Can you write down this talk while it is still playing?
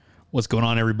What's going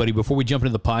on, everybody? Before we jump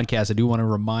into the podcast, I do want to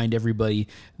remind everybody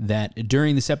that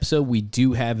during this episode, we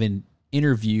do have an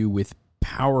interview with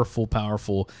powerful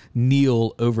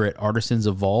Neil over at Artisans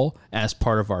of Vaul as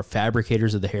part of our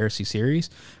Fabricators of the Heresy series.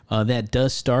 That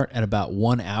does start at about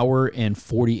 1 hour and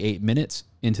 48 minutes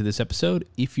into this episode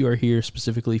if you are here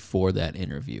specifically for that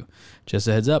interview. Just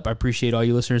a heads up, I appreciate all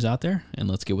you listeners out there, and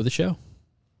let's get with the show.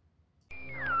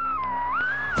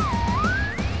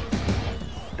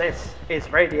 This is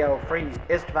Radio Free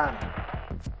Isstvan.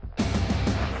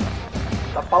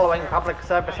 The following public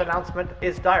service announcement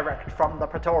is direct from the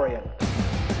Praetorian.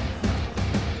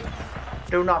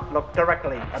 Do not look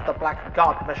directly at the Black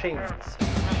God machines.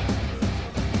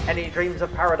 Any dreams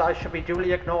of paradise should be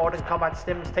duly ignored and combat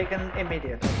stims taken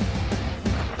immediately.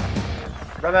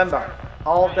 Remember,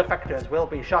 all defectors will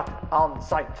be shot on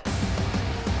sight.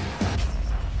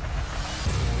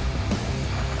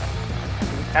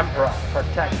 Emperor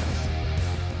protects.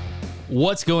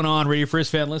 What's going on, Radio Free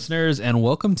Isstvan listeners, and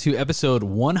welcome to episode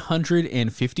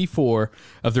 154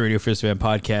 of the Radio Free Isstvan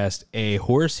podcast, a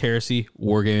Horus Heresy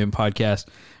wargaming podcast.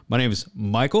 My name is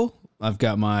Michael. I've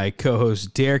got my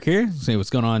co-host Derek here. Say what's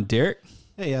going on, Derek.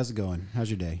 Hey, how's it going? How's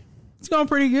your day? It's going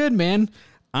pretty good, man.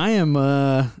 I am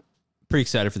pretty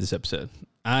excited for this episode.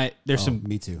 There's some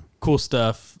me too. Cool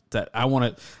stuff that I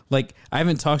want to, like, I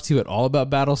haven't talked to you at all about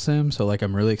Battle Sim, so like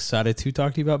I'm really excited to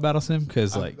talk to you about Battle Sim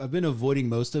because I've been avoiding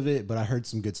most of it, but I heard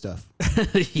some good stuff.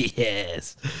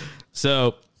 Yes.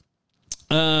 So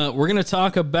we're gonna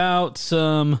talk about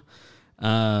some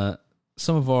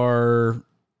of our,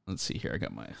 let's see here, I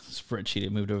got my spreadsheet,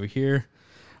 it moved over here.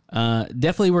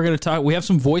 Definitely we're gonna talk, we have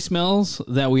some voicemails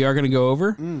that we are gonna go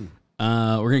over.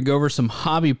 We're going to go over some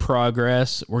hobby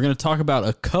progress. We're going to talk about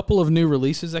a couple of new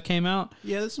releases that came out.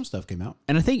 Yeah, there's some stuff came out.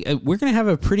 And I think we're going to have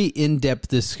a pretty in-depth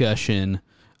discussion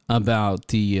about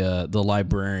the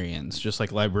librarians, just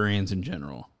like librarians in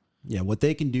general. Yeah, what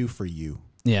they can do for you.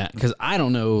 Yeah, because I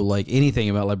don't know like anything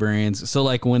about librarians. So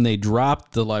like when they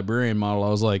dropped the librarian model, I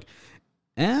was like,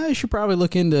 I should probably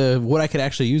look into what I could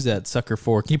actually use that sucker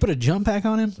for. Can you put a jump pack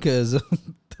on him? Because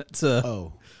that's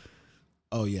Oh,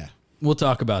 yeah. We'll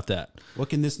talk about that. What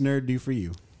can this nerd do for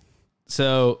you?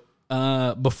 So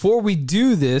before we get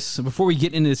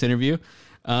into this interview,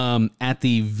 before we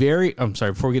get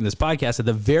into this podcast, at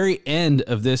the very end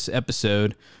of this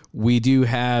episode, we do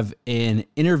have an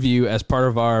interview as part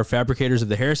of our Fabricators of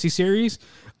the Heresy series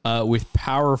with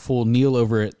powerful Neil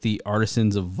over at the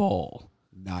Artisans of Vaul.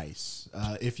 Nice.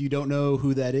 If you don't know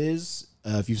who that is,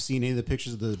 if you've seen any of the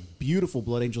pictures of the beautiful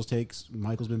Blood Angels takes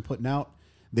Michael's been putting out,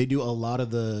 they do a lot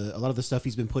of the stuff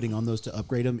he's been putting on those to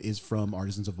upgrade them is from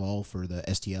Artisans of Vaul for the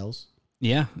STLs.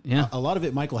 Yeah. A lot of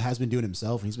it Michael has been doing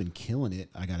himself, and he's been killing it,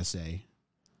 I gotta say.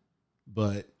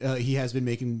 But he has been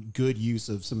making good use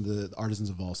of some of the Artisans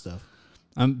of Vaul stuff.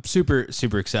 I'm super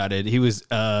excited. He was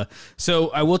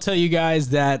so I will tell you guys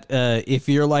that if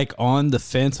you're like on the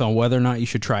fence on whether or not you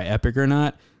should try Epic or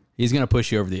not, he's gonna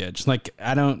push you over the edge. Like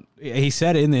he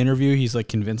said in the interview he's like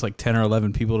convinced like 10 or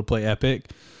 11 people to play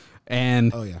Epic.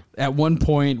 And at one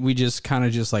point, we just kind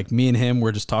of just like me and him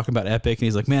were just talking about Epic. And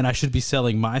he's like, man, I should be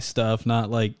selling my stuff,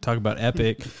 not like talk about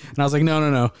Epic. And I was like,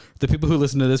 no. The people who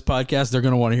listen to this podcast, they're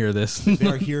going to want to hear this. They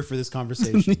are here for this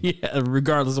conversation. Yeah,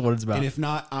 regardless of what it's about. And if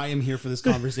not, I am here for this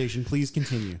conversation. Please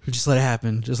continue. Just let it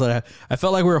happen. I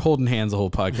felt like we were holding hands the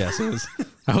whole podcast.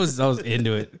 I was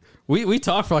into it. We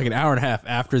talked for like an hour and a half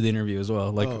after the interview as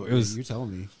well. Like it was. You're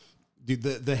telling me. Dude,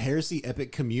 the Heresy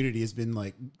Epic community has been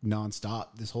like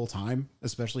nonstop this whole time,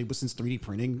 especially since 3D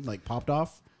printing like popped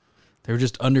off. They were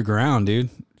just underground,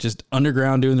 dude. Just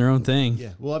underground doing their own thing.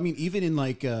 Yeah. Well, I mean, even in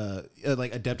like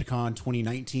Adepticon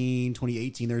 2019,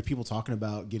 2018, there were people talking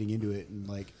about getting into it. And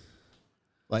like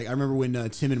I remember when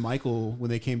Tim and Michael, when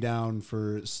they came down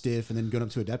for Stiff and then going up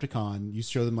to Adepticon, you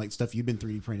show them like stuff you've been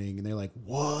 3D printing and they're like,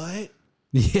 what?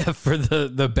 Yeah, for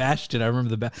the Bastion, I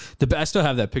remember I still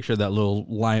have that picture of that little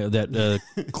line, that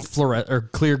fluorescent or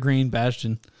clear green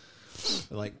Bastion,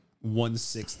 like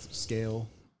 1/6 scale.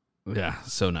 Yeah,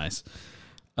 so nice.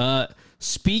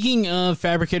 Speaking of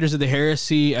Fabricators of the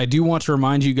Heresy, I do want to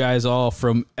remind you guys all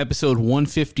from episode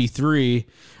 153.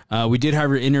 We did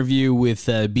have an interview with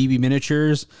BB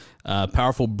Miniatures,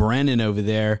 powerful Brennan over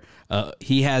there.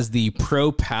 He has the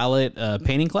Pro Palette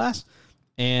painting class,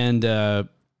 and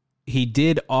he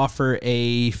did offer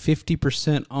a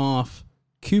 50% off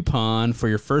coupon for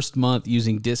your first month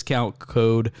using discount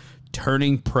code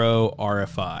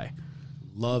TurningProRFI.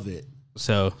 Love it.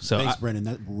 So Thanks, Brennan.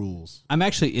 That rules. I'm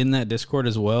actually in that Discord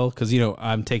as well because,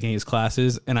 I'm taking his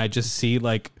classes and I just see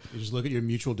like... You just look at your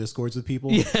mutual Discords with people?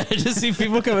 Yeah, I just see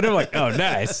people coming in like, oh,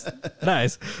 nice.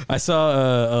 Nice. I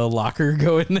saw a Locker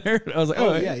go in there. I was like,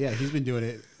 oh, yeah. He's been doing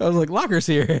it. I was like, Locker's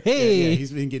here. Hey. Yeah,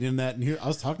 he's been getting in that. And I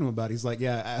was talking to him about it. He's like,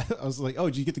 yeah. I was like, oh,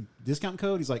 did you get the discount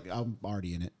code? He's like, I'm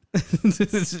already in it.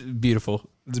 It's beautiful.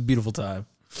 It's a beautiful time.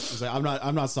 I was like,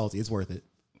 I'm not salty. It's worth it.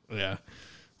 Yeah.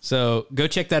 So go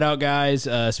check that out, guys,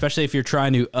 especially if you're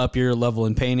trying to up your level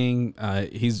in painting.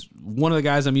 He's one of the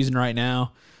guys I'm using right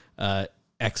now.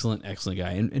 Excellent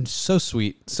guy. And so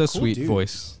sweet. So cool, sweet dude.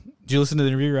 Voice. Did you listen to the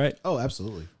interview, right? Oh,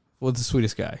 absolutely. Well, the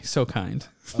sweetest guy. So kind.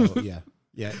 Oh, yeah.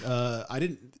 Yeah. I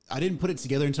didn't put it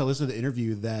together until I listened to the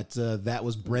interview that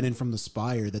was Brennan from The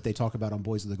Spire that they talk about on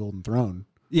Boys of the Golden Throne.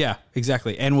 Yeah,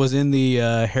 exactly. And was in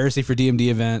the Heresy for DMD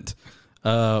event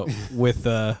with...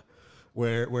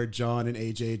 Where John and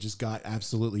AJ just got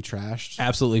absolutely trashed.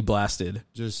 Absolutely blasted.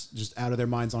 Just out of their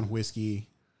minds on whiskey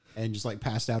and just like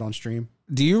passed out on stream.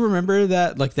 Do you remember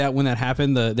that, like that when that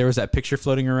happened, there was that picture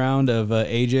floating around of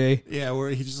AJ? Yeah, where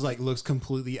he just like looks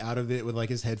completely out of it with like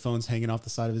his headphones hanging off the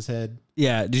side of his head.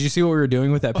 Yeah. Did you see what we were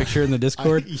doing with that picture in the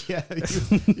Discord? Yeah.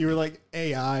 You were like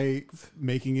AI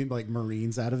making it like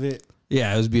Marines out of it.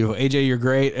 Yeah, it was beautiful. AJ, you're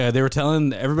great. They were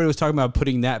everybody was talking about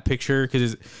putting that picture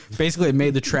because basically it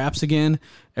made the traps again.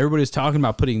 Everybody was talking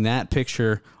about putting that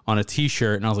picture on a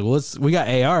T-shirt, and I was like, "Well, we got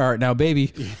AR art now,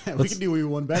 baby. Yeah, we can do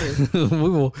one better. we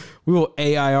will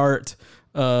AI art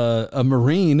a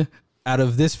Marine out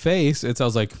of this face." And so I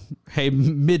was like, "Hey,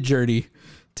 Midjourney,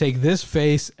 take this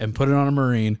face and put it on a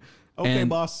Marine." Okay,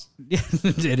 boss. Yeah,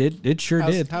 it sure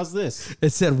did. How's this?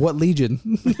 It said, "What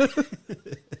Legion?"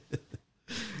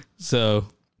 So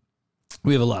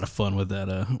we have a lot of fun with that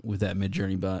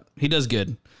Midjourney bot. He does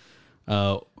good.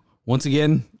 Once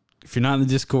again, if you're not in the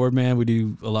Discord, man, we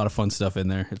do a lot of fun stuff in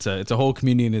there. It's a whole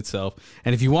community in itself.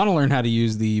 And if you want to learn how to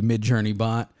use the Midjourney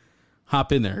bot,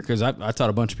 hop in there because I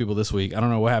taught a bunch of people this week. I don't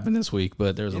know what happened this week,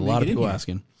 but there's a lot of people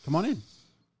asking. Come on in.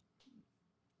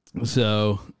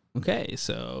 So, okay,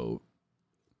 so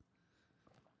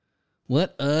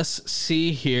let us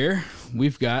see here.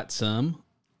 We've got some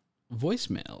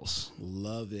voicemails.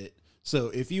 Love it. So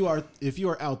if you are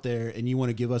out there and you want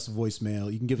to give us a voicemail,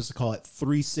 you can give us a call at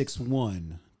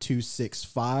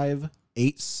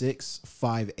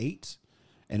 361-265-8658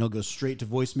 and it'll go straight to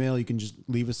voicemail. You can just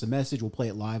leave us a message. We'll play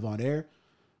it live on air.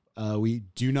 We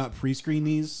do not pre-screen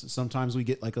these. Sometimes we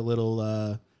get like a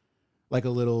little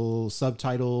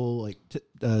subtitle, like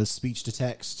speech to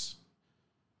text.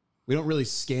 We don't really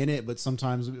scan it, but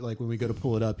sometimes, like when we go to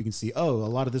pull it up, you can see, oh, a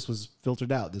lot of this was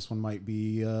filtered out. This one might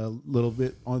be a little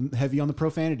bit heavy on the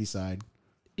profanity side.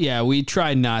 Yeah, we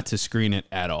try not to screen it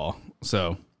at all.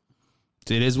 So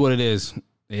it is what it is.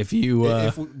 If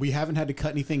we haven't had to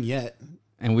cut anything yet,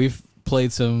 and we've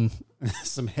played some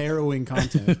some harrowing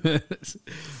content,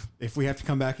 if we have to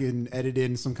come back and edit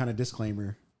in some kind of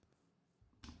disclaimer,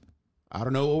 I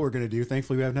don't know what we're gonna do.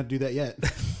 Thankfully, we haven't had to do that yet.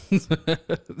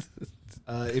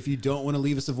 If you don't want to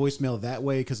leave us a voicemail that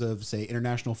way because of, say,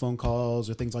 international phone calls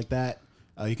or things like that,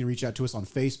 you can reach out to us on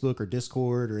Facebook or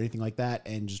Discord or anything like that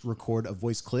and just record a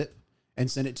voice clip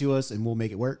and send it to us, and we'll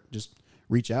make it work. Just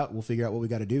reach out. We'll figure out what we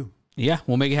got to do. Yeah,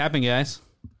 we'll make it happen, guys.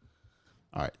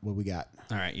 All right, what we got?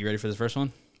 All right, you ready for this first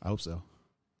one? I hope so.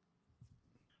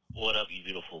 What up, you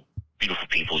beautiful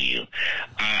people, you.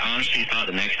 I honestly thought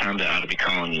the next time that I would be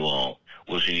calling you all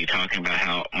was you talking about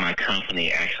how my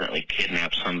company accidentally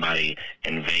kidnapped somebody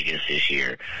in Vegas this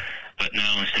year. But no,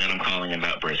 instead I'm calling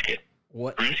about brisket.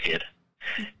 What? Brisket?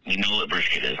 You know what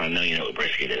brisket is. I know you know what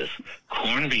brisket is.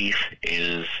 Corned beef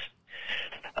is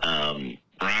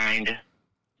brined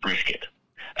brisket.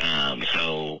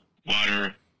 So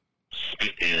water,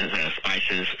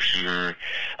 spices, sugar,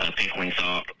 pickling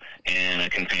salt, and a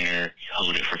container. You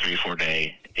hold it for 3-4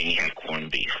 days, and you have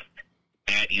corned beef.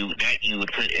 That you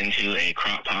would put into a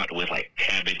crock pot with like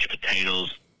cabbage,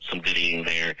 potatoes, some good eating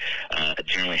there. I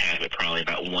generally have it probably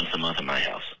about once a month in my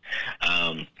house.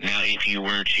 Now, if you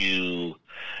were to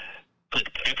put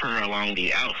pepper along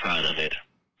the outside of it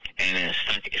and then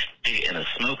stick it in a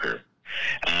smoker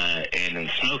and then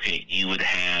smoke it, you would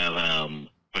have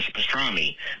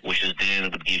pastrami, which is then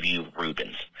would give you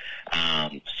Reubens.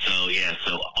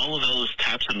 So all of those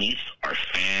types of meats are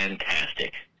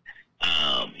fantastic.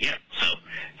 So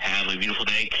have a beautiful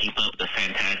day. Keep up the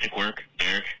fantastic work.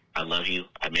 Derek, I love you.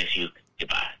 I miss you.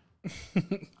 Goodbye.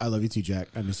 I love you too, Jack.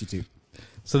 I miss you too.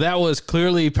 So that was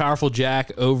clearly Powerful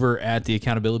Jack over at the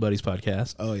Accountability Buddies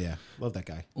podcast. Oh, yeah. Love that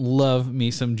guy. Love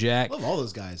me some Jack. Love all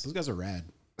those guys. Those guys are rad.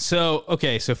 So,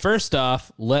 okay. So first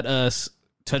off, let us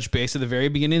touch base at the very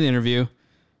beginning of the interview.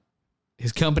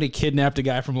 His company kidnapped a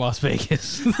guy from Las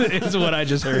Vegas. Is what I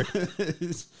just heard.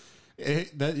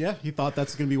 He thought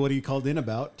that's going to be what he called in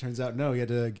about. Turns out, no, he had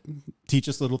to teach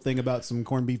us a little thing about some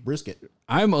corned beef brisket.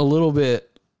 I'm a little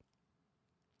bit.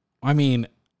 I mean,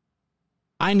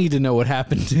 I need to know what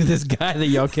happened to this guy that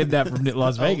y'all kidnapped from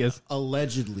Las Vegas.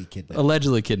 Allegedly kidnapped.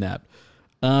 Allegedly kidnapped.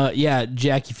 Yeah,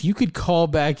 Jack, if you could call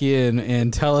back in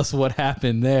and tell us what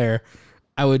happened there,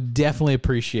 I would definitely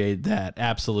appreciate that.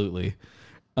 Absolutely.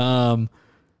 But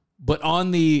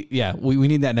on the, we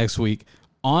need that next week.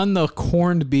 On the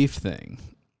corned beef thing,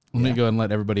 let me go ahead and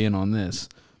let everybody in on this.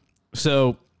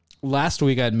 So last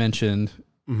week I'd mentioned,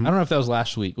 I don't know if that was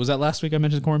last week. Was that last week I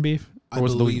mentioned corned beef? Or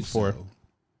was it the week before? So.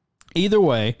 Either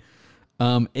way,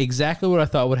 exactly what I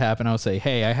thought would happen. I would say,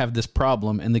 hey, I have this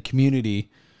problem, and the community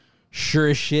sure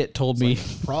as shit told me.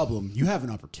 Like, problem? You have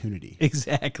an opportunity.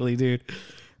 Exactly, dude.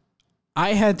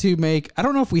 I had to make, I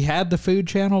don't know if we had the food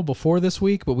channel before this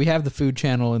week, but we have the food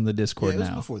channel in the Discord now. It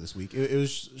was before this week. It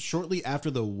was shortly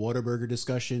after the Whataburger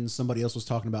discussion. Somebody else was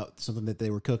talking about something that they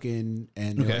were cooking,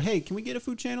 and they're like, hey, can we get a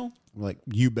food channel? We're like,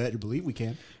 you better believe we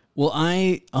can. Well,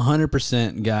 I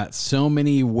 100% got so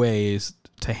many ways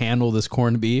to handle this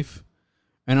corned beef,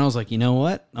 and I was like, you know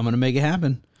what? I'm going to make it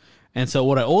happen. And so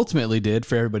what I ultimately did,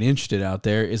 for everybody interested out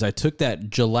there, is I took that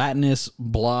gelatinous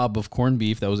blob of corned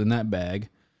beef that was in that bag.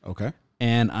 Okay.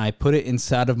 And I put it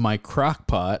inside of my crock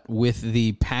pot with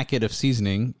the packet of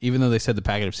seasoning. Even though they said the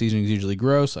packet of seasoning is usually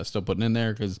gross, I still put it in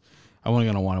there because I wasn't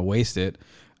going to want to waste it.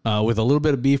 With a little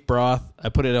bit of beef broth, I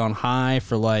put it on high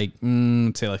for say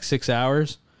 6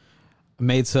 hours. I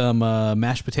made some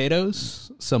mashed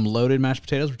potatoes, some loaded mashed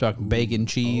potatoes. We're talking bacon,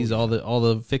 cheese, all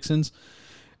the fixins.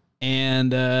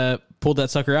 And pulled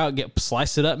that sucker out,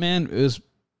 sliced it up, man. It was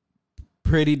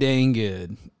pretty dang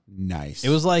good. Nice. It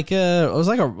was like it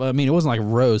wasn't like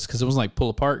roast because it wasn't like pull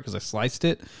apart because I sliced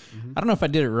it. I don't know if I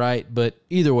did it right, but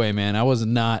either way, man, I was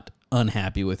not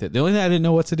unhappy with it. The only thing I didn't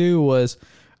know what to do was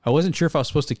I wasn't sure if I was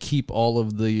supposed to keep all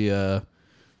of the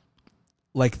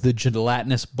the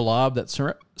gelatinous blob that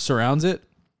surrounds it.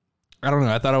 I don't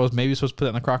know. I thought I was maybe supposed to put that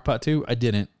in the crock pot too. I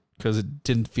didn't because it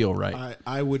didn't feel right.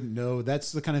 I wouldn't know.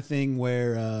 That's the kind of thing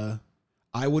where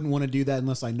I wouldn't want to do that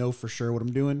unless I know for sure what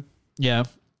I'm doing. Yeah.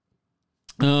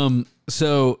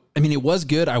 So, I mean, it was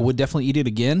good. I would definitely eat it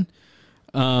again.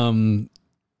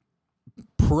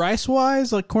 Price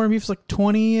wise, like corned beef's like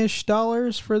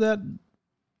 $20-ish for that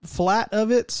flat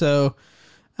of it. So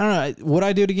I don't know. Would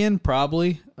I do it again?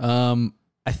 Probably. I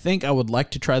think I would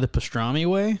like to try the pastrami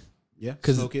way. Yeah.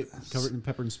 Smoke it, cover it in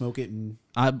pepper and smoke it. And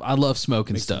I love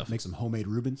smoking stuff. Make some homemade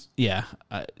Reubens. Yeah.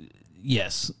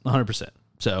 Yes. 100%.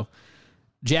 So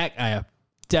Jack, I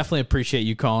definitely appreciate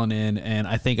you calling in, and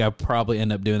I think I'll probably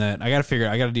end up doing that. I got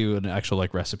to do an actual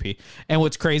recipe. And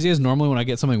what's crazy is normally when I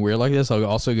get something weird like this, I'll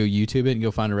also go YouTube it and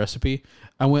go find a recipe.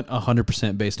 I went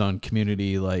 100% based on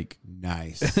community,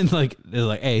 nice. And it's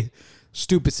like, hey,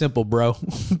 stupid simple, bro.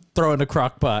 Throw it in a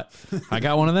crock pot. I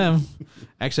got one of them.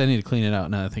 Actually, I need to clean it out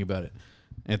now that I think about it.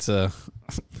 It's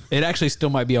it actually still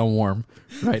might be on warm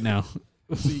right now.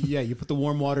 So, yeah, you put the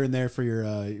warm water in there for your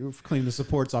cleaning the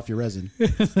supports off your resin.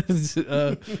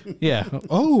 Yeah.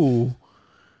 Oh.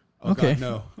 Okay. God,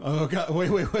 no. Oh God. Wait.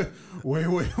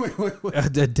 A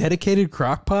dedicated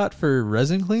crock pot for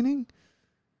resin cleaning?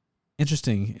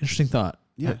 Interesting thought.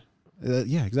 Yeah.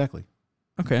 Yeah, exactly.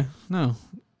 Okay. No.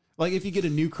 Like if you get a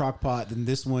new crock pot, then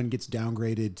this one gets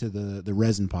downgraded to the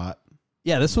resin pot.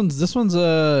 Yeah, this one's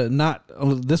not.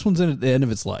 This one's at the end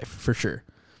of its life for sure.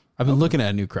 I've been looking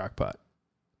at a new crock pot.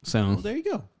 So well, there you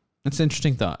go. That's an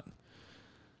interesting thought.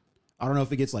 I don't know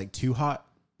if it gets too hot,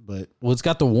 but it's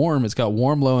got the warm. It's got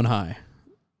warm, low, and high.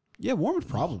 Yeah, warm would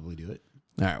probably do it.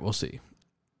 All right, we'll see.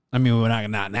 I mean, we're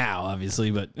not now,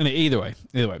 obviously, but either way.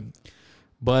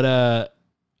 But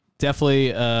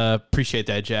definitely appreciate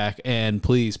that, Jack. And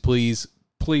please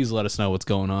let us know what's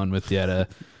going on with that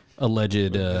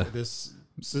alleged this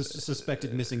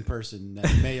suspected missing person that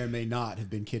may or may not have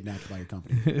been kidnapped by your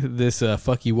company. This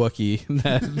fucky wucky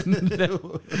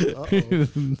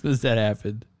that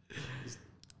happened.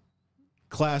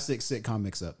 Classic sitcom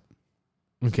mix-up.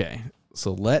 Okay,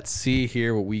 so let's see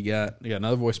here what we got. We got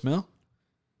another voicemail,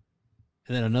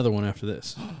 and then another one after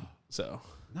this. So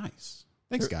nice.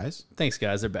 Thanks, guys.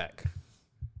 They're back.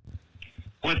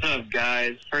 What's up,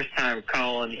 guys? First time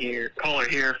caller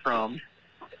here from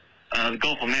the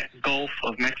Gulf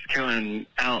of Mexico and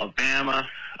Alabama.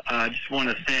 Just want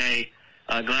to say,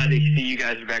 glad to see you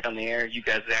guys are back on the air. You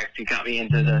guys actually got me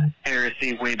into the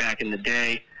heresy way back in the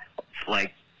day,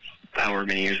 however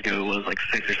many years ago it was,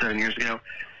 6 or 7 years ago.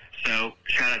 So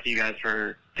shout out to you guys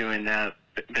for doing that.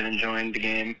 Been enjoying the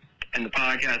game and the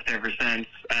podcast ever since.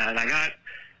 And I got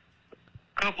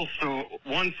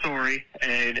one story,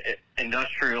 an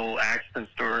industrial accident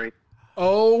story.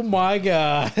 Oh my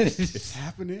God. It's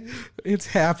happening. It's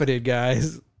happening,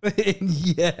 guys.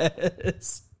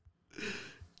 Yes.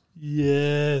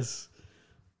 Yes.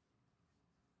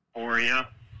 For you.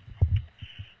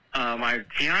 My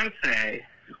fiance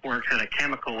works at a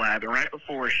chemical lab, and right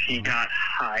before she got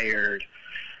hired,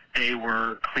 they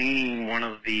were cleaning one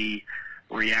of the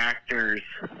reactors,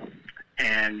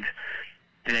 and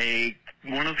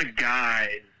one of the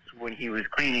guys, when he was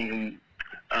cleaning,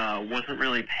 wasn't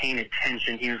really paying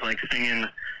attention. He was like singing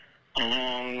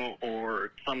along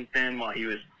or something while he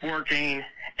was working,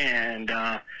 and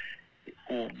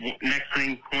next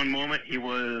thing, one moment he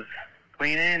was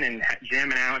cleaning and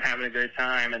jamming out, having a good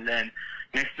time, and then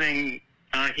next thing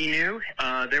he knew,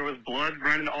 there was blood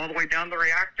running all the way down the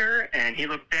reactor, and he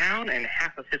looked down, and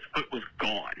half of his foot was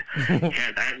gone.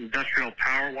 Yeah, that industrial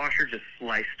power washer just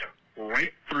sliced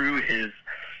right through his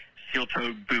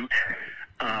steel-toed boot.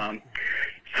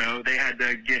 So they had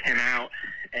to get him out,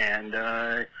 and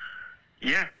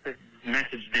yeah, the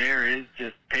message there is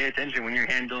just pay attention when you're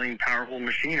handling powerful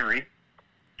machinery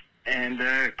and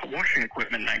washing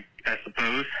equipment, I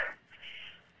suppose.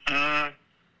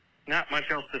 Not much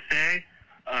else to say.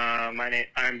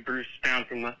 I'm Bruce, down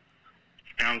in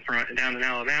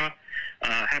Alabama.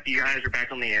 Happy you guys are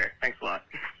back on the air. Thanks a lot.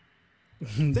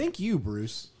 Thank you,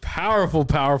 Bruce.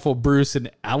 Powerful Bruce in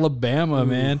Alabama,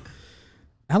 man.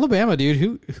 Alabama, dude.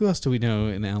 Who else do we know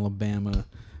in Alabama?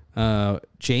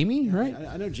 Jamie, right?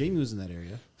 I know Jamie was in that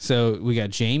area. So we got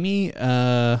Jamie.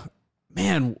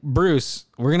 Man, Bruce,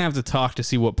 we're gonna have to talk to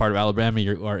see what part of Alabama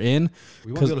you are in.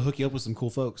 We want to be able to hook you up with some cool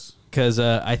folks. Because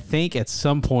I think at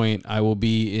some point I will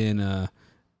be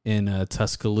in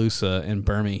Tuscaloosa and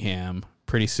Birmingham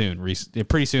pretty soon.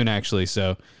 Pretty soon, actually.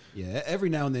 So yeah, every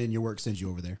now and then your work sends you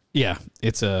over there. Yeah,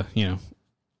 it's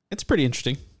it's pretty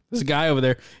interesting. There's a guy over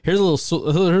there. Here's a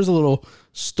little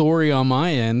story on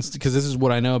my end, because this is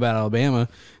what I know about Alabama.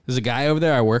 There's a guy over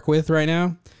there I work with right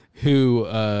now who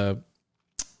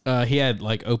he had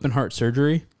like open heart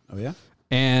surgery. Oh yeah.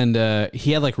 And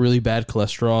he had like really bad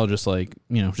cholesterol,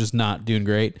 just not doing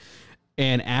great.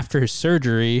 And after his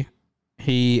surgery,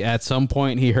 at some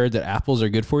point he heard that apples are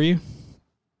good for you.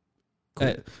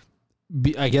 Cool.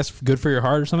 I guess good for your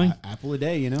heart or something. Apple a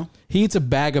day, He eats a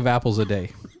bag of apples a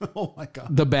day. Oh my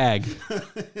God. The bag.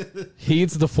 He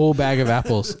eats the full bag of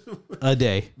apples a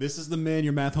day. This is the man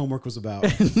your math homework was about.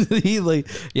 He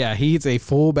eats a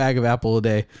full bag of apple a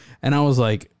day. And I was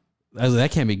like,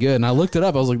 that can't be good. And I looked it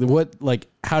up. I was like, what,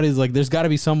 there's got to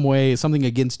be something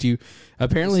against you.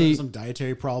 Apparently some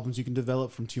dietary problems you can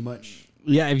develop from too much.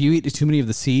 Yeah. If you eat too many of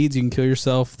the seeds, you can kill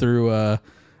yourself through, I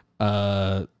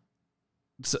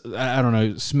don't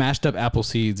know. Smashed up apple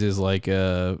seeds is like,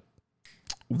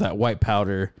 that white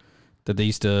powder that they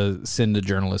used to send to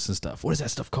journalists and stuff. What is that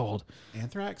stuff called?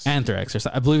 Anthrax? Anthrax.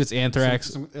 I believe it's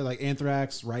anthrax. Like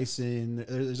anthrax, ricin.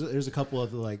 There's a couple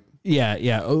of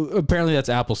Yeah. Oh, apparently that's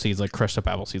apple seeds, like crushed up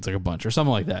apple seeds, like a bunch or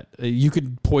something like that. You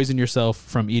could poison yourself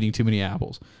from eating too many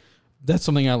apples. That's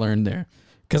something I learned there.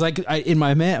 Because in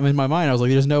my mind, I was like,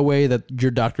 there's no way that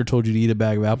your doctor told you to eat a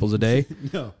bag of apples a day.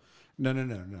 No.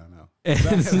 A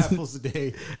bag of apples a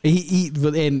day.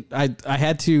 I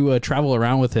had to travel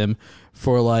around with him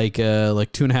for like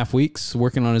 2.5 weeks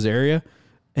working on his area,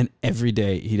 and every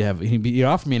day he'd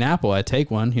offer me an apple. I'd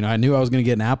take one. I knew I was going to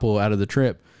get an apple out of the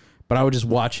trip, but I would just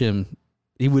watch him.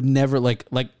 He would never like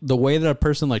the way that a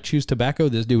person chews tobacco.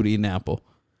 This dude would eat an apple,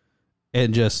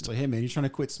 and just like, hey man, you trying to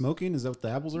quit smoking? Is that what the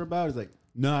apples are about? He's like,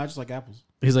 no, I just like apples.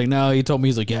 He's like, no. He told me,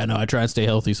 he's like, yeah, no, I try and stay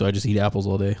healthy, so I just eat apples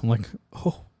all day. I'm like,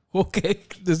 oh. Okay,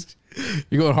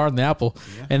 you're going hard on the apple.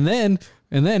 Yeah.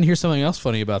 And then here's something else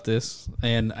funny about this.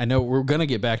 And I know we're going to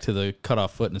get back to the cut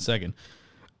off foot in a second.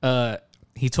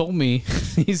 He told me,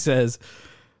 he says,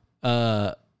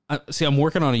 I'm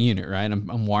working on a unit, right?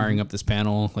 I'm wiring up this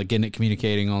panel, getting it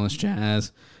communicating, all this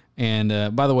jazz.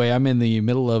 And by the way, I'm in the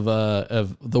middle of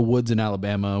the woods in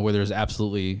Alabama where there's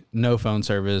absolutely no phone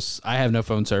service. I have no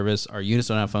phone service. Our units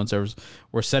don't have phone service.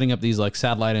 We're setting up these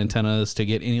satellite antennas to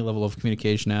get any level of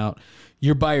communication out.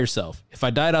 You're by yourself. If I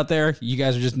died out there, you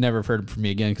guys would just never have heard from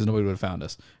me again because nobody would have found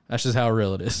us. That's just how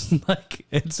real it is.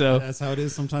 And so that's how it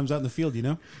is sometimes out in the field,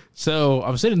 So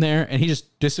I'm sitting there and he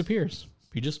just disappears.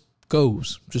 He just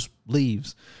goes, just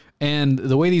leaves. And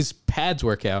the way these pads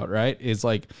work out, right, is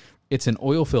it's an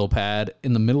oil fill pad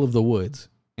in the middle of the woods.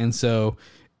 And so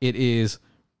it is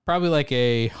probably like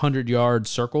a 100-yard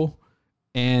circle,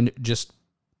 and just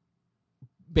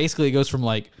basically it goes from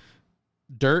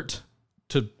dirt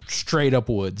to straight up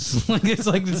woods.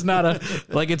 It's not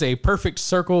it's a perfect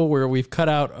circle where we've cut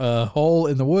out a hole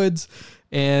in the woods,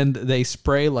 and they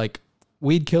spray like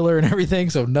weed killer and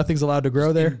everything, so nothing's allowed to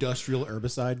grow there. Industrial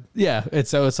herbicide. Yeah, and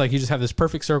so it's like you just have this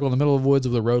perfect circle in the middle of woods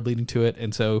with a road leading to it,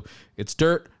 and so it's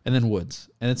dirt and then woods.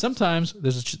 And then sometimes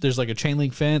there's like a chain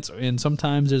link fence, and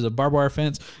sometimes there's a barbed wire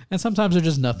fence, and sometimes there's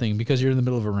just nothing because you're in the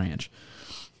middle of a ranch.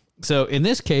 So in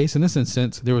this case, in this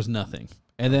instance, there was nothing.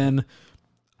 And then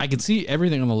I can see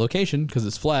everything on the location because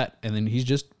it's flat, and then he's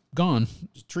just gone.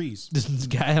 Just trees. This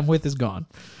guy I'm with is gone.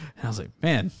 And I was like,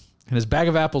 man. And his bag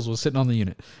of apples was sitting on the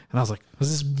unit. And I was like, this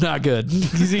is not good.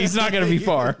 He's not going to be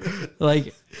far.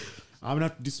 Like, I'm going to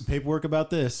have to do some paperwork about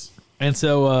this. And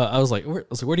so I was like,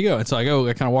 where'd he go? And so I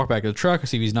kind of walk back to the truck. I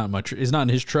see if he's not in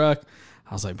his truck.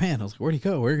 I was like, man, where'd he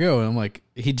go? Where'd he go? And I'm like,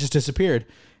 he just disappeared.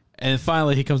 And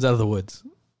finally he comes out of the woods.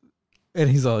 And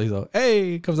he's all,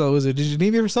 hey, he comes out of the woods. Did you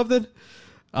need me for something?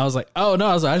 I was like, oh no,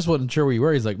 I just wasn't sure where you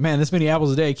were. He's like, man, this many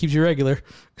apples a day keeps you regular.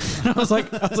 And I was like,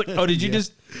 oh, did you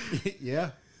just?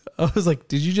 Yeah. I was like,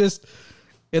 did you just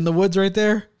in the woods right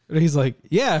there? And he's like,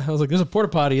 yeah. I was like, there's a porta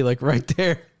potty like right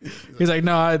there. He's like,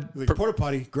 no, porta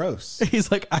potty, gross. He's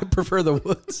like, I prefer the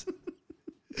woods.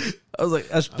 I was like,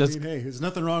 that's I mean, hey, there's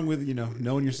nothing wrong with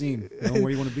knowing your scene, knowing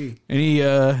where you want to be. And he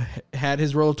had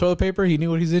his roll of toilet paper. He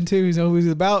knew what he's into. He knew what he's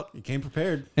about. He came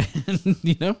prepared.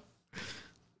 And,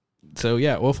 So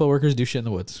yeah, oilfield workers do shit in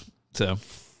the woods. So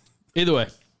either way.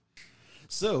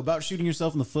 So about shooting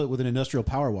yourself in the foot with an industrial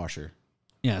power washer.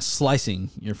 Yeah, slicing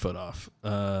your foot off.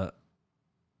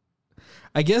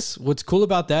 I guess what's cool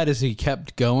about that is he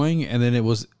kept going, and then it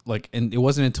was like, and it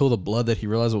wasn't until the blood that he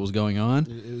realized what was going on.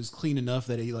 It was clean enough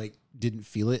that he like didn't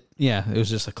feel it. Yeah, it was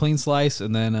just a clean slice,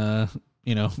 and then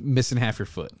missing half your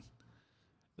foot.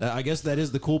 I guess that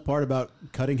is the cool part about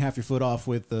cutting half your foot off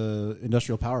with the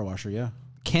industrial power washer. Yeah.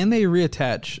 Can they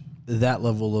reattach that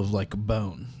level of like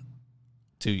bone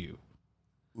to you?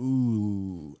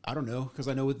 Ooh, I don't know, because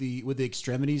I know with the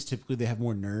extremities, typically they have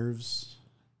more nerves.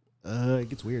 It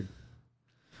gets weird.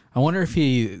 I wonder if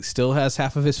he still has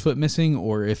half of his foot missing,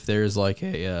 or if there's like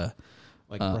a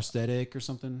prosthetic or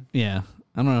something. Yeah,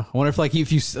 I don't know. I wonder if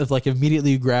if you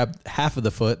immediately grab half of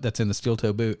the foot that's in the steel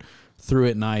toe boot, threw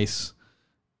it nice,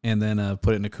 and then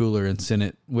put it in a cooler and sent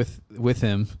it with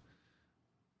him.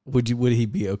 Would he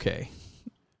be okay?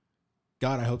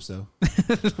 God, I hope so.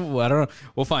 Well, I don't know.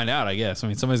 We'll find out, I guess. I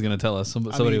mean, somebody's going to tell us.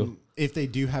 Somebody if they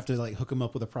do have to like hook them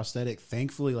up with a prosthetic,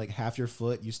 thankfully, like half your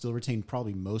foot, you still retain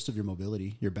probably most of your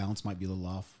mobility. Your balance might be a little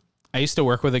off. I used to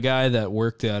work with a guy that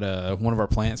worked at one of our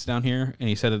plants down here, and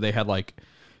he said that they had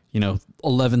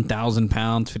 11,000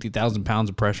 pounds, 50,000 pounds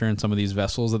of pressure in some of these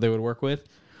vessels that they would work with.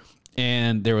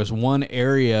 And there was one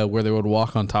area where they would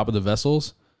walk on top of the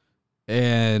vessels,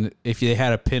 and if they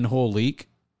had a pinhole leak,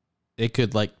 it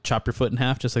could chop your foot in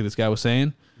half, just like this guy was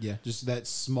saying. Yeah, just that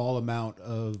small amount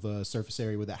of surface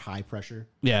area with that high pressure.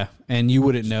 Yeah, and you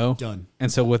wouldn't know. Done.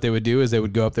 And so what they would do is they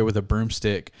would go up there with a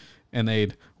broomstick, and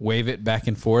they'd wave it back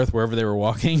and forth wherever they were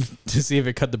walking to see if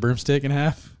it cut the broomstick in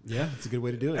half. Yeah, it's a good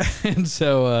way to do it. And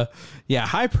so,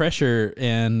 high pressure,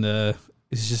 and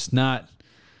it's just not...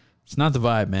 It's not the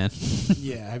vibe, man.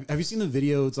 Yeah. Have you seen the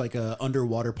video? It's like a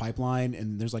underwater pipeline,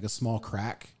 and there's like a small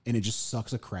crack, and it just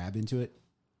sucks a crab into it.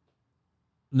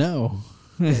 No.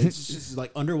 Yeah, it's just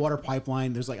like underwater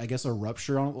pipeline. There's I guess a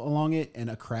rupture along it, and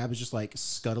a crab is just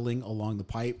scuttling along the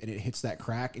pipe, and it hits that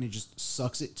crack, and it just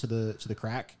sucks it to the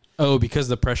crack. Oh, because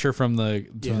the pressure from the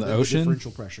ocean? The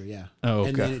differential pressure, yeah. Oh, okay.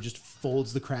 And then it just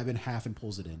folds the crab in half and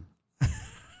pulls it in.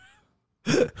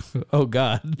 Oh,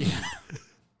 God. Yeah.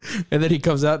 And then he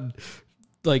comes out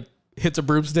and hits a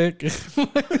broomstick.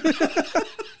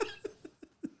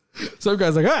 Some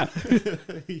guy's like,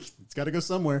 it's got to go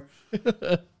somewhere.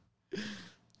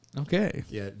 Okay.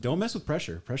 Yeah, don't mess with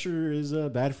pressure. Pressure is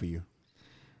bad for you.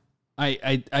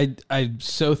 I'm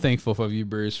so thankful for you,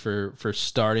 Bruce, for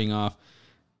starting off.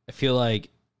 I feel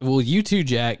like, you two,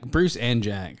 Jack, Bruce and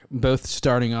Jack, both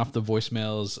starting off the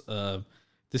voicemails.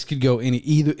 This could go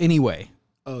any way.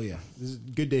 Oh yeah, this is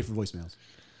a good day for voicemails.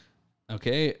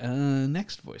 Okay,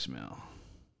 next voicemail.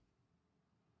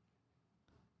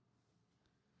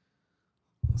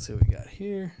 Let's see what we got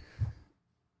here.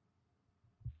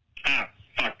 Ah,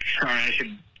 fuck. Sorry, I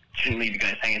shouldn't leave you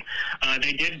guys hanging.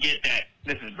 They did get that.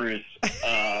 This is Bruce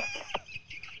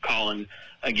calling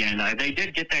again. They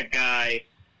did get that guy.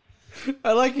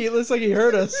 I like he looks like he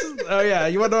heard us. Oh yeah,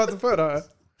 you want to know what the foot, huh?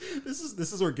 This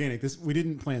is organic. We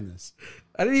didn't plan this.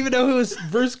 I didn't even know who was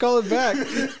Bruce calling back.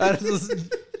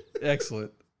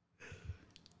 Excellent.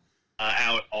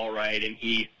 Out all right, and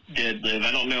he did live.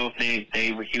 I don't know if he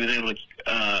was able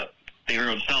to they were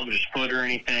able to salvage his foot or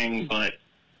anything, but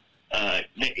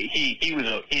he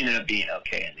ended up being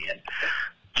okay in the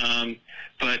end.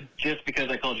 But just because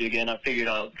I called you again, I figured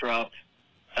I'll drop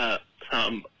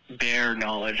some bear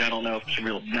knowledge. I don't know if it's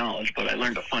real knowledge, but I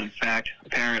learned a fun fact.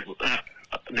 Apparently,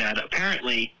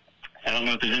 I don't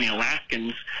know if there's any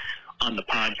Alaskans on the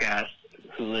podcast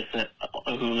who listen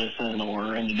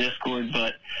or in the Discord,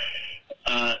 but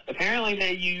apparently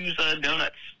they use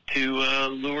donuts to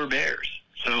lure bears.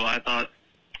 So I thought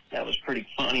that was pretty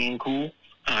funny and cool.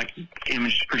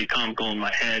 Image is pretty comical in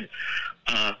my head.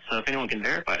 So if anyone can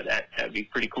verify that, that'd be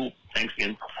pretty cool. Thanks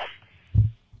again.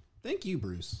 Thank you,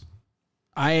 Bruce.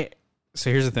 So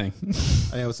here's the thing.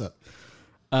 Hey, what's up?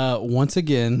 Once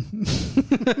again,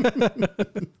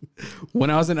 when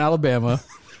I was in Alabama,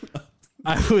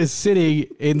 I was sitting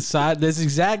inside this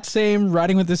exact same,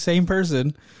 riding with the same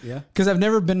person. Yeah. Because I've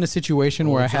never been in a situation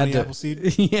where I had Johnny to.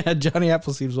 Appleseed? Yeah, Johnny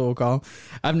Appleseed is what we'll call him.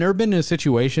 I've never been in a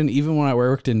situation, even when I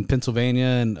worked in Pennsylvania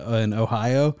and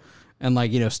Ohio, and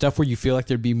like, stuff where you feel like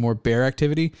there'd be more bear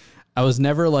activity. I was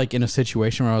never like in a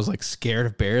situation where I was like scared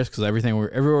of bears because everywhere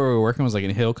we were working was like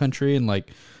in hill country and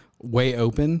like way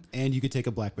open. And you could take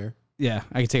a black bear. Yeah,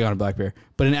 I could take on a black bear.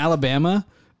 But in Alabama,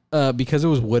 because it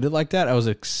was wooded like that, I was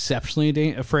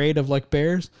exceptionally afraid of like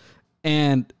bears.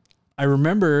 And I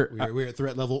remember we're at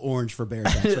threat level orange for bear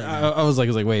attacks right now. I was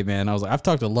like, wait, man. I was like, I've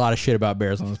talked a lot of shit about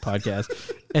bears on this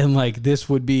podcast, and like this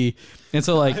would be, and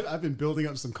so like I've been building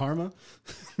up some karma.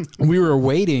 We were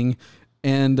waiting,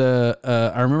 and I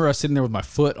remember I was sitting there with my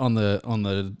foot on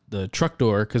the truck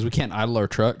door because we can't idle our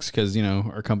trucks because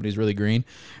our company's really green,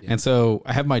 and so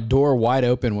I have my door wide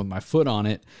open with my foot on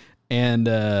it, and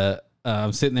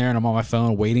I'm sitting there and I'm on my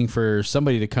phone waiting for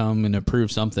somebody to come and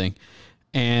approve something,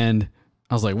 and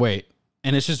I was like, wait.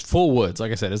 And it's just full woods.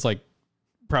 Like I said, it's like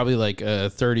probably like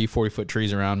 30, 40 foot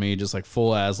trees around me, just like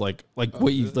full as like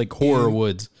what you like horror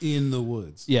woods. In the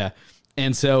woods. Yeah.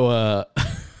 And so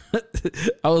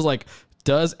I was like,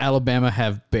 does Alabama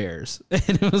have bears?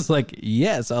 And it was like,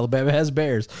 yes, Alabama has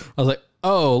bears. I was like,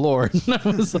 oh Lord. I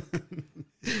was like,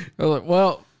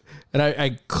 well, and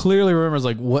I clearly remember, I was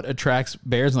like, what attracts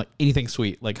bears? And like anything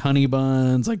sweet, like honey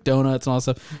buns, like donuts and all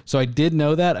that stuff. So I did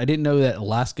know that. I didn't know that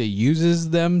Alaska uses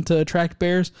them to attract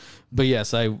bears. But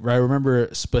yes, I remember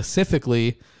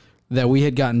specifically that we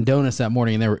had gotten donuts that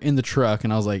morning and they were in the truck.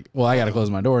 And I was like, well, I got to close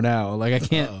my door now. Like I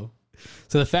can't.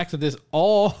 So the fact that this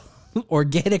all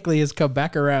organically has come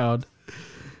back around.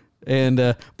 And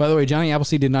by the way, Johnny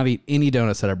Appleseed did not eat any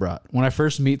donuts that I brought. When I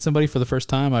first meet somebody for the first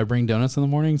time, I bring donuts in the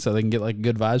morning so they can get like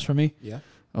good vibes from me. Yeah.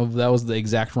 Oh, that was the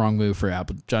exact wrong move for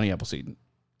Johnny Appleseed.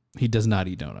 He does not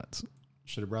eat donuts.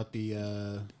 Should have brought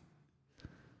the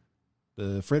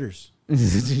fritters.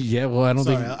 Yeah, well, I don't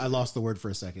think I lost the word for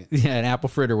a second. Yeah, an apple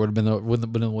fritter would have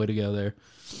been the way to go there.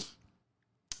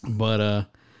 But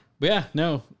yeah,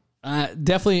 no.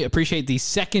 Definitely appreciate the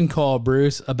second call,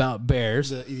 Bruce, about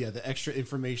bears. The extra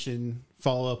information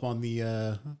follow up on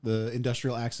the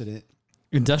industrial accident.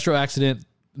 Industrial accident.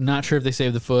 Not sure if they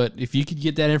saved the foot. If you could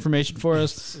get that information for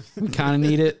us, we kind of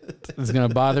need it. It's going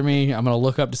to bother me. I'm going to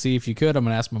look up to see if you could. I'm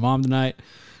going to ask my mom tonight.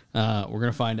 We're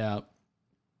going to find out.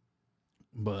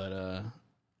 But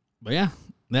yeah,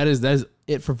 that is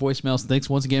it for voicemails. Thanks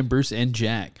once again, Bruce and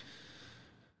Jack.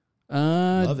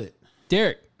 Love it.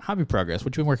 Derek. Hobby progress.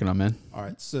 What you been working on, man? All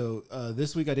right. So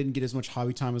this week I didn't get as much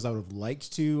hobby time as I would have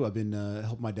liked to. I've been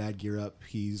helping my dad gear up.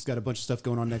 He's got a bunch of stuff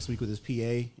going on next week with his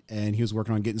PA, and he was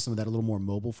working on getting some of that a little more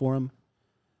mobile for him.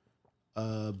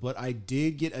 But I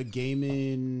did get a game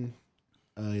in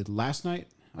last night,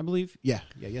 I believe. Yeah,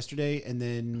 yesterday. And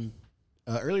then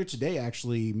earlier today,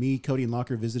 actually, me, Cody, and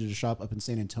Locker visited a shop up in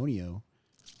San Antonio.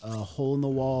 Hole in the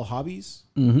Wall Hobbies.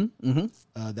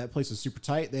 That place is super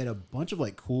tight. They had a bunch of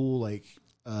like cool like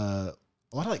a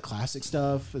lot of like classic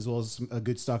stuff as well as a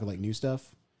good stock of like new stuff.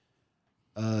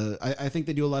 I think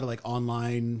they do a lot of like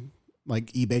online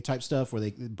like eBay type stuff where they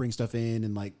bring stuff in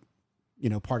and like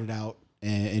part it out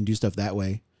and do stuff that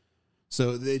way.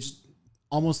 So they just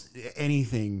almost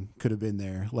anything could have been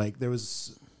there. Like there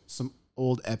was some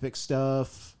old epic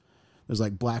stuff. There's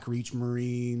like Black Reach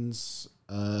Marines.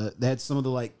 They had some of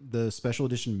the like the special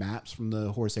edition maps from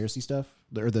the Horus Heresy stuff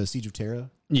or the Siege of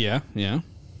Terra. Yeah.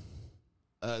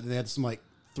 They had some like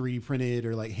 3D printed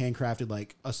or like handcrafted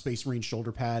like a Space Marine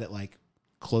shoulder pad at like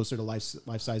closer to life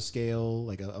size scale,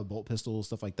 like a bolt pistol,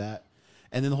 stuff like that.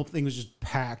 And then the whole thing was just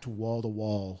packed wall to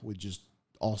wall with just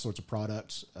all sorts of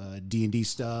products, D&D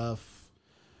stuff,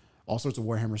 all sorts of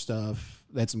Warhammer stuff.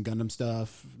 They had some Gundam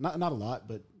stuff, not a lot,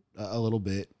 but a little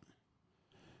bit.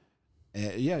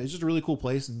 Yeah, it's just a really cool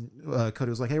place. And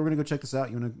Cody was like, "Hey, we're gonna go check this out.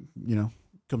 You wanna,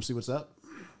 come see what's up?"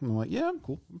 And I'm like, "Yeah, I'm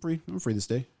cool. I'm free this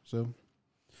day." So.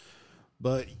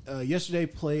 But yesterday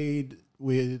played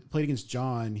against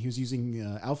John. He was using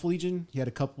Alpha Legion. He had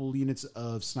a couple units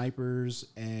of snipers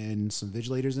and some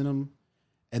vigilators in him.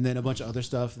 and then a bunch of other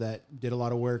stuff that did a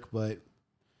lot of work. But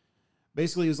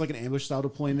basically, it was like an ambush style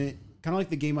deployment, kind of like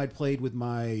the game I'd played with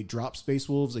my drop Space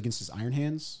Wolves against his Iron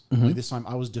Hands. Only this time,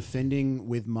 I was defending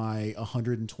with my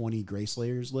 120 Gray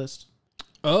Slayers list.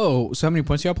 Oh, so how many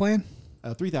points y'all playing?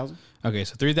 3,000. Okay,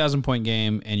 so 3,000 point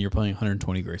game, and you're playing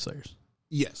 120 Gray Slayers.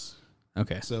 Yes.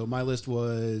 Okay. So my list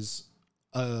was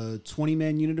a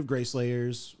 20-man unit of Gray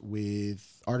Slayers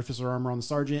with Artificer Armor on the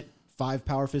Sergeant, 5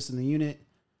 Power Fists in the unit,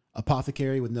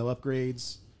 Apothecary with no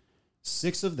upgrades,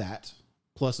 6 of that,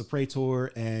 plus a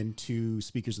Praetor and 2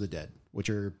 Speakers of the Dead, which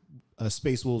are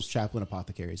Space Wolves, Chaplain,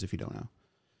 Apothecaries, if you don't know.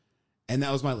 And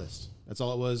that was my list. That's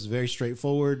all it was. Very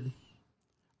straightforward.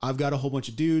 I've got a whole bunch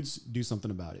of dudes. Do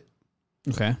something about it.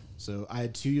 Okay. So I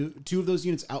had two of those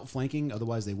units outflanking.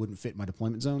 Otherwise, they wouldn't fit my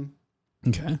deployment zone.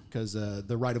 Okay. Because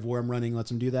the Rite of War I'm running lets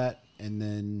them do that. And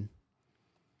then,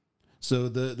 so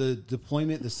the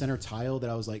deployment, the center tile that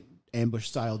I was like ambush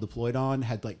style deployed on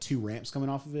had like 2 ramps coming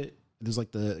off of it. There's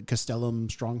like the Castellum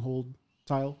Stronghold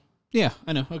tile. Yeah,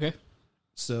 I know. Okay.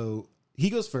 So he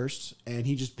goes first and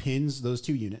he just pins those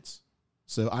 2 units.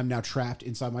 So I'm now trapped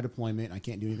inside my deployment. I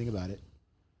can't do anything about it.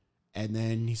 And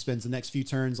then he spends the next few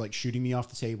turns like shooting me off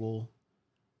the table.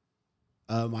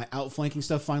 My outflanking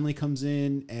stuff finally comes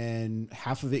in, and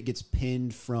half of it gets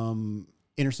pinned from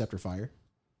interceptor fire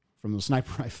from the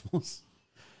sniper rifles.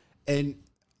 And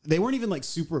they weren't even like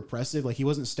super oppressive. Like he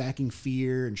wasn't stacking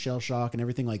fear and shell shock and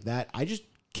everything like that. I just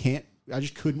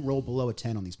couldn't roll below a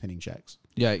 10 on these pinning checks.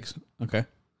 Yikes. Okay.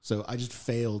 So I just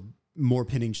failed more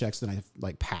pinning checks than I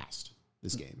like passed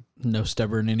this game. No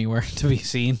stubborn anywhere to be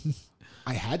seen.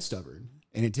 I had stubborn,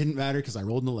 and it didn't matter because I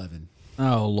rolled an 11.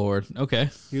 Oh, Lord. Okay.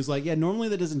 He was like, yeah, normally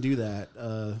that doesn't do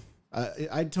that.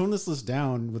 I'd toned this list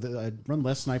down. I'd run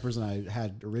less snipers than I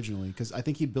had originally because I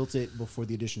think he built it before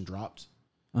the edition dropped.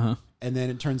 Uh-huh. And then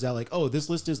it turns out like, oh, this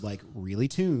list is like really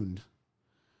tuned.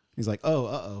 He's like, oh,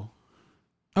 uh-oh.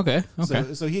 Okay.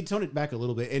 Okay. So he had toned it back a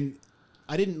little bit, and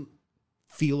I didn't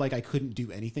feel like I couldn't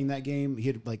do anything that game. He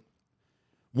had like,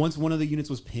 once one of the units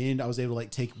was pinned, I was able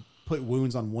to like put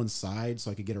wounds on one side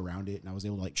so I could get around it, and I was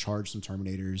able to like charge some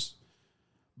Terminators.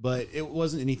 But it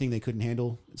wasn't anything they couldn't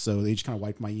handle, so they just kind of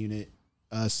wiped my unit.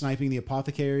 Sniping the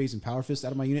Apothecaries and Power Fist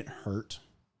out of my unit hurt.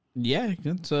 Yeah,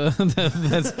 that's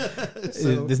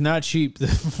it's not cheap.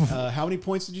 How many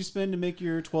points did you spend to make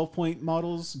your 12-point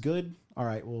models good? All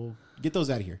right, well, get those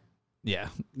out of here. Yeah.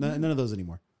 None of those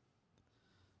anymore.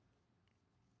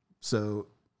 So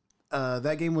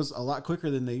that game was a lot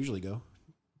quicker than they usually go.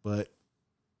 But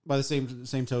by the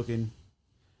same token,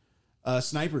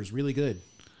 snipers, really good.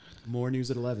 More news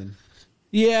at 11.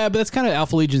 Yeah, but that's kind of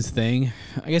Alpha Legion's thing.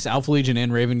 I guess Alpha Legion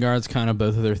and Raven Guard's kind of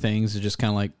both of their things. Is just kind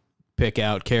of like pick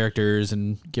out characters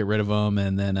and get rid of them,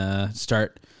 and then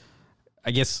start,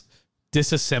 I guess,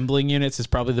 disassembling units is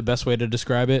probably the best way to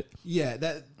describe it. Yeah,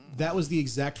 that was the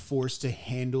exact force to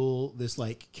handle this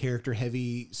like character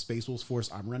heavy Space Wolves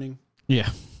force I'm running. Yeah.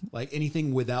 Like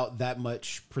anything without that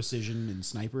much precision and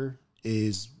sniper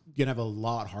is gonna have a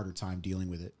lot harder time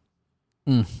dealing with it.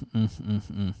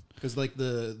 Because like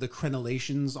the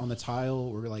crenellations on the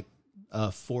tile were like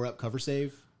 4-up cover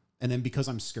save, and then because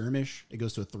I'm skirmish, it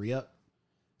goes to a 3-up.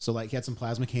 So like he had some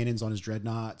plasma cannons on his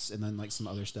dreadnoughts, and then like some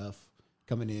other stuff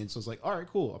coming in. So it's like, all right,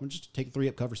 cool. I'm gonna just take a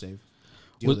 3-up cover save.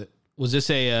 Deal with it. Was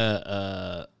this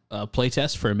a play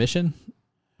test for a mission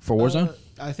for Warzone?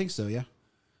 I think so. Yeah.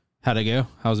 How'd it go?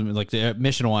 How's it like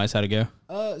mission wise? How'd it go?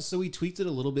 So we tweaked it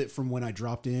a little bit from when I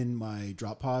dropped in my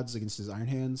drop pods against his Iron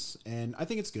Hands, and I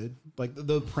think it's good. Like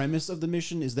the premise of the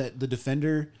mission is that the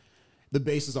defender, the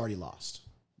base is already lost.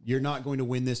 You're not going to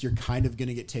win this. You're kind of going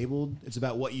to get tabled. It's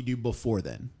about what you do before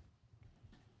then.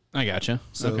 I gotcha.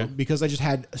 So because I just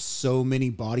had so many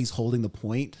bodies holding the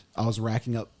point, I was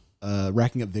racking up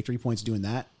victory points doing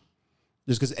that.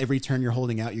 Just because every turn you're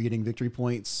holding out, you're getting victory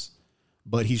points.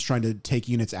 But he's trying to take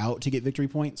units out to get victory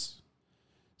points.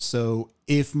 So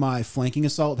if my flanking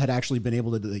assault had actually been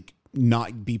able to like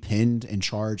not be pinned and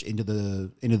charge into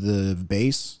the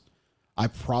base, I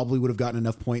probably would have gotten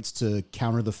enough points to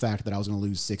counter the fact that I was going to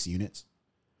lose 6 units.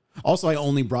 Also, I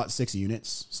only brought 6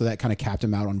 units, so that kind of capped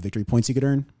him out on victory points he could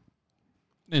earn.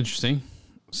 Interesting.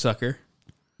 Sucker.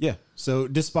 Yeah. So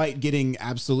despite getting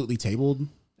absolutely tabled,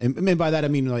 and by that I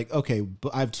mean like, okay,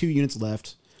 but I have 2 units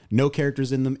left. No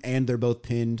characters in them, and they're both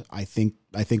pinned. I think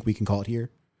we can call it here.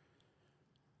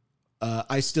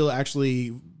 I still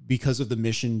actually, because of the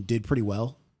mission, did pretty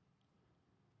well.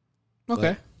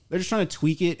 Okay. But they're just trying to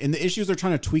tweak it, and the issues are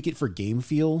trying to tweak it for game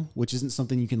feel, which isn't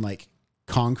something you can like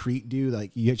concrete do.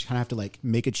 Like you kind of have to like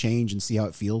make a change and see how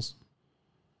it feels.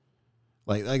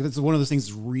 Like that's one of those things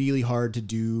that's really hard to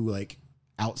do like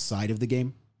outside of the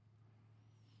game.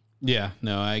 Yeah,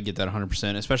 no, I get that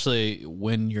 100%, especially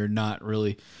when you're not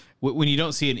really, when you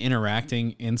don't see it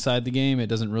interacting inside the game, it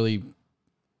doesn't really,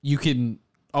 you can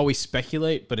always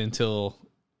speculate, but until,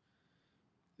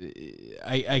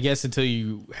 I guess until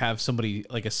you have somebody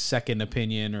like a second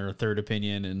opinion or a third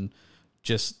opinion, and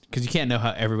just, because you can't know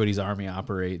how everybody's army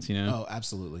operates, you know? Oh,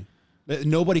 absolutely.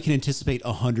 Nobody can anticipate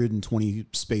 120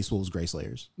 Space Wolves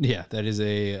Grayslayers. Yeah, that is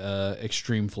a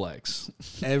extreme flex.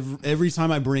 Every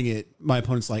time I bring it, my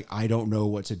opponent's like, I don't know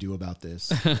what to do about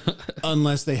this.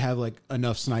 Unless they have like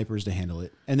enough snipers to handle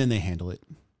it. And then they handle it.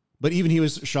 But even he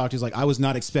was shocked. He's like, I was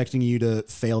not expecting you to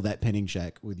fail that pinning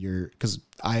check with your, because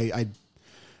I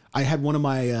had one of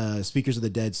my Speakers of the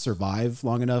Dead survive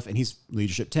long enough, and he's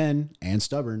leadership 10 and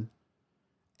stubborn.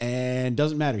 And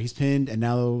doesn't matter. He's pinned, and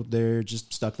now they're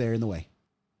just stuck there in the way.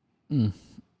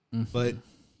 But,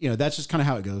 you know, that's just kind of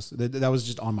how it goes. That was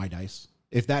just on my dice.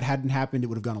 If that hadn't happened, it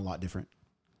would have gone a lot different.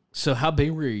 So how big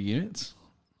were your units?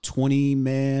 20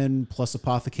 man plus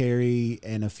Apothecary,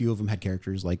 and a few of them had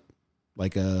characters like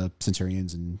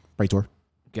Centurions and Praetor.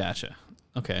 Gotcha.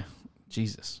 Okay.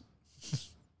 Jesus.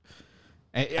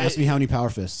 Ask me how many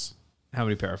Power Fists. How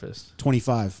many Power Fists?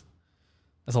 25.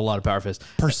 That's a lot of Power Fists.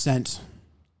 Percent.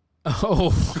 Oh,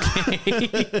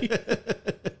 okay.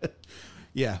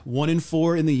 Yeah, 1 in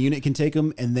 4 in the unit can take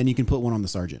them, and then you can put one on the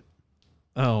sergeant.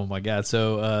 Oh my God!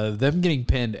 So them getting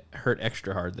pinned hurt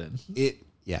extra hard. Then it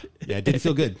didn't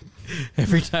feel good.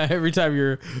 every time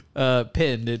you're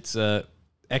pinned, it's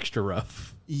extra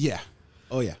rough. Yeah.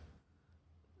 Oh yeah.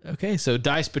 Okay, so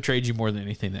dice betrayed you more than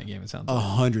anything that game. It sounds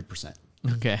like. 100%.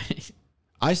 Okay.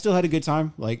 I still had a good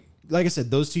time. Like I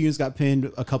said, those 2 units got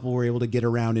pinned. A couple were able to get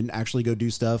around and actually go do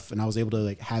stuff, and I was able to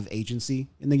like have agency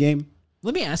in the game.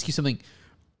 Let me ask you something.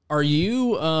 Are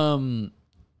you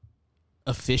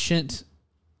efficient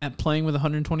at playing with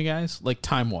 120 guys, like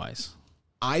time wise?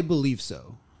 I believe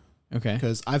so. Okay.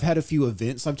 Because I've had a few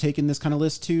events I've taken this kind of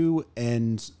list to,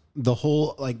 and my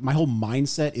whole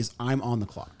mindset is I'm on the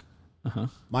clock.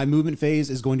 My movement phase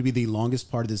is going to be the longest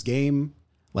part of this game.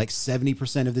 Like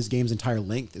 70% of this game's entire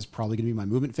length is probably going to be my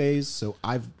movement phase. So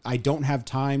I don't have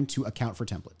time to account for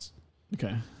templates.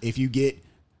 Okay. If you get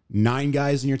 9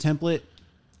 guys in your template,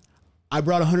 I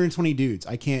brought 120 dudes.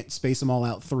 I can't space them all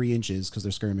out 3 inches because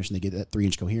they're skirmish and they get that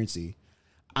 3-inch coherency.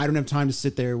 I don't have time to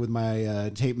sit there with my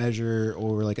tape measure,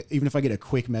 or like even if I get a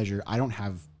quick measure, I don't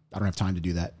have time to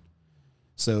do that.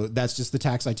 So that's just the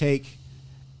tax I take.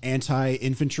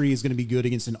 Anti-infantry is going to be good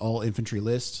against an all-infantry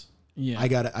list. Yeah, I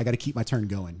gotta keep my turn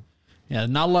going. Yeah,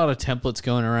 not a lot of templates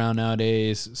going around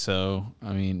nowadays. So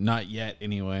I mean, not yet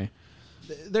anyway.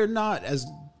 They're not as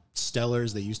stellar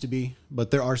as they used to be,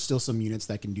 but there are still some units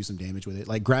that can do some damage with it.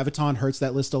 Like Graviton hurts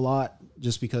that list a lot,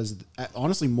 just because,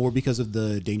 honestly, more because of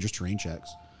the dangerous terrain checks.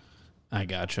 I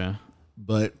gotcha.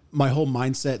 But my whole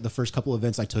mindset, the first couple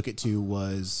events I took it to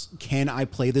was, can I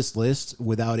play this list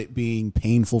without it being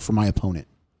painful for my opponent?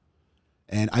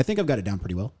 And I think I've got it down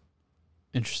pretty well.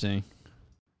 Interesting.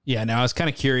 Yeah, now I was kind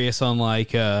of curious on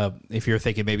like if you're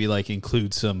thinking maybe like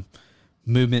include some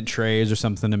movement trays or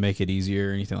something to make it easier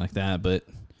or anything like that, but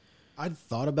I'd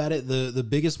thought about it. The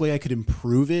biggest way I could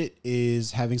improve it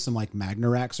is having some like Magna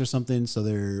racks or something, so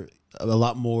they're a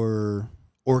lot more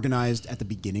organized at the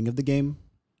beginning of the game,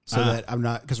 so that I'm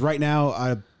not, because right now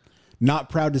I'm not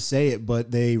proud to say it,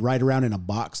 but they ride around in a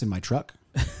box in my truck.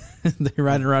 They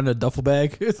ride around in a duffel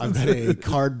bag. I've got a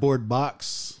cardboard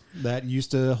box that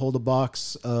used to hold a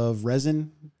box of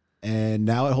resin, and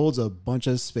now it holds a bunch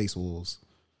of Space Wolves.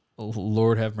 Oh,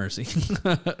 Lord have mercy.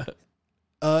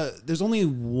 There's only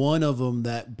one of them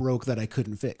that broke that I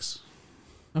couldn't fix.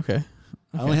 Okay.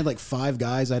 I only had like 5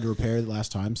 guys I had to repair the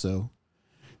last time, so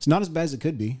it's not as bad as it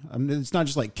could be. I mean, it's not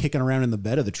just like kicking around in the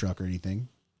bed of the truck or anything.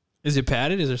 Is it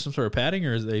padded? Is there some sort of padding,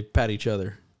 or is they pat each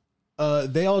other?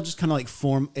 They all just kind of like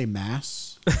form a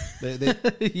mass. They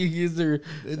you use their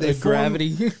gravity.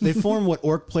 They form what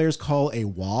orc players call a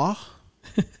wah,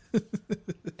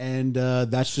 and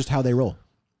that's just how they roll.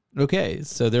 Okay,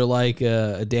 so they're like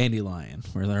a dandelion,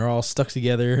 where they're all stuck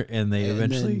together, and they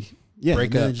eventually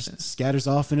break up. It just scatters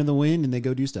off into the wind, and they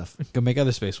go do stuff. Go make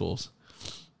other Space Wolves.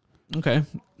 Okay,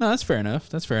 no, that's fair enough.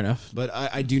 That's fair enough. But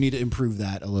I do need to improve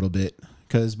that a little bit,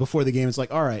 because before the game, it's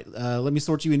like, all right, let me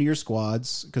sort you into your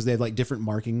squads, because they have like different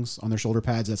markings on their shoulder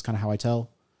pads. That's kind of how I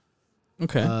tell.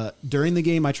 Okay. During the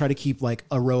game, I try to keep like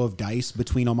a row of dice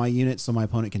between all my units so my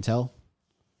opponent can tell.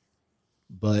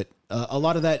 But a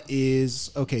lot of that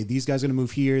is, okay, these guys are going to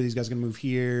move here. These guys are going to move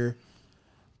here.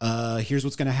 Here's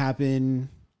what's going to happen.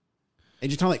 And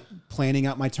just kind of like planning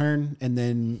out my turn. And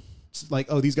then like,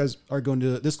 oh, these guys are going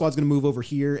to, this squad's going to move over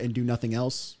here and do nothing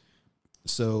else.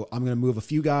 So I'm going to move a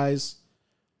few guys.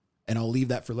 and I'll leave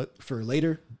that for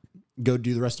later. Go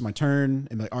do the rest of my turn,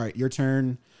 and be like, all right, your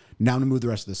turn. Now I'm gonna move the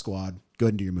rest of the squad. Go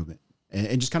ahead and do your movement,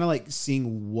 and just kind of like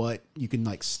seeing what you can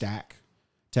like stack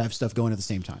to have stuff going at the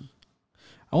same time.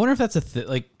 I wonder if that's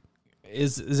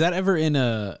is that ever in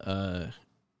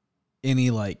any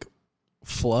like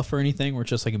fluff or anything where it's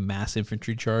just like a mass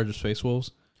infantry charge of Space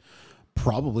Wolves?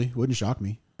 Probably wouldn't shock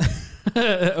me.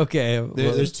 Okay,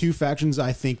 There's two factions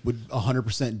I think would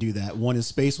 100% do that. One is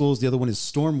Space Wolves, the other one is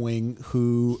Stormwing,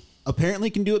 who apparently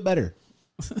can do it better.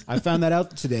 I found that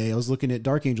out today. I was looking at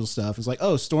Dark Angel stuff. It's like,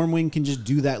 oh, Stormwing can just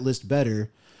do that list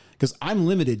better because I'm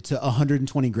limited to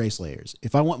 120 Grey Slayers.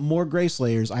 If I want more Grey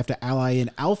Slayers, I have to ally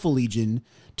in Alpha Legion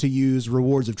to use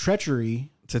Rewards of Treachery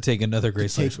to take another Grey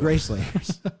Slayer. Take Grey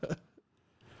Slayers.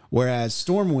 Whereas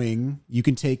Stormwing, you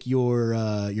can take your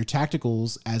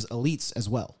tacticals as elites as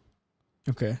well.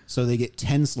 Okay. So they get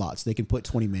 10 slots. They can put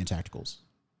 20-man tacticals.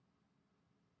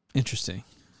 Interesting.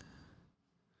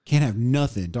 Can't have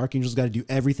nothing. Dark Angel's got to do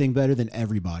everything better than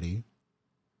everybody.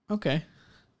 Okay.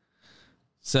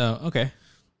 So, okay.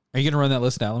 Are you going to run that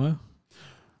list, Alamo?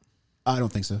 I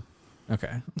don't think so.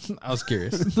 Okay. I was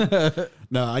curious.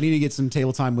 No, I need to get some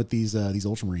table time with these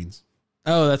Ultramarines.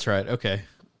 Oh, that's right. Okay.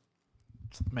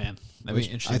 Man, that'd be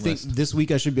an interesting I think list. this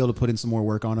week I should be able to put in some more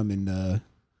work on them and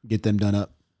get them done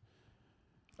up.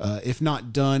 If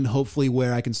not done, hopefully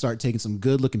where I can start taking some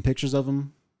good-looking pictures of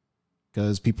them.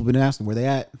 Because people have been asking, where they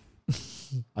at?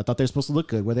 I thought they were supposed to look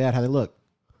good. Where they at? How they look?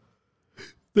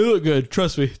 They look good.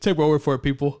 Trust me. Take my word for it,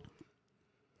 people.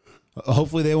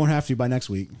 Hopefully they won't have to by next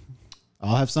week.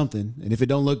 I'll have something. And if it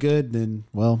don't look good, then,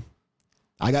 well,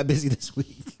 I got busy this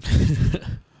week.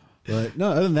 But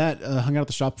no, other than that, hung out at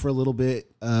the shop for a little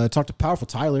bit. Talked to Powerful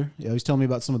Tyler. Yeah, he was telling me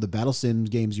about some of the Battle Sim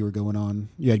games you had going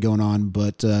on.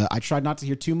 But I tried not to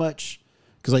hear too much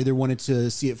because I either wanted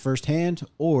to see it firsthand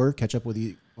or catch up with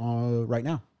you right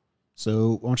now.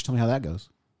 So why don't you tell me how that goes?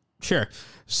 Sure.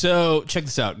 So check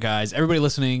this out, guys. Everybody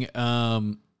listening.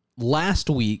 Last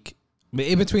week,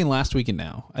 in between last week and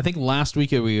now, I think last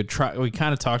week we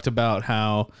kind of talked about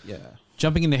how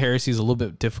jumping into Heresy is a little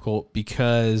bit difficult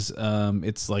because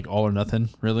it's like all or nothing,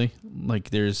 really.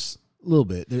 Like there's a little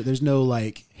bit. There's no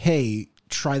like, hey,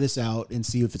 try this out and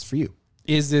see if it's for you.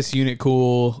 Is this unit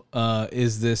cool?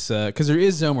 Is this because there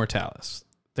is Zone Mortalis.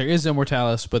 There is Zone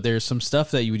Mortalis, but there's some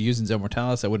stuff that you would use in Zone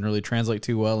Mortalis that wouldn't really translate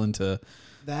too well into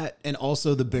that. And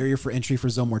also the barrier for entry for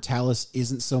Zone Mortalis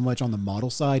isn't so much on the model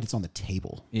side, it's on the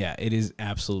table. Yeah, it is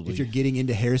absolutely. If you're getting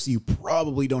into Heresy, you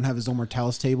probably don't have a Zone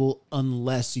Mortalis table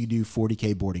unless you do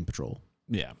 40k boarding patrol.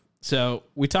 Yeah. So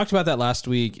we talked about that last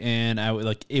week, and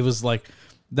it was like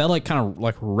that kind of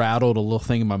like rattled a little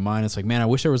thing in my mind. It's like, man, I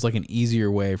wish there was like an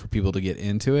easier way for people to get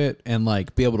into it and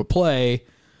like be able to play,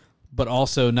 but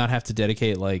also not have to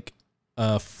dedicate like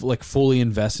fully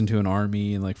invest into an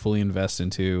army and like fully invest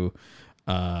into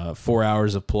 4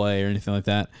 hours of play or anything like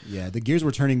that. Yeah, the gears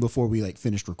were turning before we like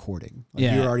finished recording.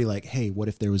 Like, you were already like, hey, what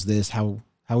if there was this? How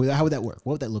would that work?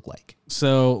 What would that look like?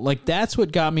 So like that's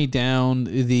what got me down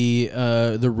the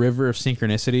river of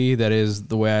synchronicity that is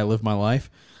the way I live my life.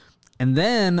 And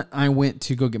then I went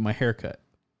to go get my haircut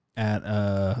at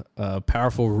a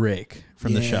Powerful Rick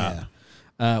from the shop.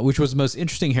 Which was the most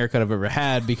interesting haircut I've ever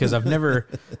had because I've never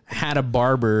had a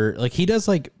barber. Like he does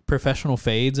like professional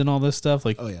fades and all this stuff.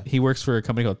 Like he works for a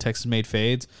company called Texas Made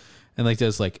Fades and like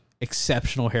does like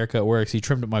exceptional haircut works. He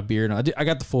trimmed up my beard. And I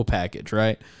got the full package,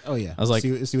 right? Oh yeah. I was like, see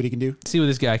what he can do. See what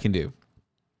this guy can do.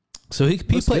 So he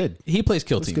plays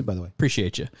Kill Looks Team. good, by the way.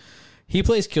 Appreciate you. He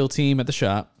plays Kill Team at the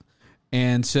shop.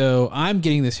 And so I'm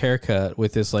getting this haircut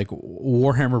with this like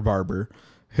Warhammer barber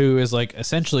who is like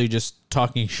essentially just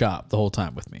talking shop the whole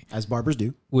time with me. As barbers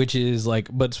do. Which is like,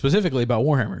 but specifically about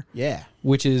Warhammer. Yeah.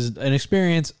 Which is an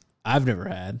experience I've never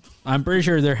had. I'm pretty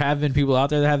sure there have been people out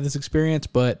there that have this experience,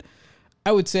 but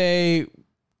I would say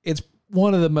it's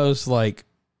one of the most like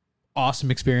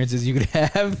awesome experiences you could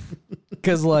have.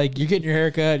 Because like you're getting your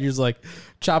haircut, you're just like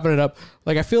chopping it up.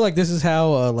 Like I feel like this is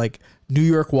how like New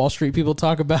York Wall Street people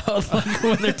talk about like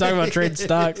when they're talking about trading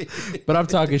stocks, but I'm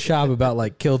talking shop about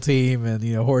like Kill Team and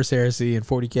Horus Heresy and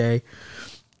 40k.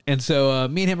 And so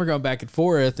me and him are going back and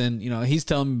forth, and he's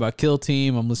telling me about Kill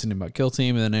Team, I'm listening about Kill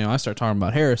Team, and then I start talking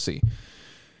about Heresy.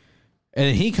 And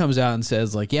then he comes out and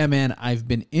says like, yeah man, I've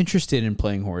been interested in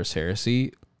playing Horus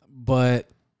Heresy, but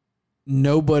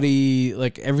nobody,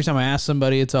 like every time I ask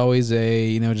somebody, it's always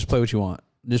a just play what you want.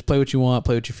 Just play what you want,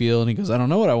 play what you feel. And he goes, I don't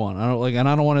know what I want. I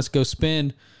don't want us to go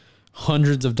spend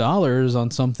hundreds of dollars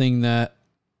on something that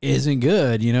isn't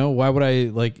good. Why would I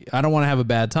I don't want to have a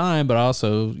bad time, but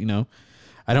also,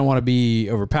 I don't want to be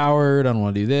overpowered. I don't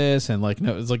want to do this. And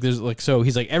no, it's like, there's like, so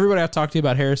he's like, everybody I've talked to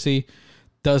about Heresy,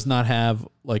 does not have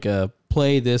like a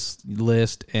play this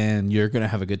list and you're going to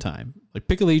have a good time. Like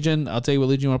pick a Legion. I'll tell you what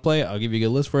Legion you want to play. I'll give you a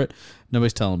good list for it.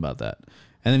 Nobody's telling him about that.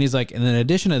 And then he's like, and then in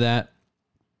addition to that,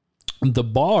 the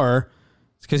bar,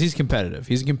 because he's competitive.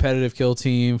 He's a competitive kill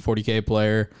team, 40K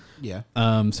player. Yeah.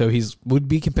 So would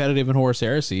be competitive in Horus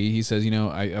Heresy. He says,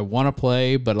 I want to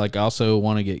play, but like also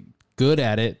want to get good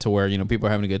at it to where, people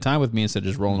are having a good time with me instead of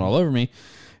just rolling all over me.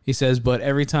 He says, but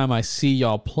every time I see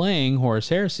y'all playing Horus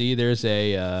Heresy, there's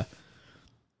a,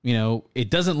 it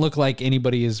doesn't look like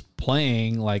anybody is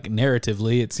playing like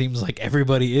narratively. It seems like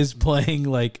everybody is playing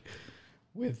like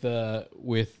with a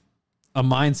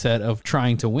mindset of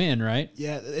trying to win, right?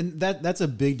 Yeah, and that's a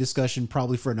big discussion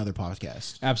probably for another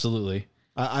podcast. Absolutely.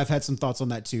 I've had some thoughts on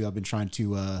that too. I've been trying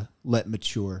to let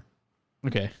mature.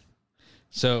 Okay.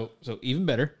 So even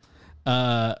better.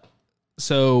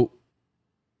 So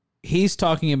he's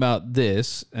talking about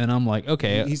this, and I'm like,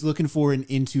 okay. He's looking for an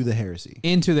into the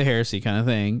heresy kind of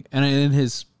thing. And then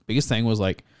his biggest thing was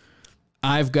like,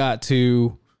 I've got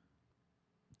to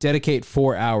dedicate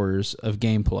 4 hours of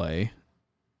gameplay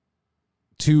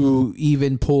to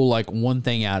even pull like one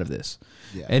thing out of this.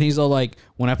 Yeah. And he's all like,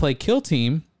 when I play Kill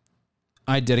Team,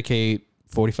 I dedicate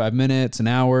 45 minutes, an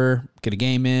hour, get a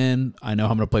game in. I know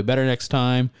I'm going to play better next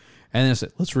time. And then I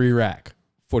said, let's re-rack.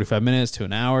 45 minutes to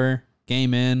an hour,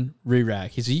 game in,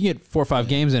 re-rack. He said, you get 4 or 5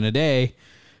 games in a day.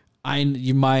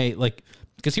 You might like,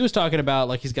 because he was talking about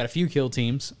like he's got a few kill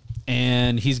teams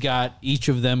and he's got each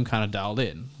of them kind of dialed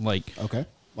in. Like, okay.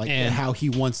 Like how he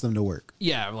wants them to work.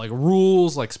 Yeah, like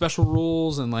rules, like special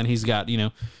rules, and then he's got,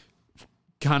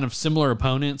 kind of similar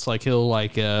opponents. Like he'll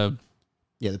like the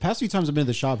past few times I've been to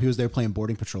the shop, he was there playing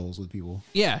boarding patrols with people.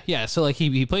 Yeah. So like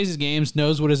he plays his games,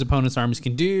 knows what his opponent's armies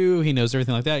can do, he knows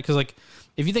everything like that. Because like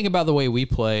if you think about the way we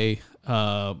play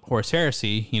Horus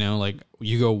Heresy, like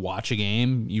you go watch a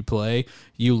game, you play,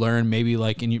 you learn maybe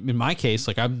like in my case,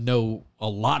 like I know a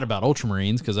lot about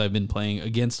Ultramarines because I've been playing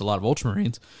against a lot of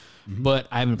Ultramarines. Mm-hmm. But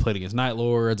I haven't played against Night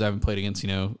Lords. I haven't played against,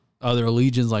 other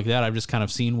legions like that. I've just kind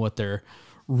of seen what their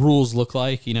rules look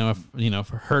like. I've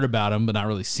heard about them, but not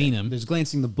really seen them. There's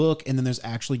glancing the book, and then there's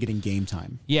actually getting game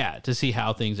time. Yeah, to see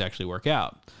how things actually work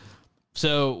out.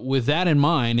 So with that in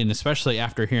mind, and especially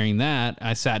after hearing that,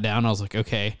 I sat down. I was like,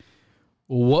 okay,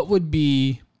 what would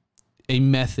be a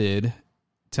method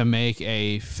to make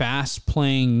a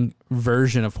fast-playing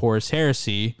version of Horus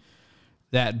Heresy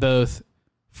that both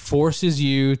forces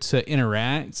you to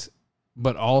interact,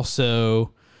 but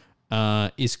also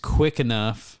is quick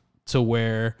enough to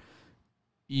where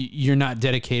you're not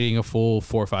dedicating a full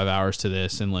 4 or 5 hours to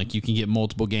this, and like you can get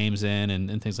multiple games in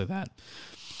and things like that.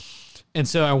 And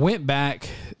so I went back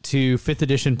to 5th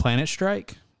edition Planet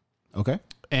Strike. Okay.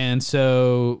 And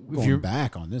so if you're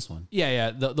back on this one.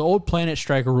 Yeah. The old Planet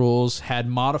Strike rules had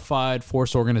modified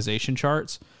force organization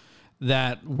charts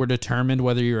that were determined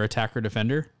whether you're attacker or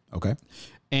defender. Okay.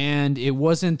 And it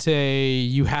wasn't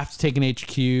you have to take an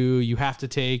HQ, you have to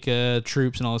take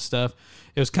troops and all this stuff.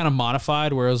 It was kind of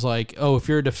modified where it was like, oh, if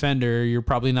you're a defender, you're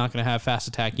probably not going to have fast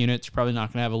attack units. You're probably not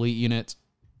going to have elite units.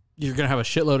 You're going to have a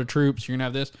shitload of troops. You're going to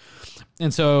have this.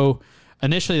 And so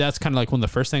initially that's kind of like one of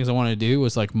the first things I wanted to do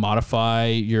was like modify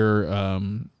your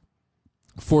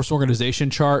force organization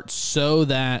chart so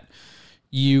that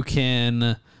you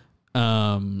can...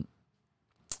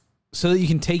 so that you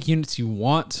can take units you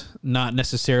want, not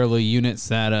necessarily units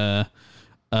that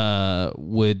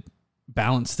would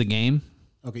balance the game.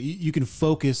 Okay, you can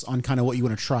focus on kind of what you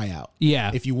want to try out. Yeah.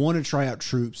 If you want to try out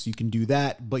troops, you can do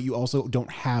that, but you also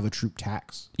don't have a troop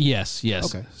tax. Yes.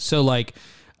 Okay. So like,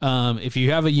 if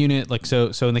you have a unit like so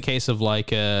in the case of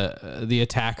like the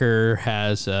attacker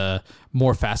has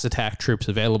more fast attack troops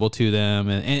available to them,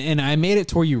 and I made it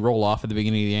to where you roll off at the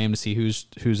beginning of the game to see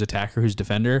who's attacker, who's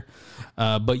defender,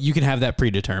 but you can have that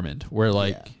predetermined where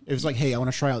like it was like, hey, I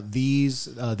want to try out these.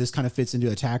 This kind of fits into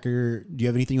attacker. Do you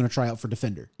have anything you want to try out for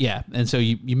defender? Yeah, and so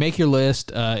you make your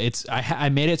list. I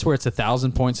made it to where it's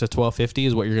 1,000 points to 1250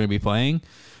 is what you're going to be playing.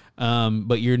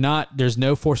 But there's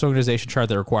no force organization chart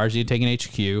that requires you to take an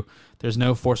HQ. There's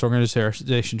no force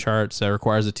organization charts that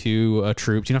requires the 2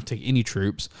 troops. You don't have to take any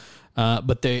troops.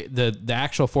 But the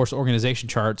actual force organization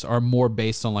charts are more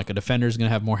based on like a defender is going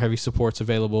to have more heavy supports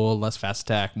available, less fast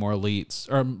attack, more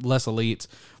elites, or less elites,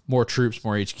 more troops,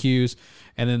 more HQs.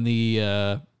 And then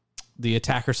the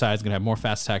attacker side is going to have more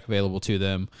fast attack available to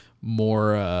them,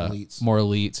 more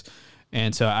elites.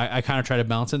 And so I kind of try to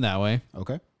balance it that way.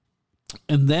 Okay.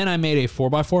 And then I made a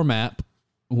 4x4 map,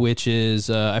 which is,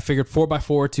 I figured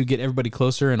 4x4 to get everybody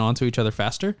closer and onto each other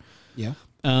faster. Yeah.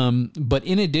 But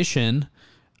in addition,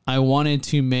 I wanted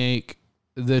to make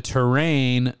the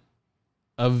terrain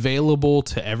available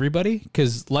to everybody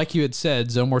because, like you had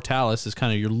said, Zone Mortalis is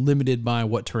kind of you're limited by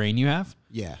what terrain you have.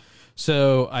 Yeah.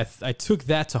 So I took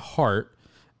that to heart,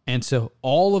 and so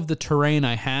all of the terrain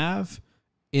I have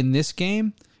in this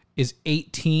game is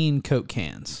 18 Coke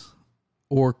cans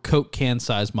or Coke can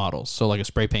size models. So like a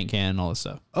spray paint can and all this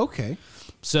stuff. Okay.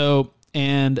 So,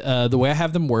 and the way I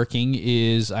have them working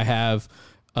is I have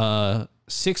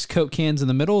 6 Coke cans in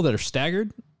the middle that are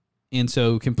staggered, and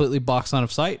so completely boxed line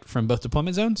of sight from both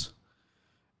deployment zones.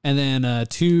 And then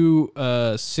 2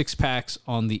 6-packs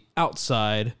on the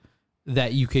outside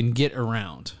that you can get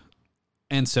around.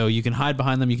 And so you can hide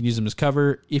behind them. You can use them as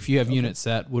cover if you have units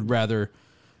that would rather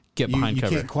get behind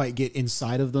cover. You can't quite get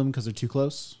inside of them because they're too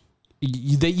close?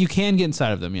 You can get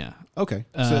inside of them, yeah. Okay.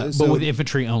 But with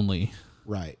infantry only.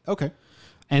 Right. Okay.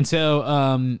 And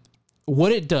so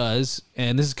what it does,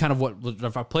 and this is kind of what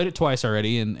I've played it twice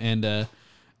already, and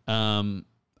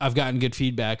I've gotten good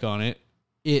feedback on it.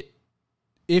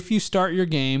 If you start your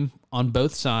game on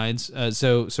both sides,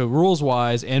 so rules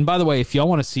wise, and by the way, if y'all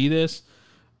want to see this,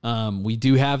 we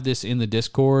do have this in the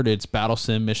Discord. It's Battle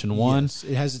Sim Mission 1. Yes,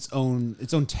 it has its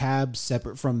own tab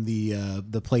separate from the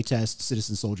playtest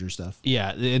Citizen Soldier stuff.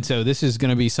 Yeah, and so this is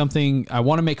going to be something I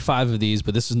want to make 5 of these,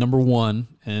 but this is number 1,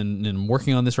 and I'm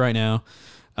working on this right now.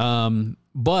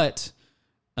 But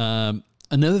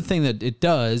another thing that it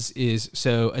does is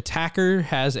so attacker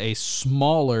has a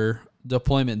smaller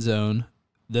deployment zone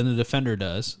than the defender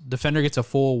does. Defender gets a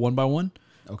full 1x1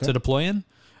 to deploy in.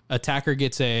 Attacker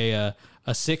gets a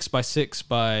 6x6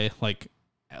 by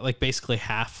like basically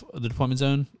half of the deployment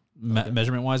zone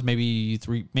measurement wise, maybe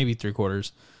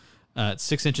 3/4. It's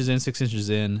 6 inches in, 6 inches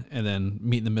in, and then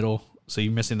meet in the middle. So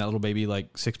you're missing that little baby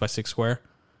like 6x6 square.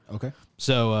 Okay.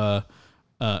 So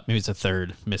maybe it's a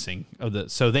third missing of the.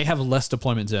 So they have a less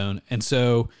deployment zone, and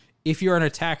so if you're an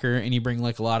attacker and you bring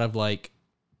like a lot of like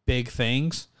big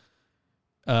things,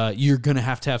 you're gonna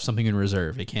have to have something in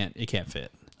reserve. It can't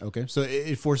fit. Okay, so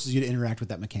it forces you to interact with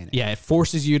that mechanic. Yeah, it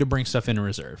forces you to bring stuff in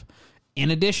reserve.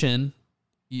 In addition,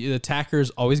 the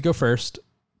attackers always go first.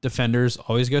 Defenders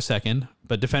always go second,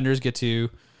 but defenders get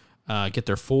to get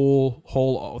their whole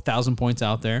 1,000 points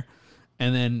out there,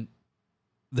 and then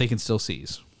they can still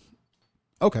seize.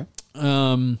 Okay.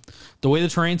 The way the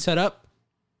terrain's set up,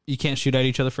 you can't shoot at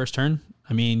each other first turn.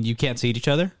 I mean, you can't see each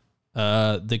other.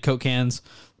 The Coke cans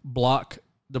block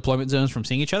deployment zones from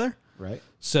seeing each other. Right.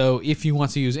 So if you want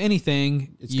to use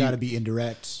anything, it's got to be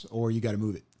indirect, or you got to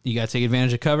move it. You got to take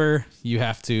advantage of cover. You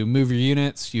have to move your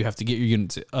units. You have to get your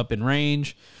units up in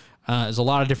range. There's a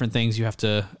lot of different things you have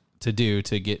to do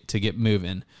to get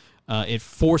moving. It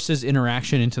forces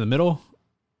interaction into the middle,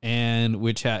 and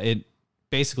which it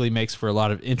basically makes for a lot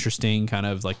of interesting kind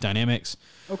of like dynamics.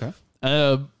 Okay.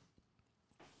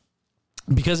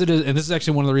 Because it is, and this is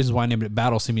actually one of the reasons why I named it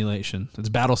Battle Simulation. It's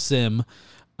Battle Sim.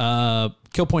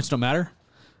 Kill points don't matter.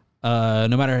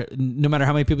 No matter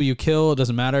how many people you kill, it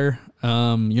doesn't matter.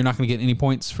 You're not going to get any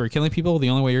points for killing people. The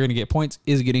only way you're going to get points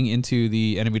is getting into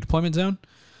the enemy deployment zone.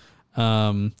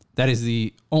 That is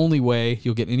the only way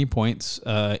you'll get any points.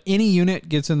 Any unit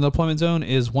gets in the deployment zone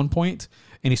is 1 point.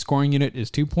 Any scoring unit is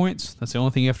 2 points. That's the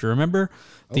only thing you have to remember.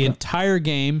 The entire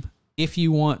game, if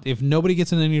nobody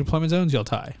gets in any deployment zones, you'll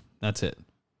tie. That's it.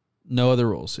 No other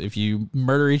rules. If you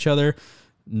murder each other,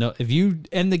 if you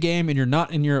end the game and you're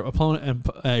not in your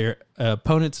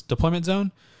opponent's deployment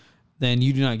zone, then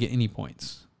you do not get any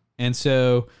points. And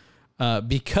so,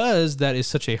 because that is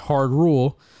such a hard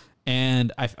rule,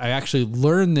 and I actually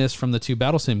learned this from the 2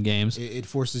 Battle Sim games. It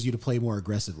forces you to play more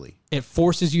aggressively. It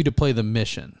forces you to play the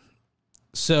mission.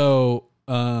 So,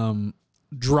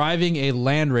 driving a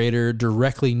Land Raider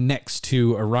directly next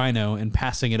to a Rhino and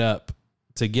passing it up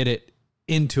to get it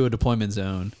into a deployment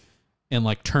zone in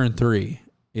like turn 3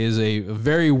 is a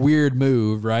very weird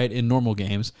move, right, in normal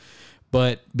games.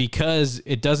 But because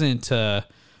it doesn't,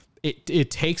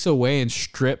 it takes away and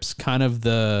strips kind of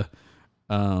the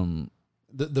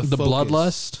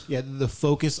bloodlust. Yeah, the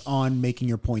focus on making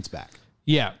your points back.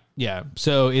 Yeah.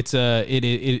 So it's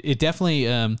it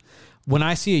definitely. When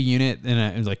I see a unit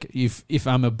and like if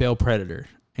I'm a Bale Predator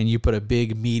and you put a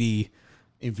big meaty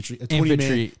infantry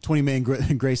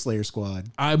 20-man Gray Slayer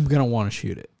squad, I'm gonna want to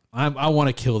shoot it. I want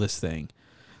to kill this thing.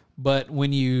 But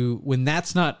when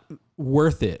that's not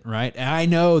worth it, right? And I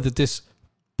know that this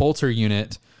bolter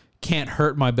unit can't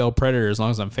hurt my Bale Predator as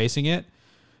long as I'm facing it,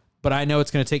 but I know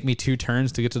it's going to take me 2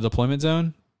 turns to get to the deployment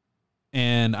zone,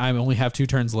 and I only have 2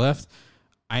 turns left.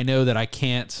 I know that I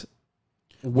can't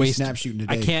waste snap shooting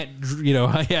today.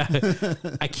 I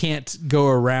can't, I can't go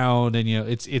around, and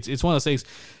it's one of those things.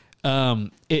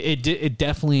 It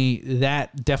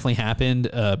definitely happened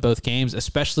both games,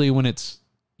 especially when it's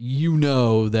you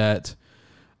know that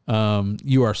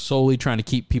you are solely trying to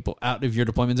keep people out of your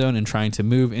deployment zone and trying to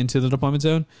move into the deployment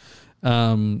zone.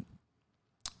 And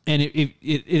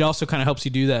it also kind of helps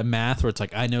you do that math where it's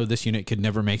like, I know this unit could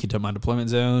never make it to my deployment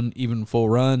zone, even full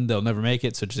run, they'll never make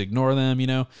it. So just ignore them.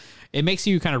 It makes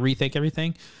you kind of rethink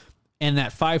everything. And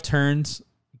that 5 turns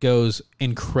goes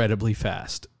incredibly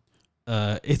fast.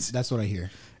 That's what I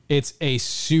hear. It's a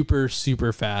super,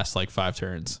 super fast, 5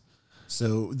 turns.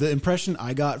 So the impression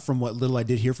I got from what little I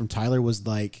did hear from Tyler was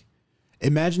like,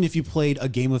 imagine if you played a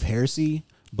game of Heresy,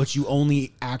 but you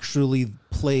only actually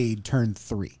played turn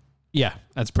 3. Yeah,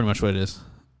 that's pretty much what it is.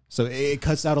 So it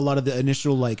cuts out a lot of the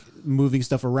initial moving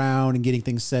stuff around and getting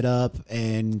things set up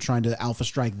and trying to alpha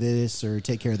strike this or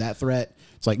take care of that threat.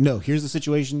 It's like, no, here's the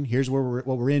situation. Here's what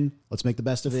we're in. Let's make the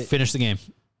best of it. Finish the game.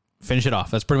 Finish it off.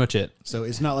 That's pretty much it. So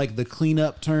it's not like the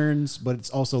cleanup turns, but it's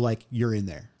also like you're in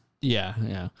there. Yeah,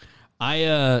 yeah.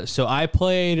 I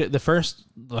played the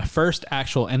first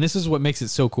actual, and this is what makes it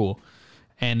so cool.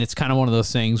 And it's kind of one of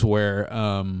those things where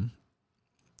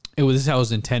this is how it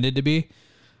was intended to be.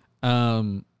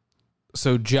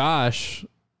 So Josh,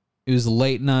 it was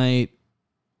late night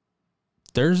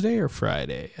Thursday or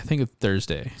Friday. I think it's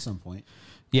Thursday. At some point.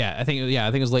 Yeah, I think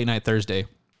it was late night Thursday.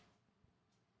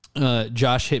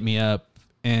 Josh hit me up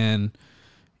and,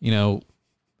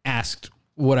 asked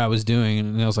what I was doing.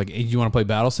 And I was like, hey, do you want to play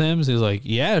Battle Sims? He was like,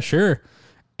 yeah, sure.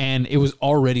 And it was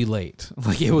already late.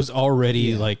 It was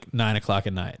already 9 o'clock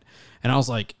at night. And I was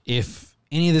like, if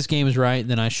any of this game is right,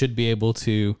 then I should be able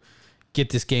to get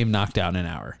this game knocked out in an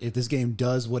hour. If this game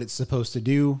does what it's supposed to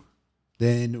do,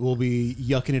 then we'll be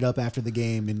yucking it up after the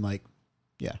game and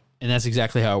yeah. And that's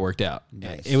exactly how it worked out.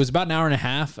 Nice. It was about an hour and a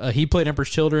half. He played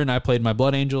Emperor's Children. I played my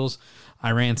Blood Angels.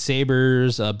 I ran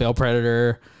Sabers, Bell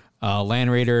Predator, Land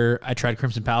Raider. I tried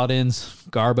Crimson Paladins,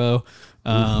 Garbo,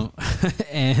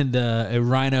 and a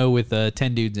Rhino with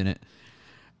 10 dudes in it.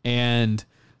 And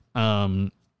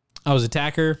I was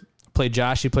attacker. Played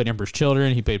Josh. He played Emperor's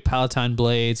Children. He played Palatine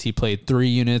Blades. He played 3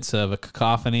 units of a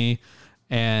Cacophony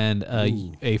and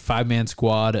a 5-man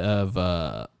squad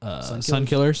of Sun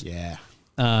Killers. Yeah.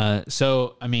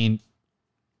 So I mean,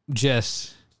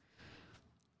 just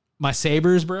my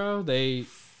Sabers, bro. They're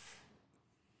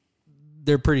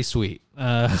pretty sweet.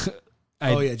 Just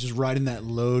riding that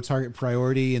low target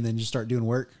priority and then just start doing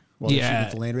work while you're shooting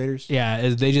with the Land Raiders. Yeah,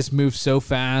 they just move so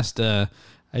fast. Okay.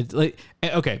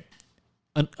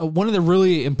 One of the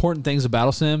really important things of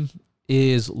Battle Sim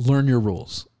is learn your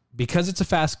rules. Because it's a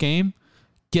fast game,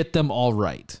 get them all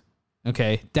right.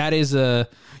 Okay, that is when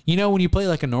you play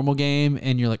a normal game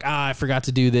and you're like, I forgot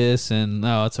to do this, and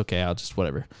it's okay, I'll just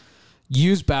whatever.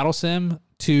 Use Battle Sim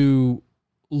to,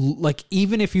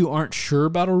 even if you aren't sure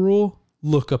about a rule,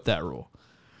 look up that rule.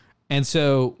 And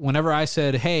so whenever I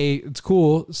said, hey, it's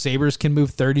cool, Sabers can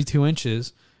move 32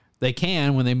 inches, they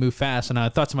can when they move fast, and I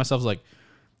thought to myself,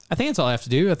 I think that's all I have to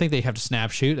do. I think they have to snap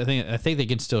shoot. I think they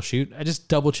can still shoot. I just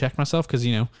double check myself because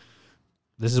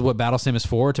this is what Battle Sim is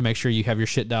for, to make sure you have your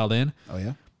shit dialed in. Oh,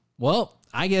 yeah? Well,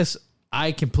 I guess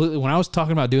when I was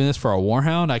talking about doing this for a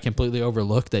Warhound, I completely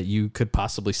overlooked that you could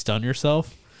possibly stun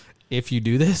yourself if you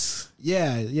do this.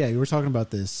 Yeah, we were talking about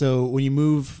this. So when you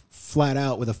move flat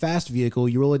out with a fast vehicle,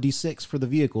 you roll a d6 for the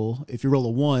vehicle. If you roll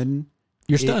a 1,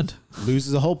 you're stunned.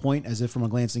 Loses a whole point as if from a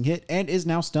glancing hit and is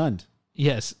now stunned.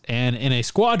 Yes, and in a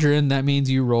squadron, that means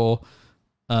you roll...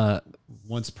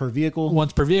 Once per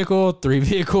vehicle, 3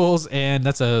 vehicles, and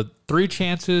that's 3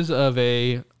 chances of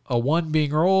a 1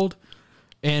 being rolled.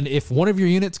 And if one of your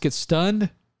units gets stunned,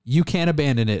 you can't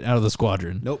abandon it out of the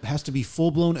squadron. Nope, has to be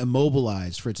full blown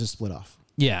immobilized for it to split off.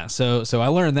 Yeah, so I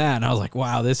learned that, and I was like,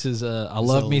 wow, this is I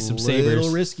love me some Sabers. A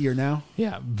little riskier now.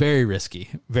 Yeah, very risky,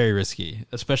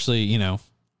 especially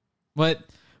but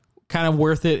kind of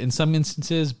worth it in some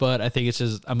instances. But I think it's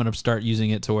just I'm gonna start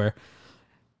using it to where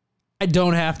I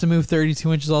don't have to move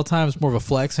 32 inches all the time. It's more of a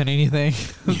flex than anything.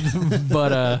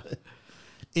 But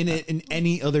in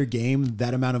any other game,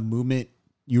 that amount of movement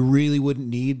you really wouldn't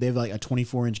need. They have a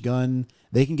 24-inch gun.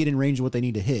 They can get in range of what they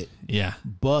need to hit. Yeah.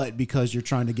 But because you're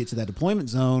trying to get to that deployment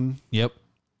zone. Yep.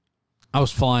 I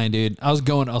was flying, dude. I was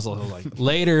like,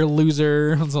 later,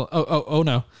 loser. I was like, oh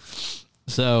no.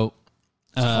 So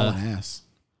ass.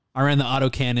 I ran the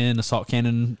autocannon, assault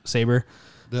cannon Saber.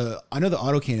 I know the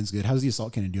autocannon's good. How does the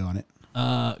assault cannon do on it?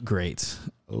 Great.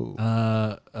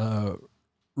 Oh.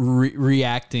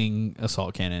 Reacting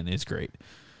assault cannon is great.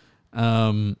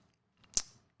 When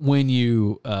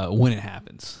it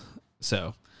happens.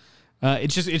 So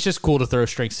it's just cool to throw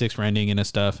strength 6 rending into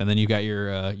stuff, and then you got your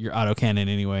autocannon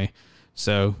anyway.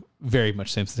 So very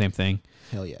much same thing.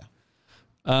 Hell yeah.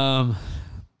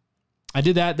 I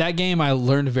did that. That game, I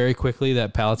learned very quickly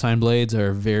that Palatine blades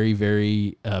are very,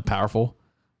 very powerful.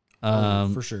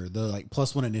 For sure. The like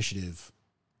 +1 initiative.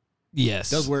 Yes.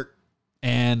 Does work.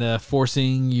 And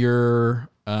forcing you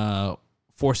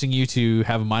to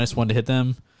have a -1 to hit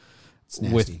them. It's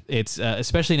nasty. It's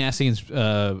especially nasty in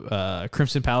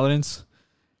Crimson Paladins,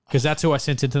 because that's who I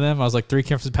sent it to them. I was like 3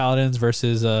 Crimson Paladins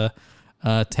versus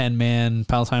 10-man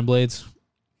Palatine blades.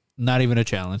 Not even a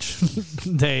challenge.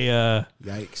 They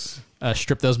Yikes.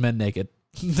 Stripped those men naked.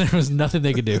 There was nothing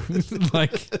they could do.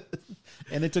 Like,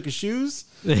 and they took his shoes.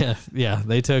 Yeah.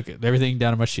 They took everything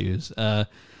down to my shoes.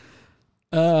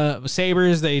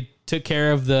 Sabers, they took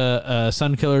care of the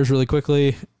Sun Killers really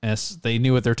quickly, as they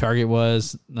knew what their target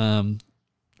was.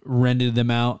 Rented them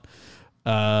out,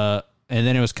 and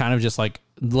then it was kind of just like,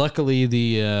 luckily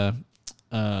the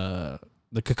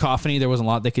Cacophony, there wasn't a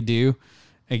lot they could do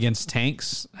against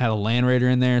tanks. Had a Land Raider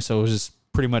in there, so it was just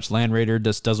pretty much Land Raider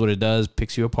just does what it does,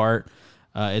 picks you apart.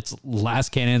 Its last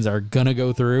cannons are gonna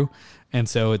go through, and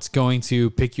so it's going to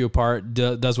pick you apart,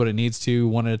 does what it needs to,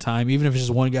 one at a time. Even if it's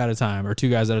just one guy at a time or 2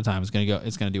 guys at a time, it's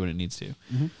gonna do what it needs to.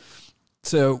 Mm-hmm.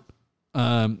 So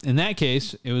in that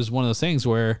case, it was one of those things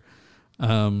where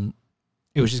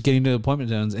it was just getting to deployment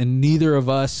zones, and neither of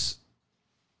us,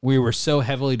 we were so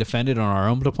heavily defended on our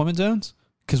own deployment zones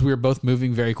because we were both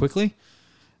moving very quickly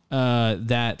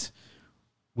that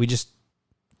we just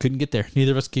couldn't get there.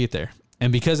 Neither of us could get there.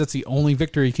 And because that's the only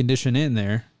victory condition in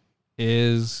there,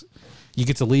 is you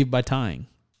get to leave by tying.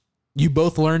 You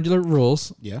both learned the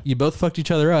rules. Yeah. You both fucked each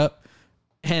other up,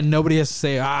 and nobody has to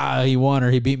say, he won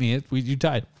or he beat me. You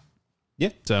tied.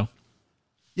 Yeah. So.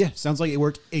 Yeah, sounds like it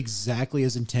worked exactly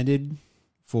as intended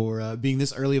for being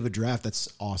this early of a draft. That's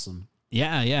awesome.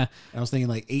 Yeah. I was thinking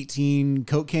like 18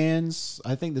 Coke cans.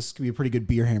 I think this could be a pretty good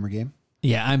beer hammer game.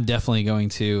 Yeah, I'm definitely going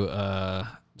to...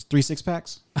 3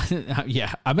 6-packs?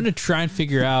 Yeah, I'm going to try and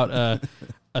figure out a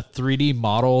 3D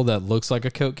model that looks like a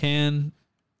Coke can.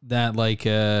 That like...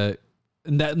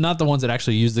 not the ones that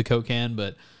actually use the Coke can,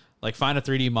 but like find a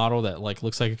 3D model that like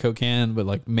looks like a Coke can, but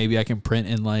like maybe I can print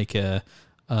in like a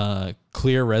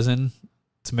clear resin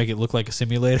to make it look like a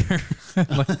simulator.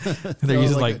 Like, they're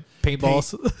using like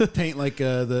paintballs. Paint like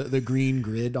the green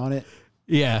grid on it.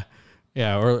 Yeah,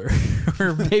 or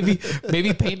maybe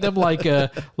paint them like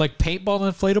paintball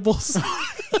inflatables.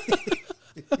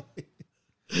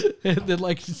 And then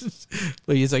like he's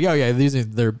like, oh yeah,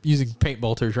 they're using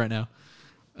paintball turds right now.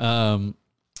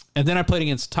 And then I played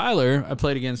against Tyler. I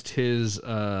played against his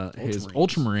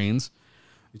Ultramarines.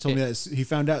 You told me that he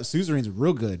found out suzerains are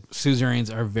real good.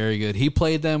 Suzerains are very good. He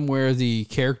played them where the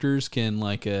characters can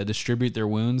like distribute their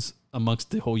wounds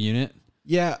amongst the whole unit.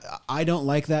 Yeah, I don't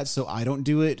like that, so I don't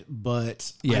do it,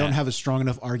 but I don't have a strong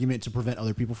enough argument to prevent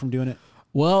other people from doing it.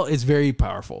 Well, it's very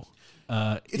powerful.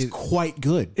 It's quite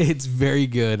good. It's very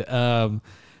good.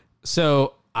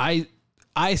 So I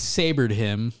sabered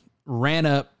him, ran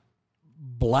up,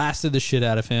 blasted the shit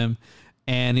out of him,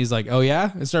 and he's like, oh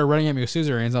yeah? And started running at me with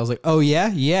suzerains. I was like, oh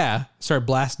yeah? Started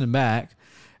blasting him back.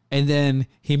 And then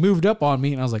he moved up on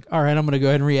me, and I was like, all right, I'm going to go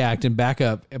ahead and react and back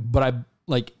up. But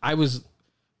I was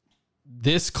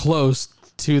this close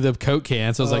to the Coke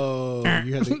can, so I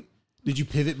was like, did you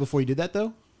pivot before you did that,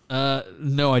 though?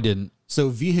 No, I didn't. So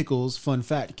vehicles, fun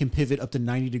fact, can pivot up to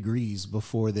 90 degrees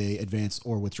before they advance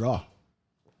or withdraw.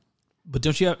 But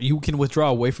don't you can withdraw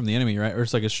away from the enemy, right? Or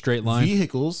it's like a straight line?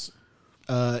 Vehicles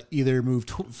either move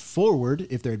forward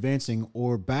if they're advancing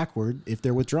or backward if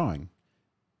they're withdrawing.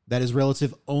 That is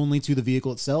relative only to the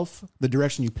vehicle itself. The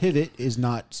direction you pivot is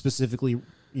not specifically,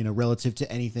 relative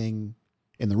to anything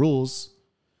in the rules.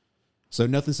 So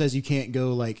nothing says you can't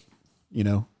go like,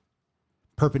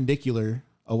 perpendicular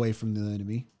away from the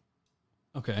enemy.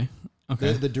 Okay.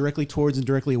 The directly towards and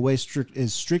directly away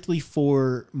is strictly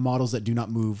for models that do not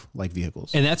move like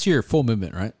vehicles. And that's your full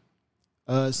movement, right?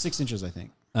 6 inches, I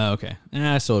think. Oh, okay.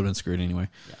 I still would have been screwed anyway.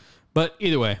 Yeah. But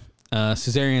either way,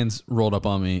 Caesarians rolled up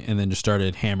on me and then just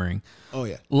started hammering. Oh,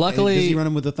 yeah. Luckily... Does he run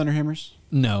them with the Thunderhammers?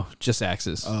 No, just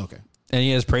axes. Oh, okay. And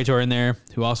he has Praetor in there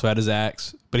who also had his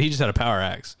axe, but he just had a power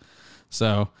axe.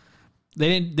 So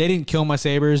they didn't kill my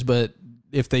sabers, but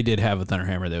if they did have a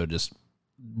Thunderhammer, they would just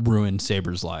ruin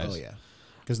sabers' lives. Oh, yeah.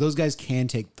 Because those guys can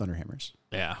take Thunderhammers.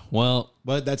 Yeah. Well...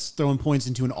 But that's throwing points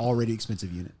into an already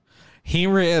expensive unit. He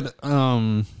read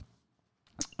 2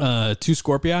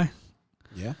 Scorpii.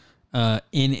 Yeah.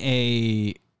 In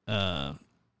a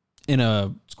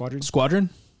squadron.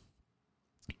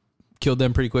 Killed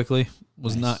them pretty quickly.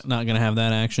 Was nice. not going to have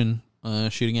that action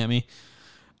shooting at me.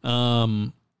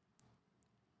 And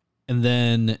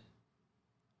then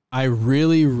I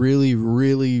really, really,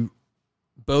 really,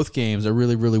 both games, I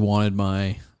really, really wanted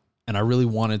my and I really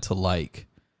wanted to like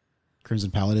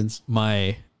Crimson Paladins,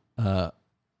 my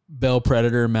Bell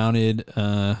Predator mounted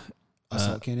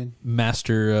assault cannon,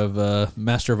 Master of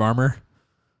Armor.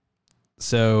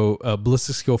 So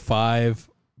ballistic skill 5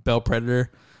 Bell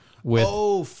Predator with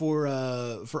for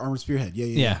Armored Spearhead.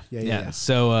 Yeah.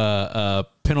 So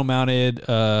pintle mounted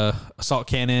assault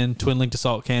cannon, twin linked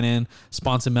assault cannon,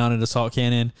 sponson mounted assault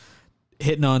cannon,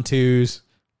 hitting on 2s,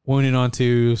 wounding on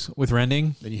 2s with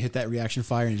rending. Then you hit that reaction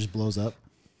fire and it just blows up.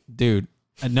 Dude,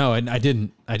 no, I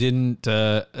didn't. And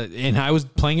I was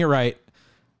playing it right.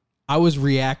 I was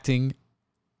reacting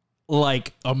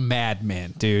like a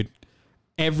madman, dude.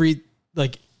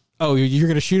 Oh, you're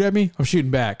going to shoot at me? I'm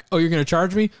shooting back. Oh, you're going to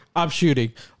charge me? I'm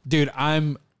shooting. Dude,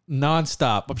 I'm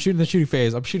nonstop. I'm shooting the shooting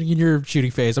phase. I'm shooting in your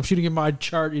shooting phase. I'm shooting in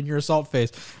in your assault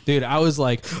phase. Dude, I was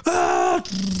like,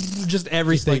 just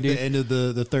everything, like dude. The end of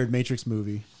the third Matrix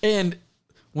movie. And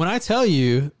when I tell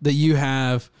you that you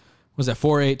have, was that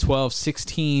 4, 8, 12,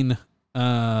 16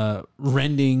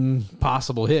 rending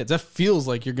possible hits, that feels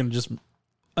like you're going to just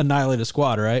annihilate a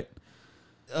squad, right?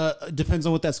 Depends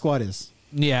on what that squad is.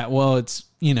 Yeah, well, it's,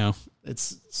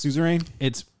 it's suzerain.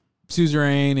 It's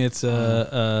suzerain. It's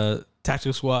a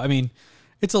tactical squad. I mean,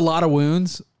 it's a lot of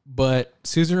wounds, but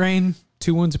suzerain,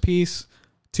 2 wounds apiece,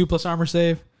 2+ armor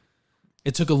save.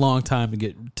 It took a long time to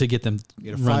get them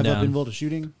Get a run 5 up down. invul to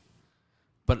shooting.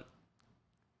 But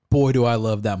boy, do I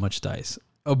love that much dice.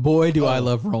 Oh, boy, do I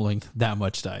love rolling that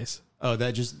much dice. Oh,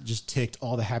 that just ticked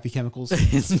all the happy chemicals.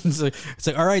 It's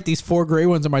like, all right, these 4 gray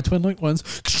ones are my twin linked ones.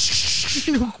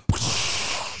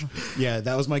 Yeah,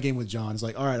 that was my game with John. It's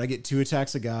like, all right, I get 2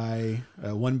 attacks a guy,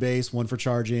 1 base, 1 for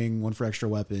charging, 1 for extra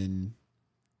weapon,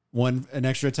 an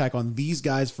extra attack on these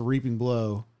guys for reaping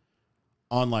blow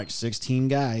on like 16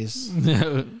 guys.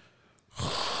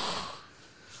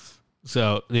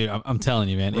 So, dude, I'm telling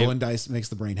you, man. Rolling dice makes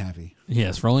the brain happy.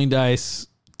 Yes, rolling dice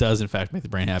does in fact make the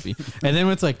brain happy. And then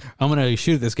when it's like, I'm gonna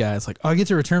shoot at this guy, it's like, oh, I get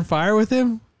to return fire with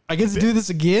him? I get to do this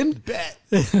again? Bet.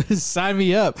 Sign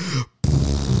me up.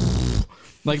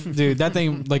 Like, dude, that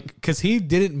thing, like, because he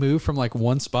didn't move from like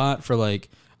one spot for like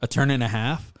a turn and a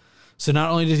half. So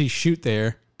not only did he shoot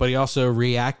there, but he also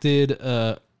reacted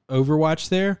Overwatch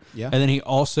there. Yeah. And then he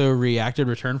also reacted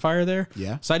return fire there.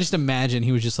 Yeah. So I just imagine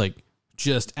he was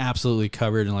just absolutely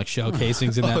covered in like shell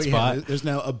casings in that spot. Yeah. There's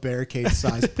now a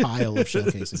barricade-sized pile of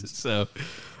shell casings. So,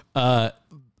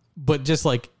 but just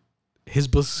like his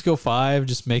ballistic skill 5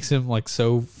 just makes him like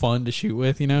so fun to shoot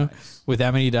with, Nice. with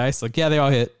that many dice. Like, yeah, they all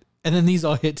hit. And then these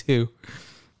all hit too.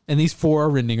 And these 4 are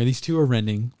rending, or these 2 are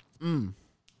rending.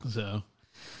 So,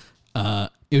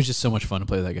 it was just so much fun to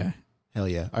play with that guy. Hell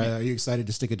yeah. Are you excited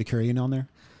to stick a Decurion on there?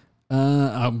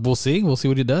 We'll see. We'll see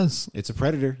what he does. It's a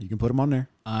Predator. You can put him on there.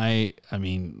 I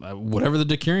mean, whatever the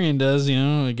Decurion does,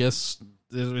 I guess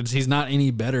he's not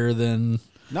any better than...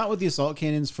 Not with the assault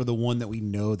cannons for the one that we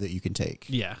know that you can take.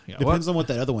 Yeah. Depends on what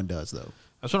that other one does, though.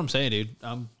 That's what I'm saying, dude.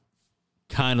 I'm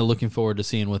kind of looking forward to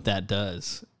seeing what that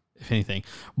does, if anything.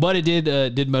 But it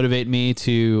did motivate me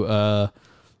to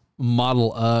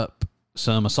model up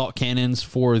some assault cannons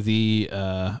for the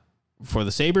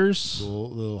sabers.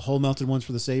 The hole melted ones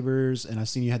for the sabers, and I've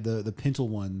seen you had the pintle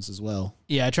ones as well.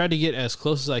 Yeah, I tried to get as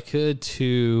close as I could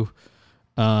to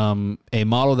a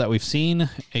model that we've seen,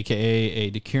 aka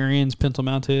a Decurion's pintle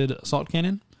mounted assault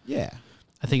cannon. Yeah.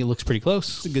 I think it looks pretty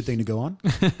close. It's a good thing to go on. I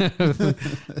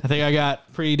think I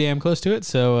got pretty damn close to it.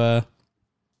 So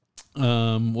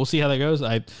we'll see how that goes.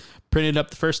 I printed up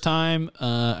the first time.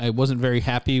 I wasn't very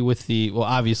happy with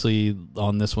obviously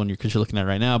on this one, because you're looking at it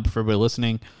right now, but for everybody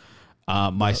listening,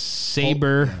 my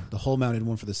saber. The hole mounted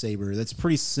one for the saber. That's a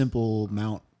pretty simple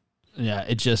mount. Yeah,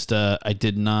 it just, I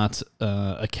did not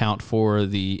account for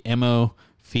the ammo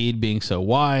feed being so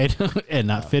wide and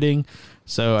not fitting.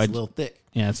 So It's a little thick.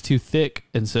 Yeah, it's too thick.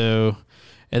 And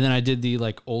then I did the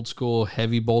like old school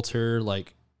heavy bolter,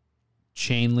 like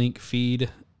chain link feed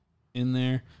in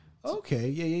there. Okay.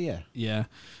 Yeah. Yeah.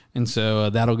 And so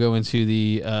that'll go into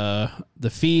the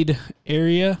feed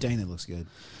area. Dang, that looks good.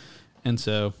 And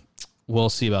so we'll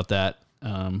see about that.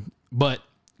 But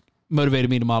motivated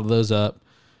me to model those up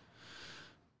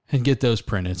and get those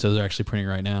printed. So they're actually printing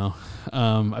right now.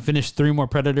 I finished 3 more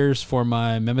Predators for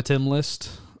my Memetim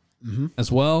list as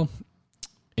well.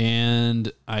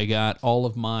 And I got all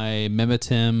of my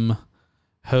Memetim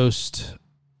host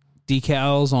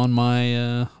decals on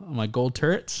my gold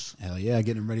turrets. Hell yeah,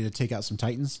 getting ready to take out some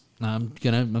Titans. I'm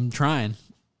trying.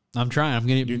 I'm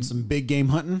gonna Doing some big game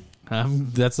hunting.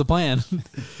 that's the plan.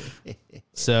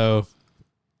 So,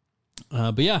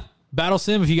 but yeah, Battle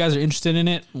Sim. If you guys are interested in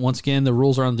it, once again, the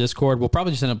rules are on Discord. We'll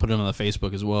probably just end up putting them on the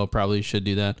Facebook as well. Probably should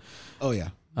do that. Oh yeah.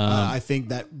 I think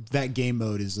that game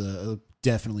mode is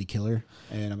definitely killer,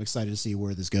 and I'm excited to see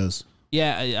where this goes.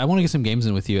 Yeah, I want to get some games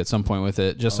in with you at some point with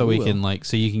it, just so we can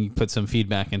so you can put some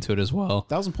feedback into it as well.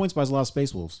 1,000 points buys a lot of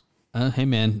Space Wolves. Hey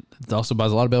man, it also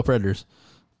buys a lot of Bale Predators.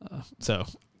 So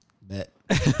Bet.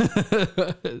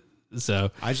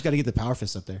 So I just got to get the Power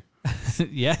Fist up there.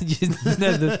 Yeah,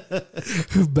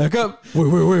 back up.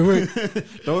 Wait.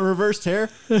 Don't reverse tear.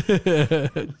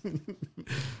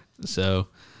 So,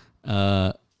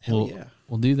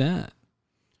 we'll do that.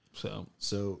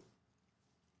 So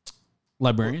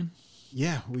Librarian.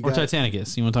 Yeah, or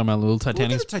Titanicus. You want to talk about a little Titanicus?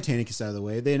 We'll get Titanicus out of the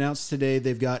way. They announced today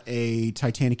they've got a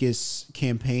Titanicus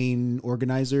campaign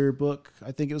organizer book,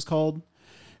 I think it was called.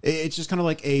 It's just kind of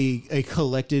like a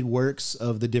collected works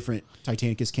of the different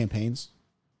Titanicus campaigns.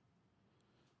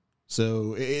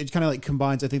 So it kind of like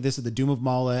combines, I think this is the Doom of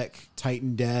Malek,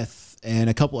 Titan Death, and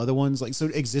a couple other ones. Like, so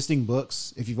existing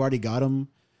books, if you've already got them,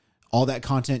 all that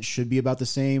content should be about the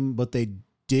same, but they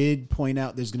did point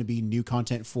out there's going to be new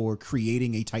content for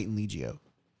creating a Titan Legio.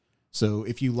 So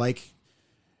if you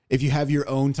have your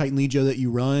own Titan Legio that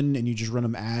you run and you just run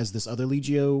them as this other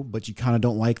Legio, but you kind of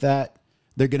don't like that,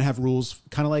 they're going to have rules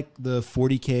kind of like the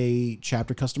 40K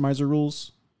chapter customizer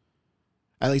rules.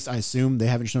 At least I assume. They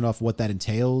haven't shown off what that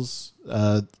entails.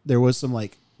 There was some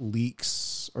like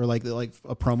leaks or like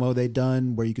a promo they'd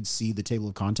done where you could see the table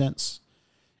of contents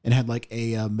and had like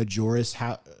a Majoris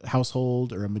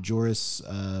household or a Majoris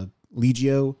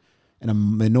Legio and a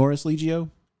Minoris Legio.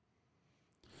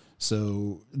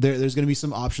 So there's going to be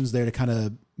some options there to kind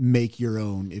of make your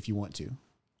own if you want to,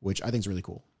 which I think is really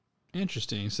cool.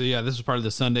 Interesting. So yeah, this was part of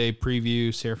the Sunday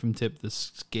preview. Seraphim tipped the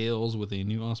scales with a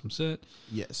new awesome set.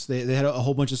 Yes, they had a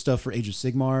whole bunch of stuff for Age of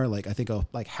Sigmar. Like I think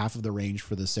like half of the range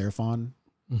for the Seraphon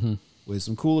with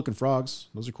some cool looking frogs.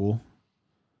 Those are cool.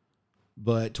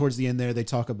 But towards the end there, they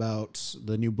talk about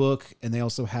the new book, and they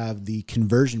also have the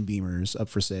conversion beamers up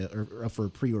for sale or up for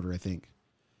pre-order. I think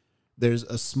there's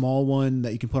a small one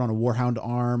that you can put on a Warhound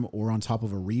arm or on top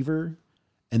of a Reaver,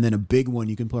 and then a big one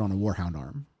you can put on a Warhound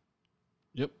arm.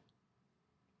 Yep.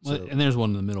 So, and there's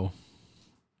one in the middle.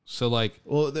 So like,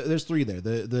 well, there's three there.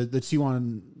 The two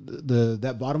on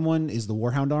that bottom one is the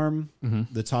Warhound arm.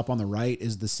 Mm-hmm. The top on the right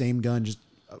is the same gun, just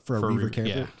for a Reaver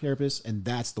carapace, and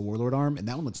that's the Warlord arm, and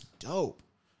that one looks dope.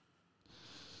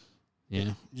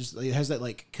 Yeah, it has that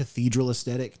like cathedral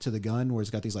aesthetic to the gun, where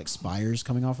it's got these like spires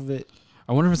coming off of it.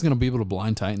 I wonder if it's gonna be able to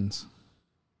blind Titans.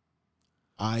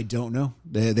 I don't know.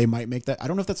 They might make that. I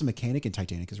don't know if that's a mechanic in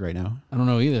Titanicus right now. I don't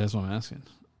know either. That's what I'm asking.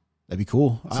 That'd be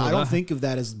cool. So I don't think of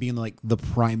that as being like the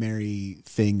primary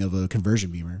thing of a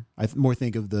conversion beamer. I more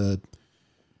think of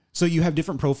so you have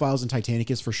different profiles in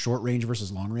Titanicus for short range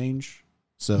versus long range.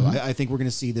 So I think we're going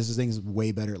to see this thing is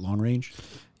way better at long range.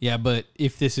 Yeah, but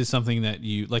if this is something that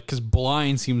you like, because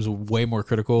blind seems way more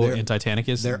critical in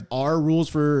Titanicus. There are rules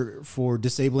for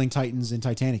disabling Titans in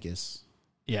Titanicus.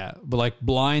 Yeah, but like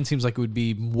blind seems like it would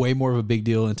be way more of a big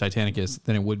deal in Titanicus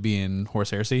than it would be in Horus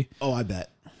Heresy. Oh, I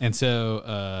bet. And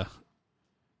so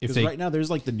because right now there's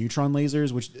like the neutron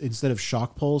lasers, which instead of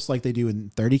shock pulse like they do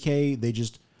in 30K, they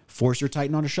just force your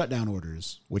Titan onto shutdown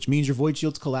orders, which means your void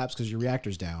shields collapse because your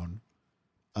reactor's down.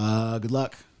 Good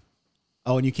luck.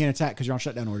 Oh, and you can't attack because you're on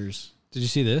shutdown orders. Did you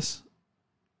see this?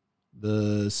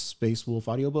 The Space Wolf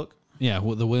audiobook? Yeah,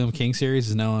 the William King series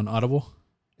is now on Audible.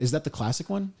 Is that the classic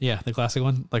one? Yeah, the classic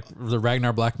one. Like the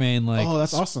Ragnar Blackmane, like oh,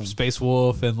 that's awesome. Space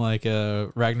Wolf and like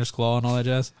Ragnar's Claw and all that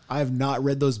jazz. I have not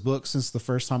read those books since the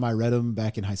first time I read them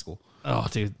back in high school. Oh,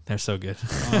 dude, they're so good.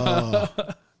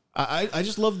 I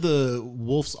just love the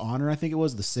Wolf's Honor, I think it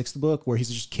was, the 6th book, where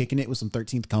he's just kicking it with some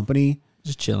 13th Company.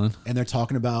 Just chilling. And they're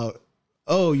talking about,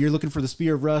 oh, you're looking for the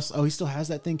Spear of Rust. Oh, he still has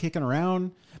that thing kicking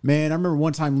around. Man, I remember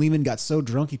one time Lehman got so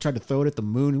drunk he tried to throw it at the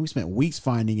moon, and we spent weeks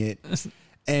finding it.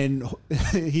 And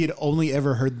he had only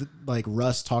ever heard like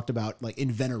Rust talked about like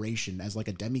in veneration as like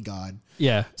a demigod.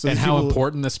 Yeah, so and how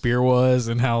important the spear was,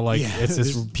 and how like it's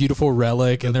this beautiful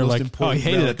relic, and they're like, "Oh, I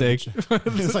hated that thing."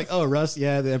 It's like, "Oh, Rust,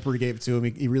 yeah, the Emperor gave it to him.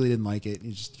 He really didn't like it.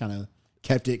 He just kind of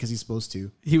kept it because he's supposed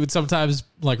to." He would sometimes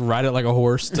like ride it like a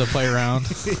horse to play around.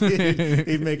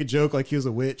 He'd make a joke like he was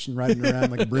a witch and riding around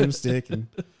like a broomstick and.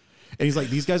 And he's like,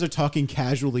 these guys are talking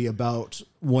casually about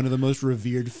one of the most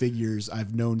revered figures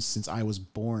I've known since I was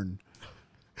born.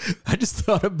 I just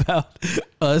thought about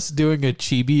us doing a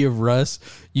chibi of Russ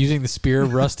using the spear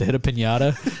of Russ to hit a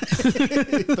pinata.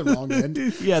 The wrong end.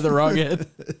 Yeah, the wrong end.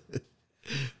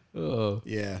 Oh.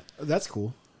 Yeah, that's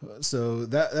cool. So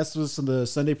that's some of the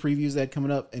Sunday previews that had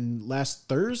coming up. And last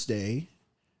Thursday,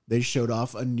 they showed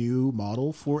off a new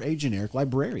model for a generic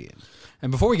librarian. And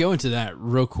before we go into that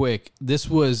real quick, this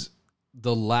was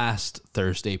the last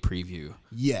Thursday preview.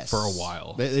 Yes. For a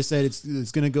while. They said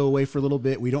it's going to go away for a little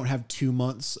bit. We don't have 2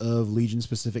 months of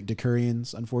Legion-specific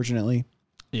Decurions, unfortunately.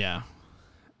 Yeah.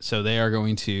 So they are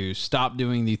going to stop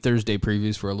doing the Thursday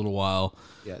previews for a little while.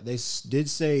 Yeah, they did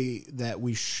say that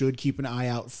we should keep an eye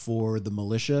out for the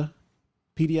Militia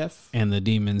PDF. And the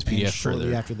Demons PDF and shortly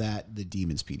further. after that, the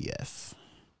Demons PDF.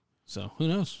 So who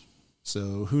knows?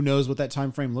 So who knows what that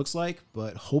time frame looks like,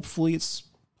 but hopefully it's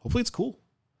cool.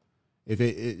 If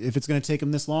it's going to take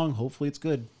them this long, hopefully it's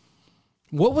good.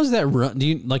 What was that run? Do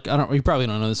you like? You probably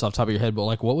don't know this off the top of your head, but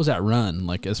like, what was that run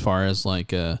like as far as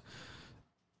like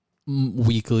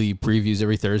weekly previews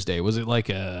every Thursday? Was it like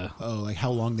like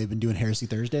how long they've been doing Heresy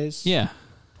Thursdays? Yeah,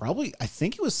 probably. I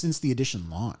think it was since the edition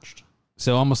launched.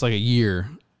 So almost like a year.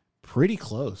 Pretty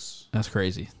close. That's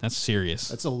crazy. That's serious.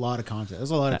 That's a lot of content.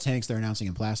 That's a lot of tanks they're announcing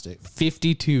in plastic.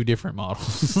 52 different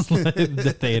models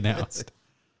that they announced.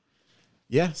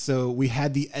 Yeah, so we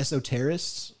had the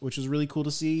Esoterists, which was really cool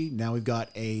to see. Now we've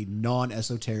got a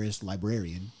non-Esoterist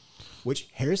Librarian, which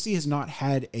Heresy has not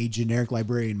had a generic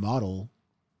Librarian model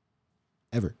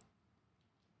ever.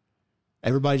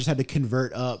 Everybody just had to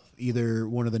convert up either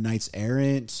one of the Knights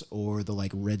Errant or the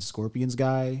like Red Scorpions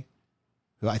guy,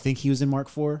 who I think he was in Mark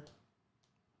IV.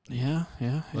 Yeah.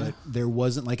 But there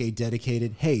wasn't like a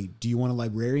dedicated, hey, do you want a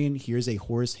Librarian? Here's a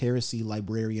Horus Heresy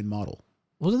Librarian model.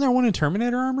 Wasn't there one in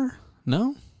Terminator armor?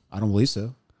 No? I don't believe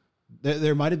so.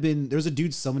 There might have been, there was a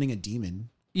dude summoning a demon.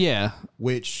 Yeah.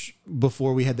 Which,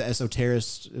 before we had the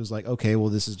Esoterist, it was like, okay, well,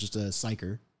 this is just a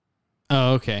Psyker.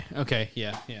 Oh, okay. Okay.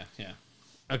 Yeah.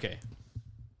 Okay.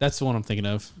 That's the one I'm thinking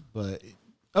of. But,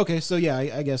 okay, so yeah,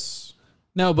 I guess...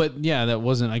 No, but yeah, that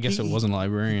wasn't, I guess it wasn't a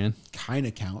Librarian. Kind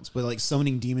of counts, but like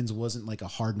summoning demons wasn't like a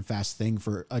hard and fast thing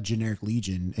for a generic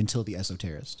Legion until the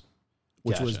Esoterist,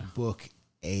 which was book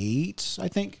 8, I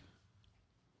think.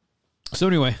 So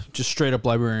anyway, just straight up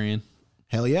Librarian.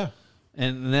 Hell yeah.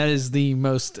 And that is the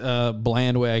most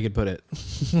bland way I could put it.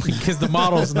 Because the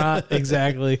model's not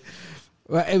exactly...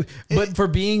 But for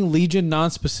being Legion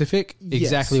non-specific,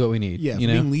 exactly what we need. Yeah, you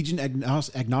for know? being Legion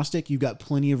agnostic, you've got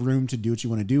plenty of room to do what you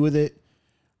want to do with it.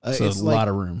 So it's a lot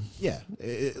of room. Yeah.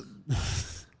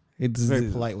 It's a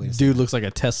very polite way to say dude looks like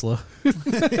a Tesla.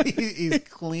 He's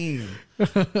clean.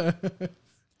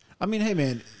 I mean, hey,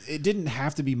 man, it didn't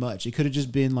have to be much. It could have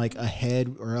just been like a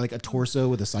head or like a torso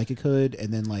with a psychic hood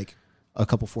and then like a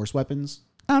couple force weapons.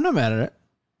 I'm not mad at it.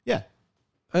 Yeah.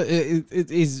 It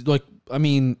is like, I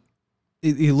mean,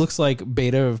 it looks like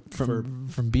Beta from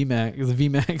BMAX, the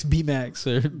VMAX, BMAX,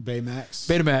 or Baymax.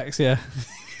 Betamax, yeah.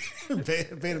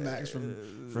 Betamax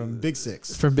from Big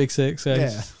Six. From Big Six, yeah.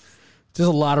 Just a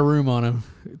lot of room on him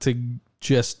to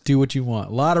just do what you want.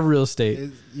 A lot of real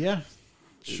estate. Yeah,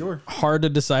 sure. Hard to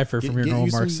decipher from your normal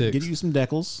Mark 6. Get you some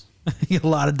decals. A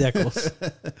lot of decals.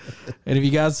 And if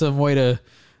you got some way to,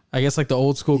 I guess like the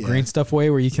old school green stuff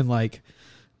way where you can like,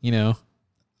 you know,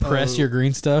 press your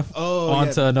green stuff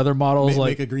onto another model's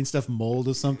make a green stuff mold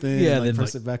of something. Yeah, and then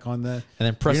press it back on the. And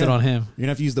then press it on him. You're gonna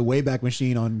have to use the Wayback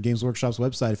Machine on Games Workshop's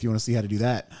website if you want to see how to do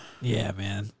that. Yeah,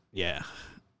 man. Yeah.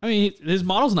 I mean, his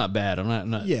model's not bad. I'm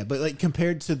not. Yeah, but like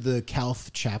compared to the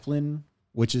Calth Chaplain,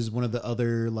 which is one of the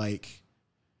other like,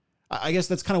 I guess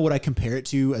that's kind of what I compare it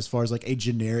to as far as like a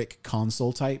generic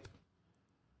console type.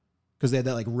 Because they had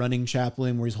that like running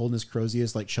chaplain where he's holding his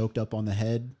Crozius like choked up on the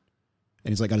head.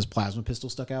 And he's like got his plasma pistol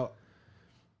stuck out.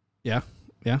 Yeah.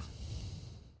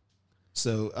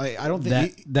 So I don't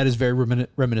think that is very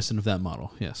reminiscent of that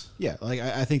model. Yes. Yeah, like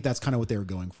I think that's kind of what they were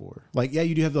going for. Like, yeah,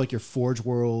 you do have like your Forge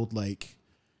World, like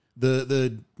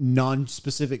the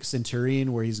non-specific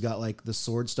Centurion where he's got like the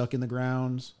sword stuck in the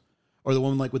ground, or the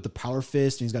one like with the power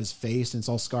fist and he's got his face and it's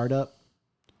all scarred up.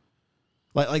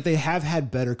 Like they have had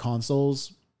better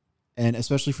consoles, and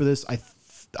especially for this,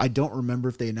 I don't remember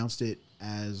if they announced it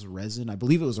as resin. I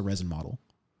believe it was a resin model.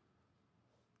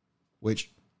 Which,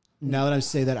 now that I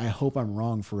say that, I hope I'm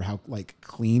wrong for how like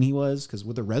clean he was, because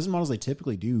with the resin models, they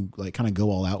typically do like kind of go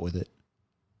all out with it.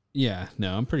 Yeah,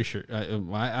 no, I'm pretty sure.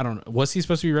 I don't know. Was he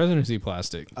supposed to be resin or is he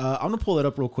plastic? I'm gonna pull that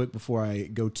up real quick before I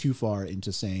go too far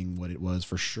into saying what it was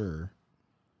for sure.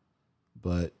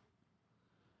 But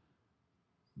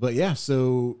yeah,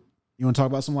 so you want to talk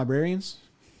about some librarians?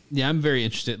 Yeah, I'm very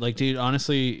interested. Like, dude,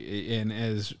 honestly, and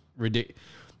as ridiculous,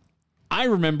 I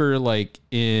remember like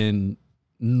in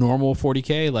normal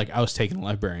 40K, like I was taking a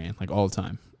librarian like all the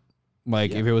time.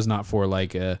 Like if it was not for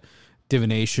like a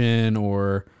divination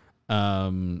or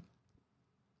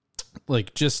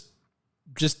like just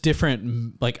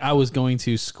different, like I was going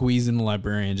to squeeze in the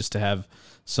librarian just to have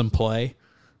some play.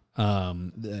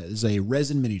 There's a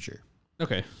resin miniature.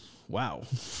 Okay. Wow.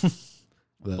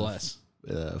 Bless.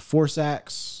 Force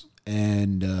Axe,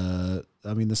 And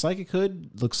I mean, the psychic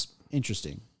hood looks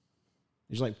interesting.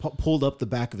 He's like pulled up the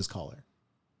back of his collar.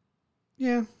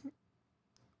 Yeah.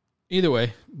 Either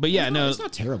way, but yeah, It's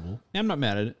not terrible. I'm not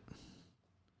mad at it.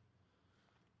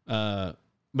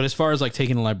 But as far as like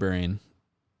taking a librarian,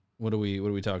 what are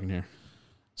we talking here?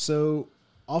 So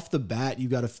off the bat, you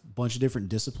got a bunch of different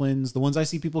disciplines. The ones I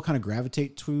see people kind of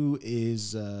gravitate to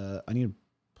is I need to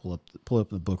pull up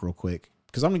the book real quick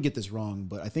because I'm gonna get this wrong,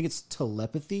 but I think it's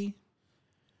telepathy.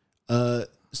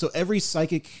 So every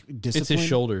psychic discipline. It's his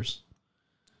shoulders.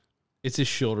 It's his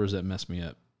shoulders that mess me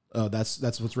up. Oh, that's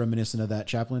what's reminiscent of that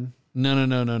chaplain.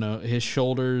 No. His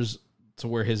shoulders to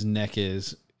where his neck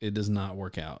is, it does not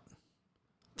work out.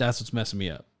 That's what's messing me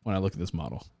up when I look at this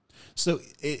model. So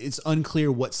it's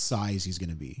unclear what size he's going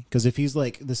to be. Because if he's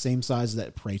like the same size as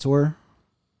that Praetor,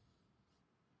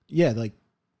 yeah, like,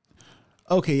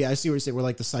 okay, yeah, I see what you're saying. Where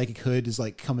like the psychic hood is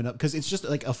like coming up because it's just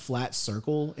like a flat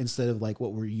circle instead of like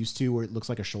what we're used to, where it looks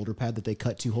like a shoulder pad that they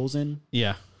cut 2 holes in.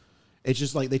 Yeah, it's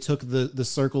just like they took the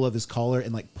circle of his collar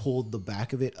and like pulled the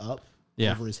back of it up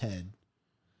over his head.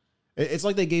 It's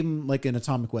like they gave him like an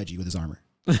atomic wedgie with his armor.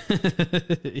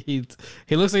 he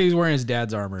looks like he's wearing his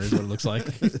dad's armor is what it looks like.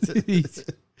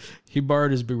 He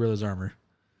borrowed his big brother's armor.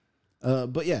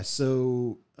 But yeah,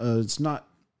 so it's not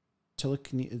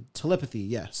telepathy.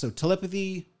 Yeah, so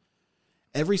telepathy,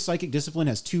 every psychic discipline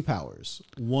has 2 powers.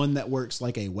 One that works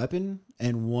like a weapon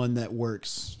and one that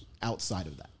works outside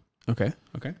of that. Okay.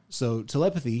 So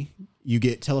telepathy, you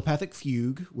get telepathic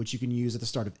fugue, which you can use at the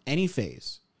start of any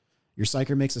phase. Your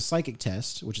psyker makes a psychic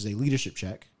test, which is a leadership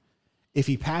check. If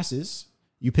he passes,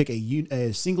 you pick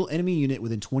a single enemy unit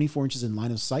within 24 inches in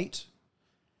line of sight.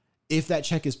 If that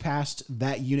check is passed,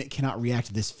 that unit cannot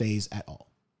react this phase at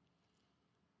all.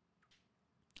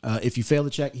 If you fail the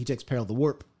check, he takes Peril of the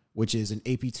Warp, which is an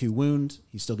AP2 wound.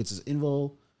 He still gets his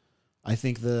invul. I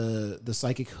think the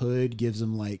psychic hood gives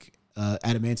him like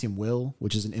adamantium will,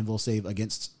 which is an invul save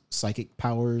against psychic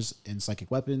powers and psychic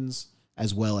weapons,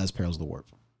 as well as Perils of the Warp.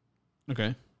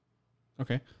 Okay.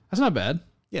 That's not bad.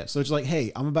 Yeah, so it's like,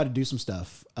 hey, I'm about to do some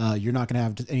stuff. You're not going to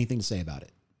have anything to say about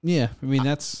it. Yeah, I mean,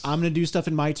 I'm going to do stuff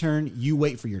in my turn. You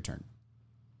wait for your turn.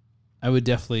 I would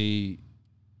definitely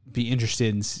be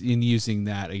interested in using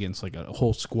that against like a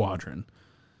whole squadron.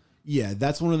 Yeah,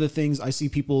 that's one of the things I see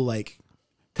people like,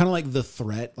 kind of like the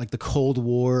threat, like the Cold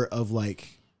War of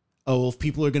like, oh, well, if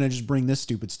people are going to just bring this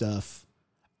stupid stuff,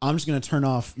 I'm just going to turn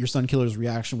off your Sun Killer's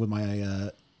reaction with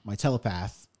my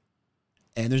telepath,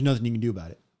 and there's nothing you can do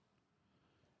about it.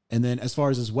 And then as far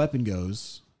as his weapon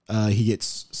goes, he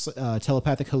gets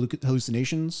telepathic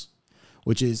hallucinations,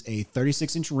 which is a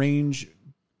 36-inch range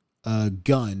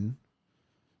gun.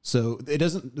 So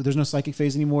there's no psychic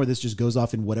phase anymore. This just goes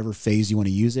off in whatever phase you want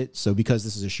to use it. So because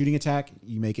this is a shooting attack,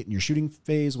 you make it in your shooting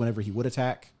phase whenever he would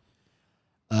attack.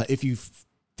 If you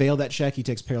fail that check, he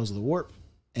takes Perils of the Warp,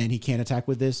 and he can't attack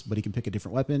with this, but he can pick a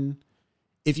different weapon.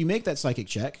 If you make that psychic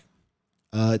check,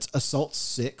 it's Assault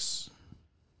 6.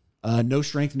 No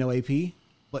strength, no AP,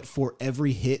 but for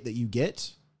every hit that you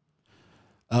get,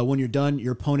 when you're done,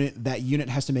 your opponent, that unit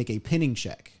has to make a pinning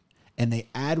check, and they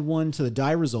add 1 to the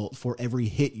die result for every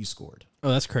hit you scored.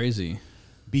 Oh, that's crazy.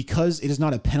 Because it is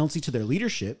not a penalty to their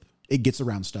leadership, it gets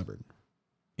around stubborn.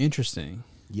 Interesting.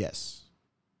 Yes.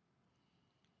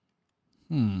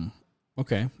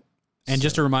 Okay. And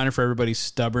just a reminder for everybody,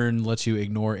 stubborn lets you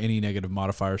ignore any negative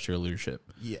modifiers to your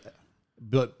leadership. Yeah.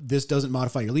 But this doesn't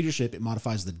modify your leadership. It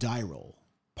modifies the die roll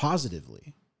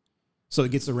positively. So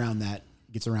it gets around that,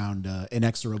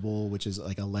 inexorable, which is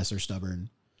like a lesser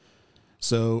stubborn.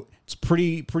 So it's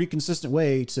pretty consistent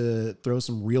way to throw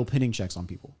some real pinning checks on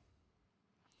people.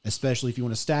 Especially if you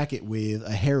want to stack it with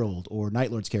a Herald or Night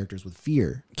Lord's characters with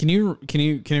fear. Can you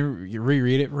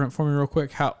reread it for me real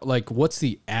quick? What's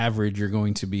the average you're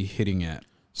going to be hitting at?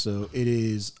 So it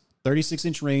is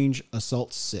 36-inch range,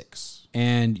 Assault 6.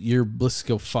 And your Bliss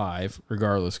skill 5,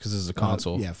 regardless, because this is a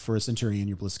console. Yeah, for a Centurion,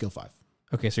 your Bliss skill 5.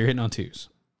 Okay, so you're hitting on 2s.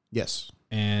 Yes.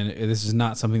 And this is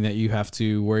not something that you have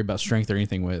to worry about strength or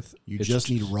anything with. You just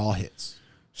need raw hits.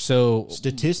 So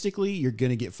statistically, you're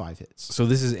going to get 5 hits. So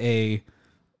this is a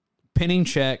pinning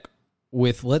check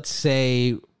with, let's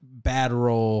say, bad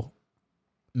roll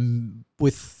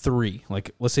with 3.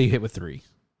 Like, let's say you hit with 3.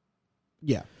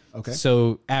 Yeah. Okay.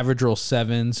 So average roll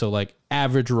 7. So like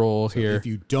average roll here. If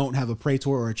you don't have a Praetor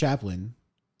or a Chaplain,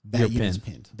 that unit's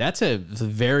pinned. That's a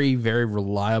very, very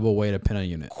reliable way to pin a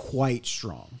unit. Quite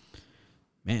strong.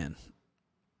 Man.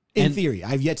 In theory.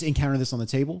 I've yet to encounter this on the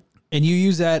table. And you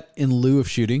use that in lieu of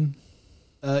shooting?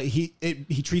 He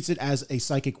treats it as a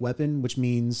psychic weapon, which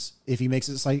means if he makes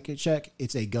a psychic check,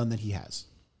 it's a gun that he has.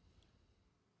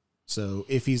 So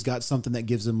if he's got something that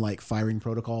gives him like firing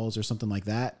protocols or something like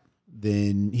that,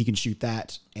 then he can shoot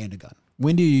that and a gun.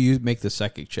 When do you make the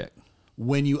psychic check?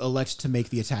 When you elect to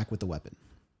make the attack with the weapon.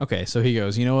 Okay, so he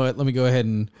goes, you know what? Let me go ahead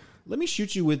and... Let me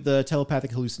shoot you with the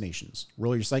telepathic hallucinations.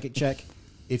 Roll your psychic check.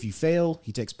 If you fail,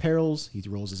 he takes perils. He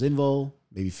rolls his invul.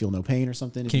 Maybe feel no pain or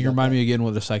something. Can you remind me again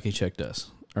what a psychic check does?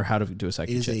 Or how to do a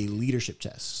psychic It is check? a leadership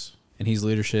test. And he's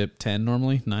leadership 10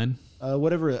 normally? 9?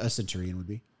 Whatever a centurion would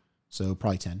be. So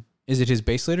probably 10. Is it his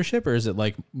base leadership or is it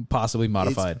like possibly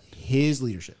modified? It's his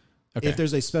leadership. Okay. If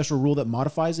there's a special rule that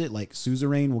modifies it, like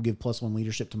suzerain will give +1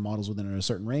 leadership to models within a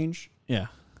certain range. Yeah.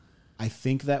 I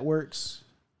think that works.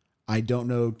 I don't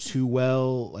know too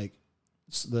well. Like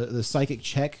the psychic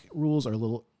check rules are a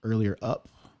little earlier up.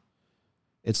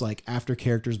 It's like after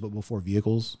characters but before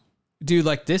vehicles. Dude,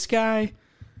 like this guy,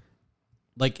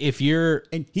 like if you're...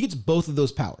 And he gets both of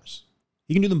those powers.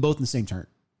 He can do them both in the same turn.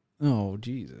 Oh,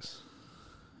 Jesus.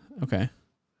 Okay.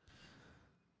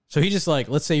 So he just like,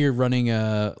 let's say you're running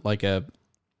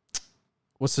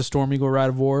what's the Storm Eagle Rite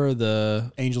of War?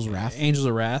 The Angel's Wrath. Angels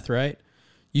of Wrath, right?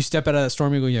 You step out of that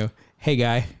Storm Eagle, you go, hey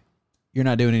guy, you're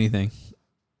not doing anything.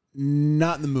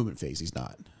 Not in the movement phase, he's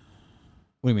not.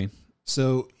 What do you mean?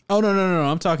 So... Oh, no.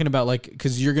 I'm talking about like,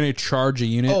 because you're going to charge a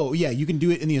unit. Oh, yeah, you can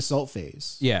do it in the assault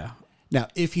phase. Yeah. Now,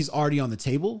 if he's already on the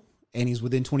table and he's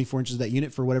within 24 inches of that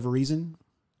unit for whatever reason,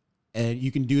 and you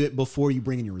can do it before you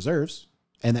bring in your reserves,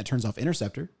 and that turns off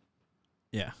Interceptor.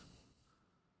 Yeah.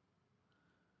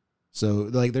 So,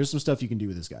 like, there's some stuff you can do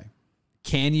with this guy.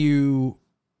 Can you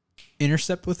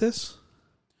intercept with this?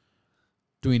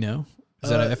 Do we know? Is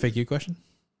that an FAQ question?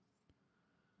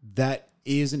 That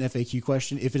is an FAQ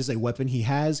question. If it is a weapon he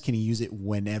has, can he use it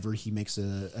whenever he makes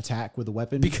an attack with a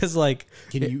weapon? Because, like...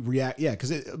 Can you react? Yeah,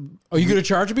 because... Are you going to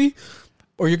charge me?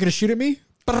 Or you're going to shoot at me?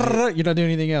 You're not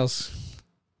doing anything else.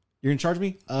 You're going to charge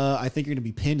me? I think you're going to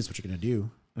be pinned is what you're going to do.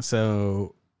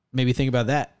 So maybe think about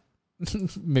that.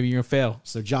 Maybe you're going to fail.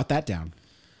 So jot that down.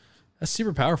 That's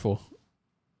super powerful.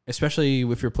 Especially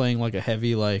if you're playing like a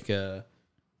heavy, like a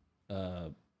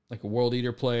World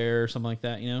Eater player or something like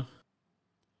that, you know?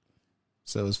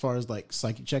 So as far as like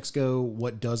psychic checks go,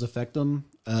 what does affect them?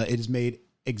 It is made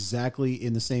exactly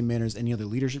in the same manner as any other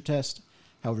leadership test.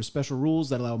 However, special rules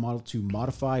that allow a model to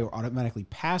modify or automatically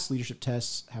pass leadership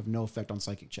tests have no effect on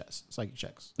psychic checks.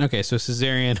 Okay, so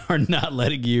Caesarian are not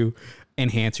letting you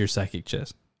enhance your psychic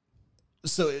checks.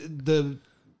 So the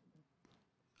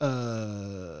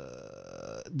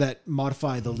that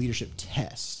modify the leadership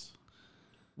test,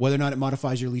 whether or not it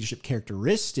modifies your leadership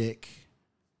characteristic,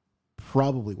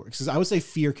 probably works. Because I would say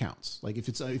fear counts. Like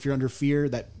if you're under fear,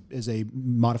 that is a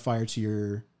modifier to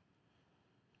your.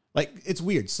 Like, it's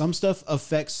weird. Some stuff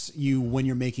affects you when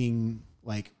you're making,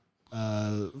 like,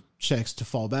 checks to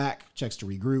fall back, checks to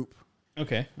regroup.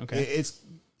 Okay. It's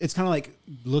kind of like,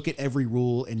 look at every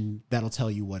rule, and that'll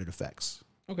tell you what it affects.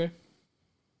 Okay.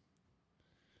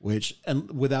 Which,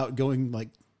 and without going,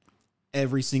 like,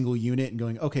 every single unit and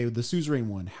going, okay, the suzerain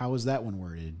one, how is that one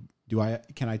worded?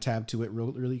 Can I tab to it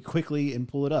really quickly and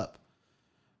pull it up?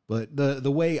 But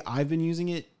the way I've been using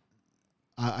it,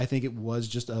 I think it was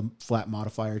just a flat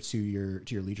modifier to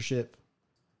your leadership,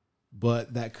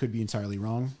 but that could be entirely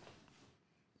wrong.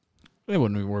 I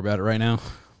wouldn't even worry about it right now.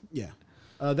 Yeah.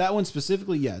 That one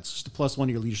specifically, yeah, it's just a +1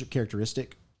 to your leadership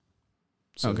characteristic.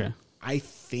 So Okay. I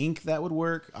think that would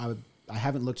work. I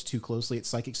haven't looked too closely at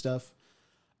psychic stuff.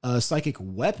 Psychic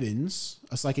weapons,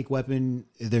 a psychic weapon,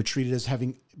 they're treated as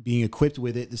being equipped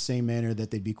with it the same manner that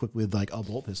they'd be equipped with like a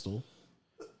bolt pistol.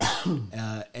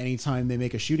 Anytime they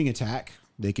make a shooting attack,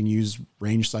 they can use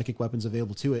ranged psychic weapons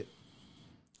available to it.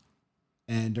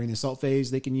 And during the assault phase,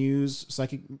 they can use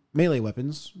psychic melee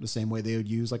weapons the same way they would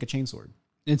use like a chainsword.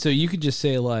 And so you could just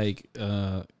say like,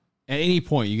 at any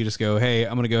point you could just go, hey,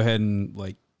 I'm going to go ahead and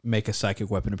like make a psychic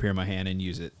weapon appear in my hand and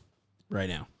use it right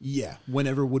now. Yeah,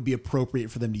 whenever would be appropriate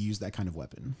for them to use that kind of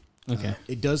weapon. Okay.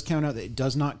 It does count out that it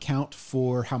does not count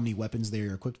for how many weapons they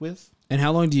are equipped with. And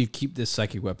how long do you keep this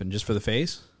psychic weapon? Just for the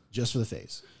phase? Just for the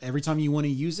phase. Every time you want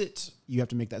to use it, you have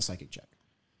to make that psychic check.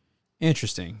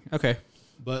 Interesting. Okay.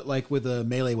 But like with a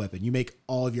melee weapon, you make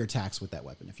all of your attacks with that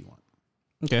weapon if you want.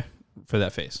 Okay. For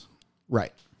that phase.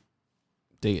 Right.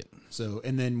 Dig it. So,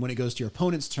 and then when it goes to your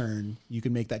opponent's turn, you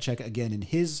can make that check again in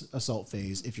his assault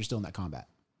phase if you're still in that combat.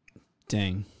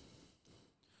 Dang.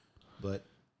 But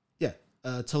yeah,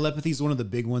 telepathy is one of the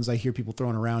big ones I hear people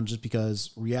throwing around just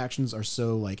because reactions are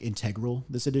so like integral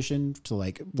this edition to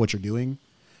like what you're doing.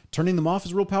 Turning them off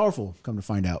is real powerful, come to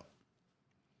find out.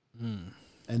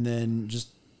 And then just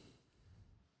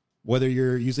whether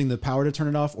you're using the power to turn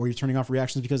it off or you're turning off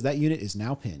reactions because that unit is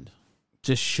now pinned.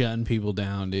 Just shutting people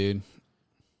down, dude.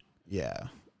 Yeah.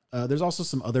 There's also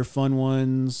some other fun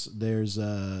ones. There's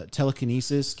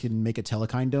telekinesis can make a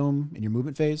telekine dome in your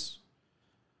movement phase.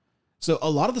 So a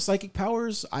lot of the psychic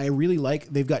powers I really like.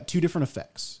 They've got two different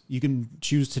effects. You can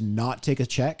choose to not take a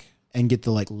check and get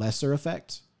the like lesser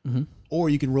effect, or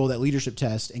you can roll that leadership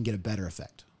test and get a better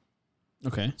effect.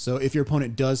 Okay. So if your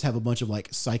opponent does have a bunch of like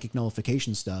psychic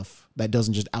nullification stuff that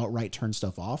doesn't just outright turn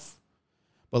stuff off,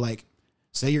 but like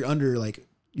say you're under like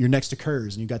you're next to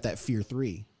Kurz and you got that fear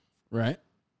 3, Right.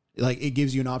 like it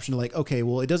gives you an option to like, okay,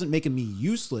 well it doesn't make me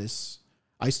useless.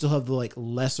 I still have the like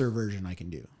lesser version I can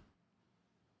do.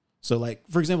 So like,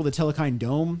 for example, the telekine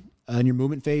dome in your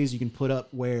movement phase, you can put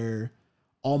up where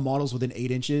all models within 8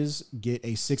 inches get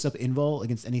a 6-up invul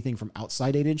against anything from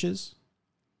outside 8 inches.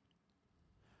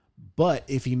 But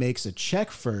if he makes a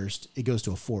check first, it goes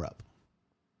to a 4-up.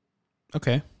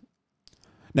 Okay.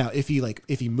 Now, if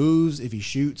he moves, if he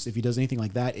shoots, if he does anything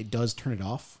like that, it does turn it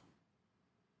off.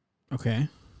 Okay.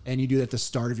 And you do that at the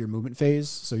start of your movement phase.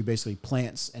 So he basically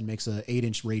plants and makes a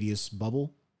 8-inch radius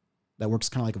bubble that works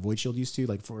kind of like a void shield used to,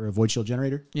 like for a void shield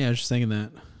generator. Yeah, I was just thinking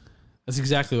that. That's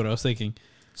exactly what I was thinking.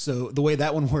 So the way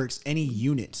that one works, any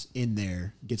unit in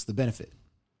there gets the benefit.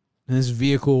 And this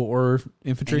vehicle or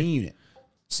infantry? Any unit.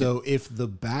 So if the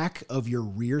back of your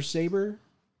rear saber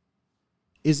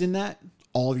is in that,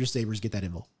 all of your sabers get that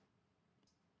invul.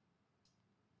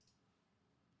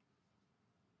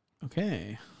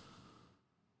 Okay.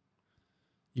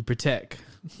 You protect.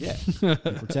 Yeah.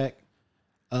 Protect.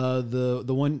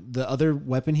 The other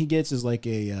weapon he gets is like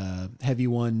a heavy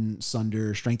one,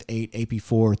 Sunder, strength 8,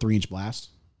 AP4, 3-inch blast.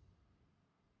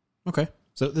 Okay.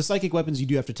 So the psychic weapons you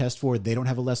do have to test for, they don't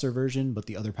have a lesser version, but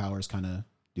the other powers kind of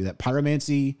do that.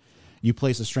 Pyromancy, you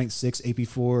place a strength 6,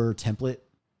 AP4 template.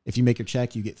 If you make your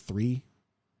check, you get 3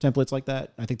 templates like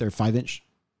that. I think they're 5-inch.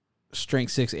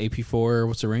 Strength 6, AP4.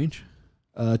 What's the range?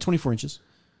 24 inches.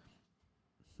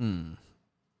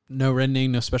 No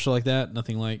rending, no special like that?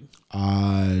 Nothing like...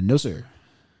 No, sir.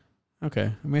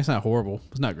 Okay. I mean, it's not horrible.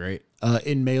 It's not great.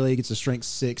 In melee, it gets a strength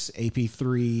 6,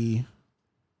 AP3,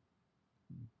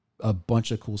 a bunch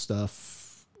of cool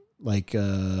stuff like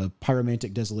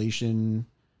pyromantic desolation.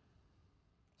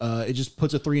 It just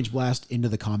puts a 3-inch blast into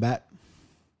the combat.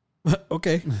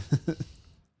 Okay.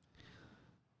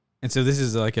 And so this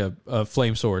is like a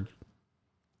flame sword.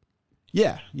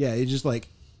 Yeah. It just like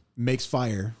makes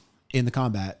fire in the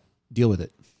combat. Deal with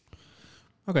it.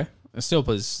 Okay. It still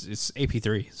plays. It's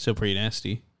AP3. Still pretty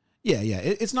nasty. Yeah.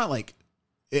 It's not like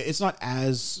it's not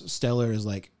as stellar as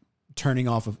like turning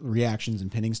off of reactions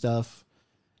and pinning stuff.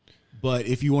 But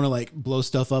if you want to like blow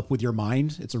stuff up with your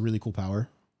mind, it's a really cool power.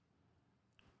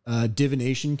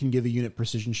 Divination can give a unit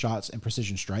precision shots and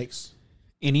precision strikes.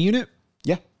 Any unit?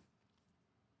 Yeah.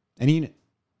 Any unit.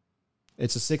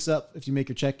 It's a 6-up. If you make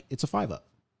your check, it's a 5-up.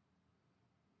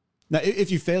 Now,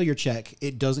 if you fail your check,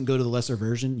 it doesn't go to the lesser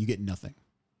version. You get nothing.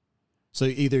 So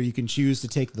either you can choose to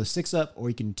take the 6-up or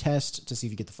you can test to see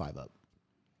if you get the 5-up.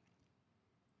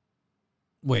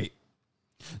 Wait.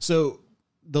 So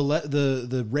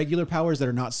the regular powers that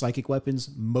are not psychic weapons,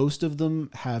 most of them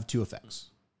have 2 effects.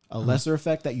 A lesser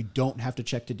effect that you don't have to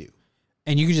check to do.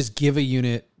 And you can just give a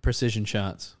unit precision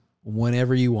shots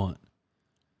whenever you want.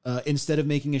 Instead of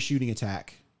making a shooting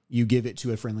attack, you give it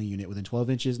to a friendly unit within 12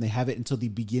 inches, and they have it until the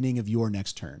beginning of your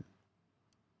next turn.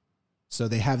 So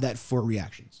they have that for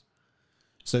reactions.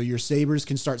 So your sabers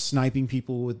can start sniping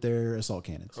people with their assault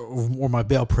cannons. Or my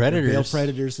Bale Predators. Bale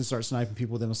Predators can start sniping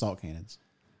people with them assault cannons.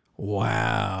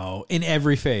 Wow. In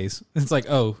every phase. It's like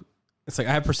I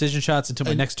have precision shots until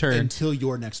my next turn. Until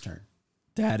your next turn.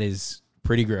 That is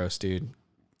pretty gross, dude.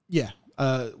 Yeah.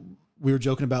 We were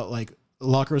joking about like,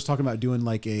 Locker was talking about doing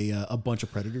like a bunch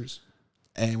of Predators.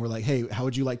 And we're like, hey, how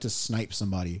would you like to snipe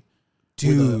somebody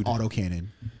with an autocannon?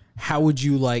 How would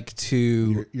you like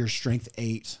to... Your strength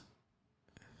 8.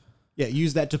 Yeah,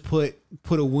 use that to put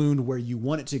a wound where you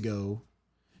want it to go.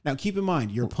 Now, keep in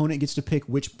mind, your opponent gets to pick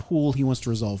which pool he wants to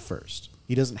resolve first.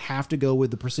 He doesn't have to go with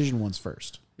the precision ones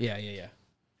first. Yeah.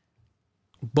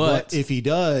 But if he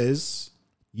does,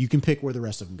 you can pick where the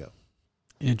rest of them go.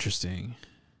 Interesting.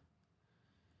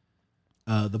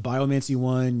 The Biomancy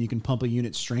one, you can pump a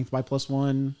unit's strength by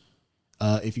 +1.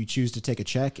 If you choose to take a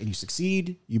check and you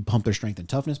succeed, you pump their strength and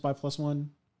toughness by +1.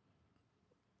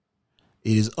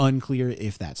 It is unclear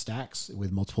if that stacks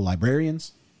with multiple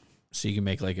librarians. So you can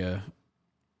make like a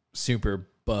super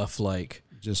buff, like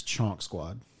just chonk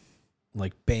squad,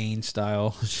 like Bane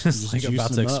style, just like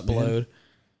about to explode.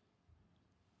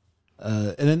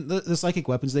 And then the psychic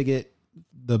weapons they get,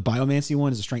 the Biomancy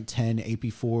one is a strength 10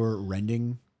 AP4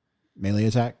 rending melee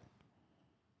attack.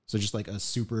 So just like a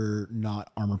super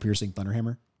not armor piercing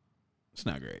Thunderhammer. It's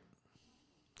not great.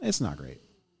 It's not great.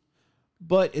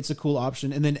 but it's a cool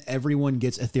option. And then everyone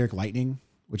gets Etheric Lightning,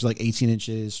 which is like 18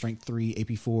 inches, strength 3,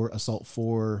 AP 4, assault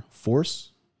 4,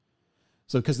 force.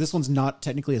 So because this one's not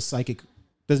technically a psychic,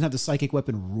 doesn't have the psychic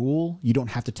weapon rule, you don't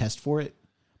have to test for it,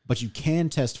 but you can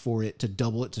test for it to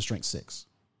double it to strength 6.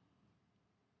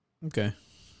 Okay.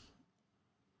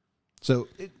 So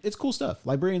it's cool stuff.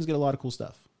 Librarians get a lot of cool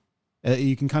stuff.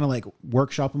 You can kind of like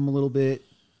workshop them a little bit.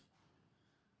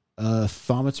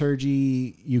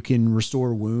 Thaumaturgy, you can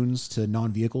restore wounds to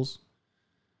non-vehicles.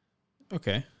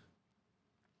 Okay.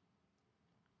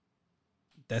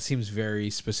 That seems very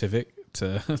specific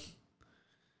to...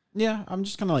 Yeah, I'm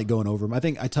just kind of like going over them. I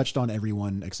think I touched on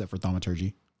everyone except for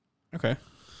Thaumaturgy. Okay.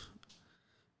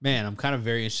 Man, I'm kind of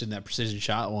very interested in that precision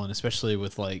shot one, especially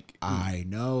with like... I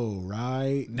know,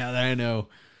 right? Now that I know...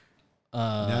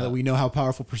 now that we know how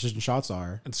powerful precision shots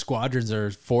are. And squadrons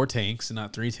are 4 tanks and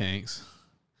not 3 tanks.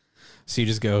 So you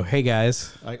just go, hey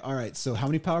guys. Like, all right, so how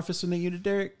many power fists in the unit,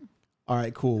 Derek? All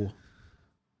right, cool.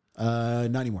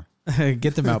 Not anymore.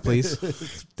 Get them out, please.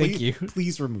 Thank you.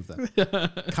 Please remove them.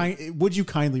 Would you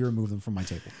kindly remove them from my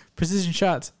table? Precision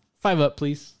shots, 5 up,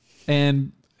 please.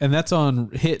 And that's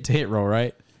on hit to hit roll,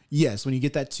 right? Yes, when you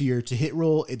get that to your to hit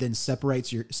roll, it then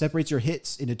separates your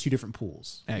hits into 2 different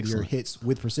pools. Excellent. Your hits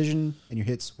with precision and your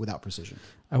hits without precision.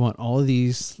 I want all of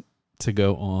these to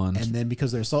go on. And then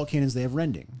because they're assault cannons, they have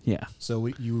rending. Yeah. So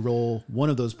you roll one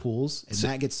of those pools, and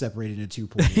that gets separated into 2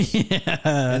 pools. Yeah.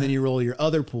 And then you roll your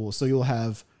other pool. So you'll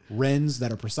have rends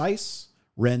that are precise,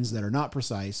 rends that are not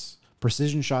precise,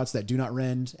 precision shots that do not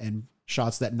rend, and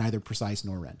shots that neither precise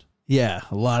nor rend. Yeah,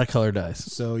 a lot of color dice.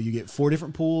 So you get 4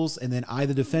 different pools, and then I,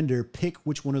 the defender, pick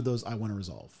which one of those I want to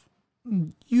resolve.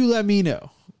 You let me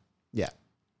know. Yeah.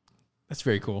 That's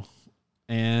very cool.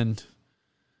 And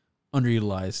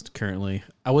underutilized currently.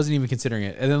 I wasn't even considering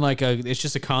it. And then like it's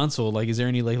just a console. Like, is there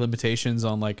any like limitations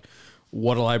on like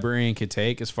what a librarian could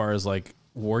take as far as like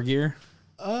war gear?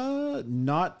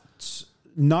 Not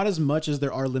as much as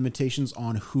there are limitations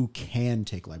on who can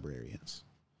take librarians.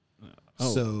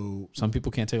 Oh, so some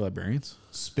people can't take librarians.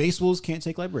 Space Wolves can't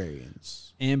take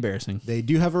librarians. Embarrassing. They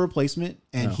do have a replacement,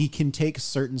 and Oh. he can take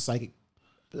certain psychic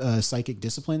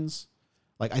disciplines.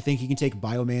 Like I think he can take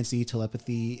biomancy,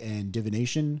 telepathy, and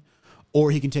divination, or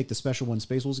he can take the special one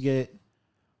Space Wolves get.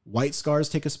 White Scars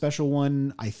take a special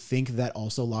one. I think that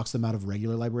also locks them out of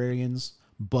regular librarians.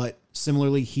 But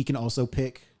similarly, he can also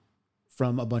pick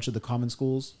from a bunch of the common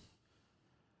schools.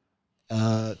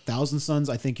 Thousand Sons,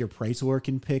 I think your Praetor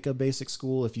can pick a basic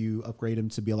school if you upgrade him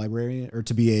to be a librarian or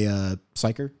to be a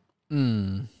psyker.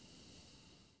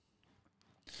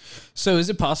 So is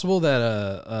it possible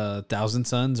that Thousand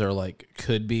Sons are like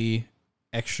could be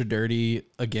extra dirty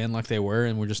again like they were,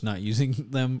 and we're just not using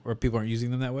them, or people aren't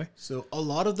using them that way? So a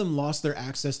lot of them lost their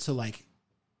access to like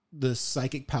the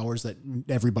psychic powers that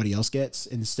everybody else gets.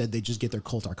 Instead, they just get their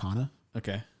cult arcana.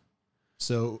 Okay.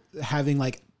 So having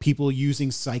like people using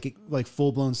psychic, like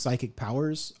full blown psychic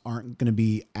powers aren't going to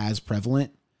be as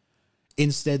prevalent.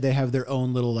 Instead, they have their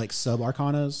own little like sub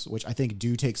arcanas, which I think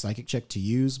do take psychic check to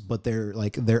use, but they're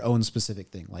like their own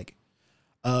specific thing. Like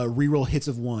reroll hits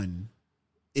of 1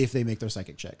 if they make their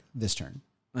psychic check this turn.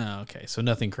 Oh, okay. So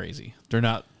nothing crazy. They're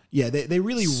not Yeah, they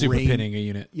really super pinning a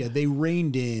unit. Yeah, they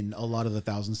reined in a lot of the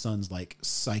Thousand Sons like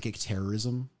psychic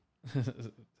terrorism.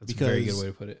 That's a very good way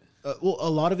to put it. Well, a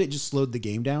lot of it just slowed the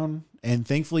game down, and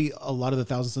thankfully, a lot of the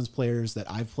Thousand Sons players that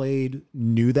I've played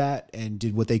knew that and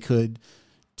did what they could.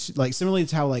 Like similarly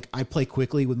to how like I play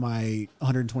quickly with my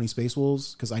 120 Space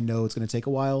Wolves because I know it's going to take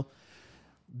a while.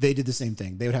 They did the same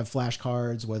thing. They would have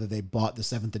flashcards, whether they bought the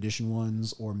 7th edition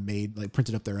ones or made like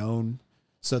printed up their own,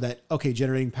 so that okay,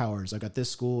 generating powers. I got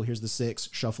this school. Here's the 6.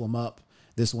 Shuffle them up.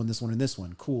 This one, and this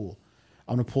one. Cool.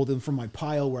 I'm gonna pull them from my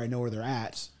pile where I know where they're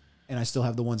at. And I still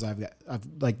have the ones I've got. I've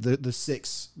like the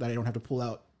 6 that I don't have to pull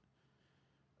out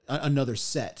another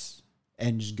set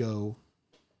and just go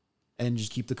and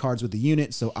just keep the cards with the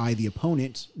unit. So I, the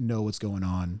opponent, know what's going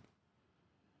on.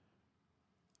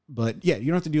 But yeah, you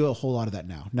don't have to do a whole lot of that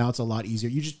now. Now it's a lot easier.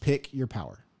 You just pick your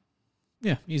power.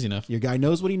 Yeah, easy enough. Your guy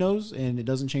knows what he knows, and it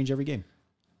doesn't change every game.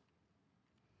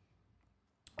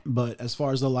 But as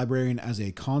far as the librarian as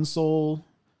a console,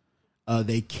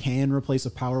 they can replace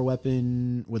a power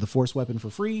weapon with a force weapon for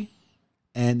free,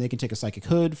 and they can take a psychic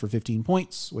hood for 15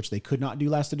 points, which they could not do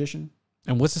last edition.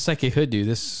 And what's the psychic hood do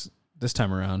this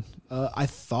time around? I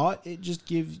thought it just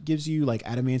gives you like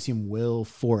adamantium will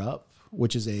 4 up,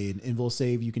 which is an invul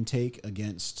save you can take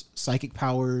against psychic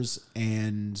powers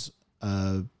and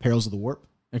perils of the warp.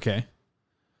 Okay.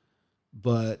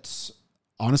 But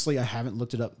honestly, I haven't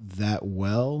looked it up that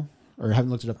well. Or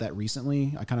haven't looked it up that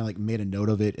recently. I kind of like made a note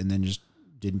of it and then just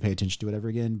didn't pay attention to it ever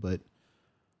again. But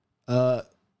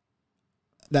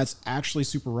That's actually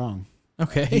super wrong.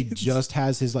 Okay. He just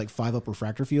has his like 5-up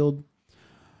refractor field.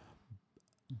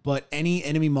 But any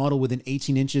enemy model within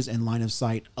 18 inches and line of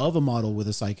sight of a model with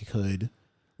a psychic hood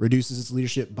reduces its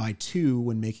leadership by 2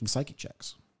 when making psychic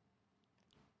checks.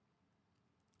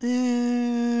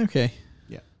 Okay.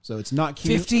 Yeah. So it's not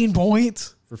 15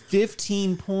 points? for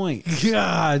 15 points.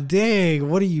 God dang.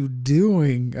 What are you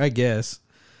doing? I guess.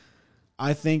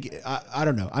 I think, I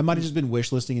don't know. I might have just been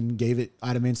wish listing and gave it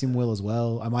Adamantium Will as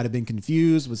well. I might have been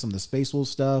confused with some of the Space Wolves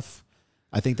stuff.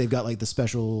 I think they've got like the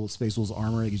special Space Wolves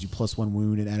armor that gives you +1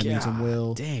 wound and Adamantium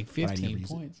Will. Dang, but I 15 never use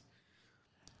it. points.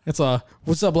 That's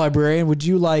what's up, librarian? Would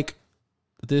you like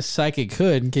this psychic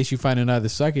hood in case you find another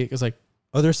psychic? It's like,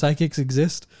 other psychics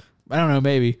exist? I don't know,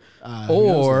 maybe.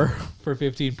 Or for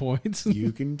 15 points.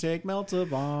 You can take Melta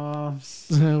bombs.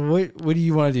 What do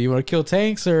you want to do? You want to kill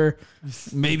tanks, or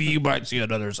maybe you might see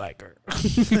another psychic?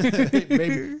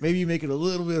 maybe you make it a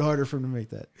little bit harder for him to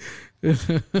make that.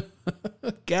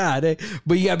 God,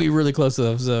 but you gotta be really close to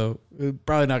them, so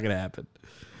probably not gonna happen.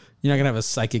 You're not gonna have a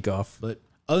psychic off. But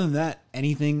other than that,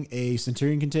 anything a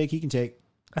Centurion can take, he can take.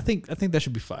 I think that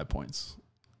should be 5 points.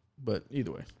 But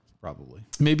either way, Probably.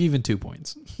 maybe even 2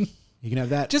 points. He can have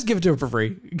that. Just give it to him for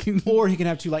free. Or he can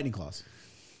have 2 lightning claws.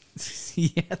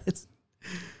 Yeah, that's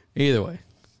either way.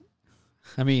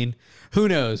 I mean, who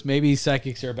knows? Maybe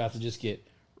psychics are about to just get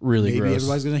really Maybe gross.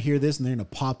 everybody's going to hear this and they're going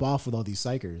to pop off with all these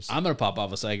psychers. I'm gonna pop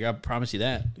off a psychic. I promise you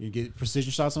that. You get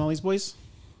precision shots on all these boys.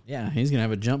 Yeah, he's gonna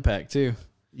have a jump pack too.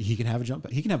 He can have a jump.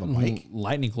 He can have a bike.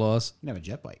 Lightning claws. He can have a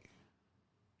jet bike.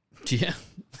 Yeah.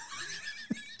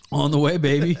 On the way,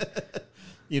 baby.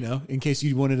 You know, in case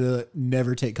you wanted to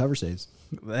never take cover saves.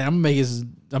 I'm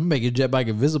gonna make his jet bike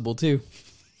invisible too.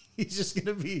 He's just going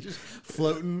to be just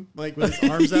floating like with his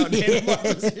arms out in handlebar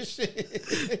position.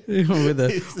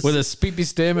 with a speepy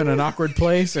stem in an awkward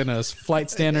place and a flight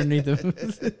stand underneath him.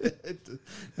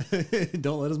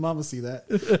 Don't let his mama see that.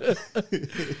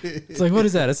 It's like, what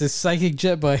is that? It's a psychic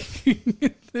jet bike.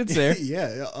 It's there.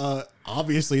 Yeah.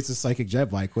 Obviously, it's a psychic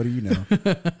jet bike. What do you know?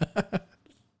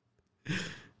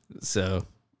 So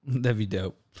that'd be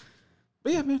dope.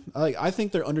 But yeah, man. I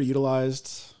think they're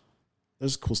underutilized.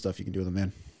 There's cool stuff you can do with them,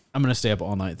 man. I'm gonna stay up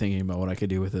all night thinking about what I could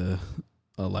do with a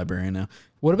librarian now.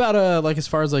 What about like as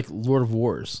far as like Lord of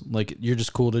Wars? Like you're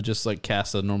just cool to just like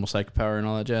cast a normal psychic power and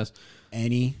all that jazz.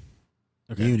 Any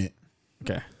Okay. unit.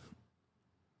 Okay.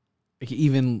 Like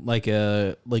even like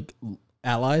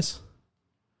allies.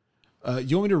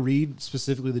 You want me to read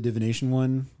specifically the divination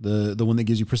one, the one that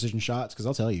gives you precision shots? Because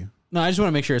I'll tell you. No, I just want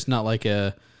to make sure it's not like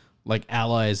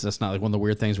allies. That's not like one of the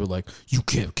weird things where like you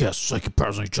can't cast psychic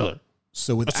powers on each other.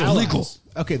 So with That's allies, illegal.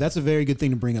 Okay, that's a very good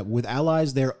thing to bring up. With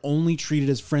allies, they're only treated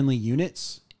as friendly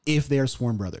units if they are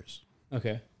sworn brothers.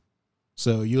 Okay.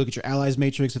 So you look at your allies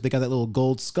matrix. If they got that little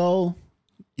gold skull,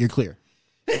 you're clear.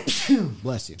 Bless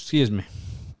you. Excuse me.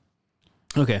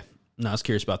 Okay. No, I was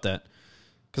curious about that.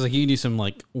 Because like you can do some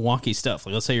like wonky stuff.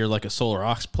 Like let's say you're like a Solar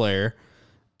Ox player.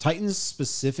 Titans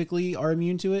specifically are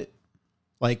immune to it.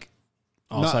 Like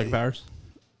All psychic powers.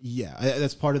 Yeah,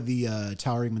 that's part of the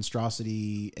Towering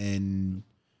Monstrosity and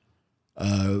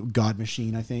God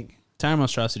Machine, I think. Time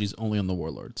Monstrosity is only on the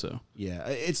Warlord, so. Yeah,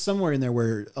 it's somewhere in there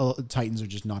where Titans are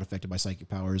just not affected by psychic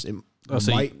powers. It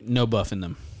no buff in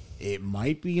them. It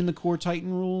might be in the core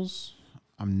Titan rules.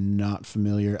 I'm not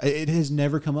familiar. It has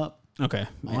never come up. Okay.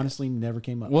 Honestly, never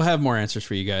came up. We'll have more answers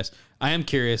for you guys. I am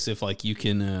curious if like you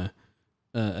can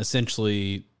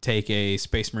essentially take a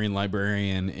Space Marine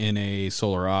librarian in a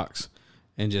Solar Ox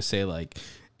and just say like,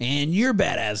 and you're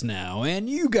badass now, and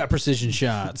you got precision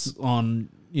shots on,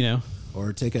 you know.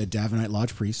 Or take a Davenite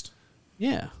Lodge Priest.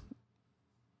 Yeah.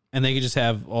 And they could just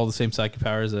have all the same psychic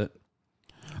powers that.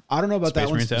 I don't know about Space that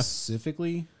one Marines have?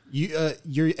 specifically.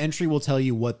 Your entry will tell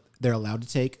you what they're allowed to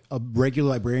take. A regular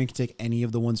librarian can take any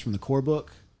of the ones from the core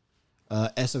book.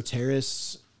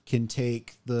 Esoterist can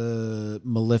take the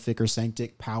Malefic or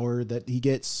Sanctic power that he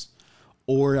gets.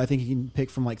 Or I think he can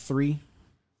pick from like 3.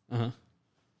 Uh-huh.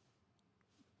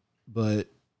 But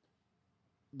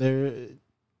your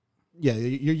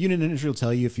unit entry will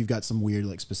tell you if you've got some weird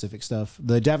like specific stuff.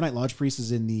 The Davenite Lodge Priest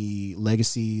is in the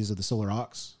Legacies of the Solar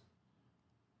Ox.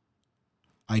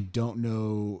 I don't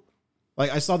know.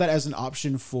 Like I saw that as an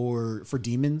option for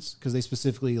demons because they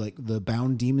specifically like the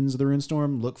bound demons of the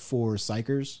Runestorm look for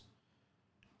psychers,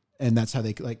 and that's how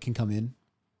they like can come in.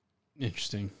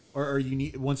 Interesting. Or you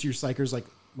need once your psychers like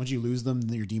once you lose them,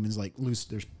 then your demons like lose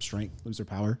their strength, lose their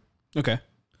power. Okay.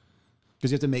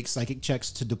 Because you have to make psychic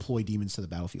checks to deploy demons to the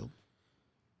battlefield.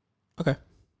 Okay.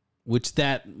 Which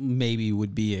that maybe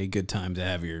would be a good time to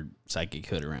have your psychic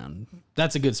hood around.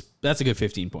 That's a good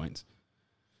 15 points.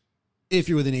 If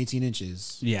you're within 18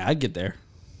 inches. Yeah, I'd get there.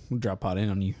 We'll drop pod in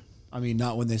on you. I mean,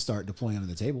 not when they start deploying under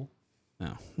the table.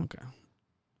 No, okay.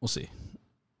 We'll see.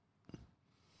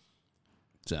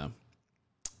 So,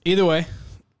 either way,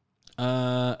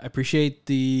 I appreciate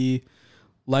the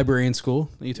librarian school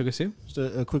that you took us to. Just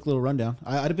a quick little rundown.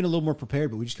 I'd have been a little more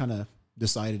prepared, but we just kind of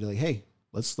decided, like, hey,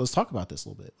 let's talk about this a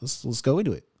little bit. Let's go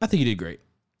into it. I think you did great.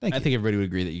 Thank you. I think everybody would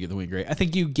agree that you did the great. I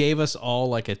think you gave us all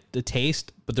like a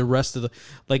taste, but the rest of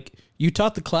you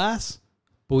taught the class,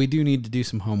 but we do need to do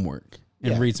some homework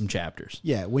and read some chapters.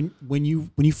 Yeah, when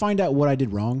you find out what I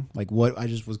did wrong, like what I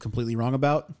just was completely wrong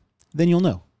about, then you'll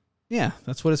know. Yeah,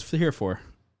 that's what it's here for.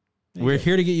 We're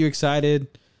here to get you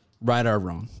excited, right or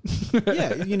wrong.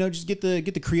 Yeah, just get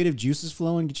the creative juices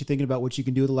flowing, get you thinking about what you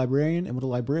can do with a librarian and what a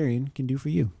librarian can do for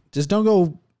you. Just don't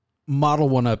go model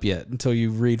one up yet until you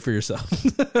read for yourself.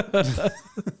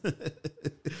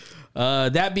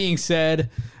 That being said,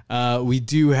 we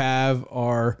do have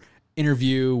our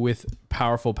interview with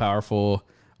powerful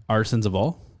Artisans of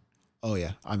Vaul. Oh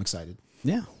yeah, I'm excited.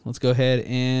 Yeah, let's go ahead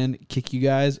and kick you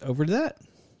guys over to that.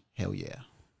 Hell yeah.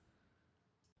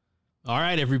 All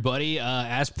right, everybody.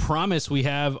 As promised, we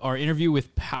have our interview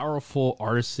with powerful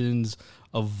Artisans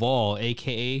of Vaul,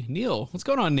 a.k.a. Neil. What's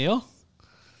going on, Neil?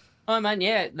 Oh, man,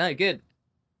 yeah, no, good.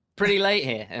 Pretty late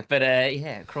here, but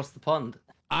yeah, across the pond.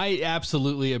 I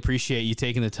absolutely appreciate you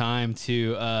taking the time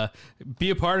to be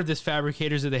a part of this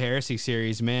Fabricators of the Heresy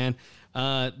series, man.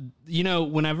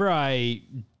 Whenever I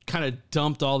kind of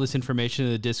dumped all this information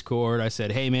in the Discord, I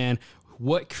said, hey, man,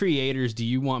 what creators do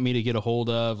you want me to get a hold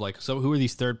of? Like, so who are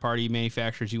these third-party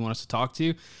manufacturers you want us to talk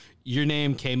to? Your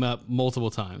name came up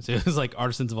multiple times. It was like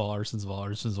Artisans of Vaul, Artisans of Vaul,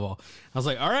 Artisans of Vaul. I was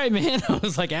like, all right, man. I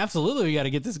was like, absolutely, we got to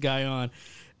get this guy on.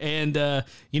 And,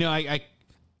 I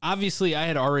obviously I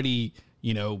had already,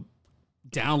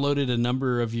 downloaded a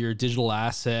number of your digital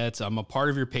assets. I'm a part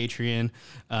of your Patreon.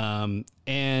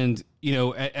 And,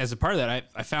 as a part of that,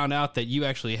 I found out that you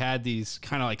actually had these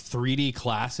kind of like 3D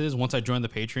classes. Once I joined the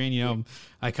Patreon,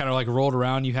 I kind of like rolled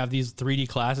around. You have these 3D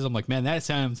classes. I'm like, man, that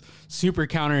sounds super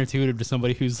counterintuitive to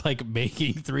somebody who's like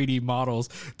making 3D models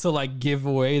to like give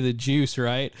away the juice,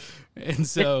 right? And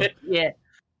so, yeah.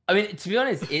 I mean, to be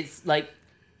honest, it's like,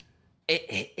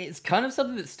 it's kind of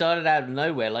something that started out of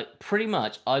nowhere. Like, pretty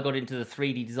much, I got into the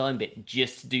 3D design bit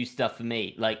just to do stuff for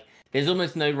me. Like, there's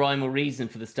almost no rhyme or reason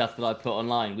for the stuff that I put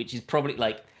online, which is probably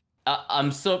like,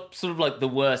 I'm sort of like the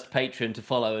worst patron to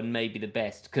follow and maybe the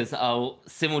best, because I'll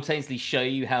simultaneously show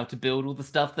you how to build all the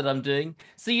stuff that I'm doing.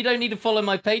 So you don't need to follow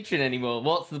my Patreon anymore.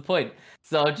 What's the point?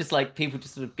 So I just like people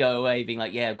just sort of go away being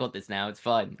like, yeah, I've got this now. It's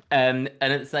fine. And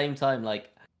at the same time, like,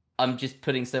 I'm just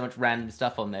putting so much random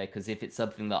stuff on there because if it's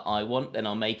something that I want, then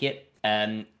I'll make it.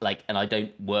 And I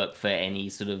don't work for any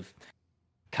sort of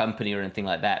company or anything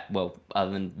like that. Well,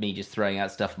 other than me just throwing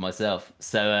out stuff for myself.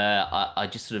 So I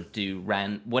just sort of do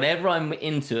whatever I'm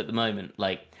into at the moment.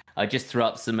 Like, I just threw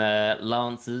up some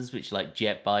Lancers, which are like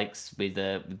jet bikes with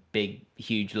big,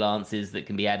 huge lances that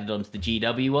can be added onto the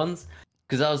GW ones.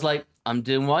 Because I was like, I'm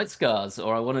doing white scars,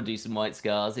 or I want to do some white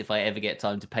scars if I ever get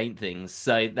time to paint things.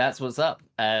 So that's what's up.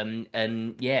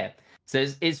 And yeah, so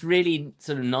it's really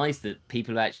sort of nice that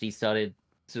people have actually started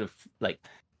sort of like,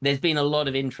 there's been a lot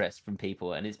of interest from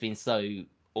people, and it's been so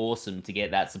awesome to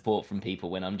get that support from people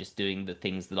when I'm just doing the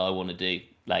things that I want to do,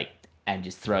 like, and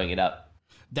just throwing it up.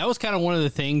 That was kind of one of the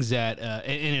things that,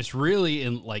 and it's really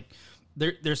in like,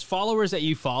 there's followers that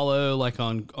you follow like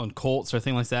on cults or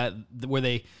things like that, where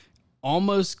they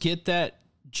almost get that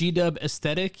G-dub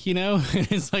aesthetic,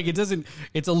 it's like,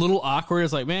 it's a little awkward.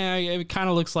 It's like, man, it kind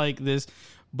of looks like this,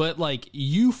 but like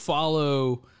you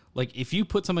follow, like if you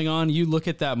put something on, you look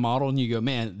at that model and you go,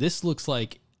 man, this looks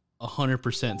like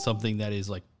 100% something that is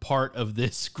like part of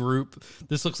this group.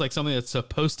 This looks like something that's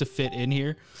supposed to fit in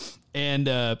here.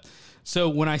 And so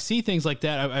when I see things like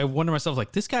that, I wonder myself,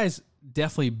 like, this guy's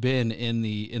definitely been in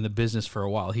the business for a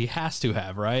while. He has to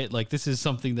have, right? Like, this is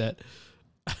something that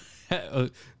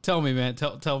tell me, man,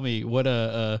 tell me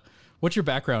what's your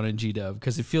background in GW?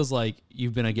 Because it feels like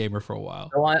you've been a gamer for a while.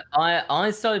 So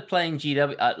I started playing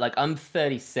GW, like, I'm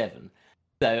 37.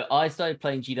 So I started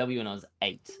playing GW when I was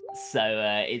 8.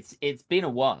 So it's been a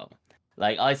while.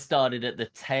 Like, I started at the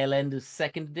tail end of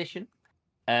 2nd edition.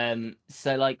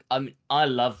 So like, I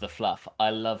love the fluff.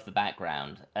 I love the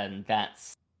background, and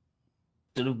that's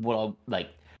sort of what I like.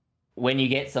 When you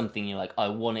get something, you're like, I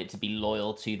want it to be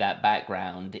loyal to that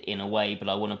background in a way, but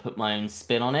I want to put my own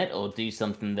spin on it or do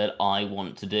something that I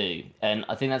want to do. And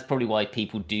I think that's probably why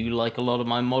people do like a lot of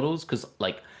my models, because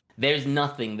like, there's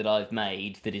nothing that I've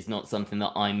made that is not something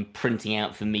that I'm printing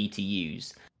out for me to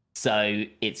use. So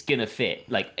it's gonna fit.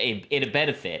 Like, it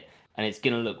better fit. and it's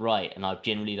gonna look right, and I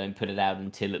generally don't put it out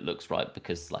until it looks right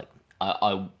because like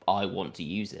I want to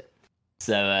use it.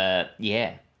 So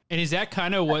yeah. And is that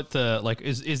kind of what the like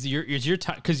is your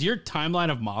time, because your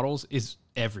timeline of models is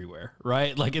everywhere,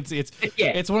 right? Like it's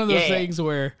it's one of those things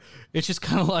where it's just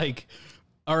kind of like,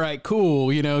 all right,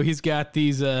 cool. You know, he's got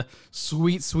these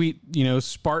sweet, you know,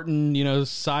 Spartan, you know,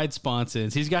 side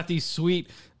sponsons. He's got these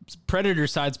sweet Predator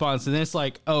side sponsons, and then it's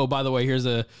like, oh, by the way, here's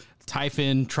a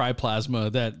Typhon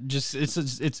triplasma that just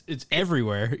it's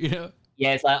everywhere, you know.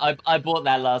 Yes, I bought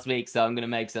that last week, so I'm gonna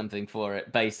make something for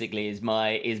it. Basically, is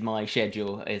my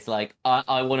schedule. It's like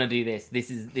I want to do this.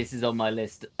 This is on my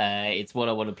list. It's what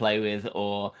I want to play with,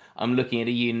 or I'm looking at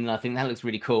a unit and I think that looks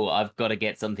really cool. I've got to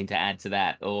get something to add to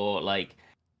that, or like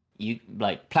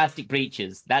plastic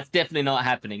breaches. That's definitely not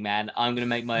happening, man. I'm gonna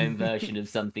make my own version of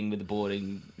something with a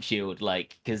boarding shield,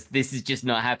 like, because this is just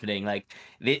not happening. Like,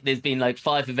 there's been like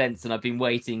 5 events and I've been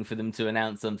waiting for them to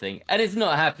announce something, and it's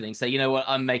not happening. So you know what?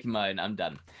 I'm making my own. I'm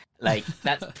done. Like,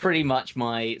 that's pretty much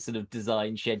my sort of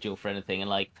design schedule for anything. And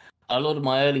like, a lot of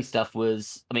my early stuff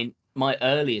was, I mean, my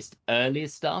earliest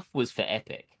stuff was for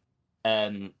Epic,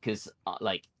 because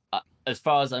as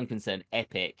far as I'm concerned,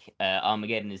 Epic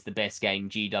Armageddon is the best game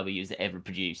GW has ever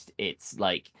produced. It's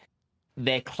like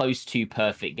they're close to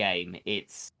perfect game.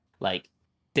 It's like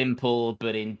simple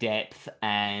but in depth,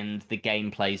 and the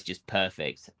gameplay is just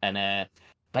perfect. And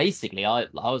basically, I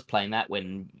was playing that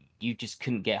when you just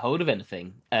couldn't get hold of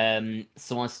anything.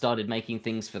 So I started making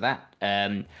things for that.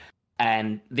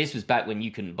 And this was back when you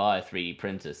couldn't buy a 3D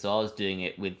printer. So I was doing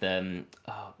it with there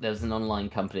was an online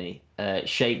company,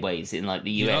 Shapeways, in like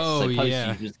the US. Oh, so postage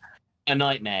yeah. was a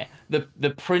nightmare.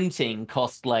 The printing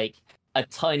cost like a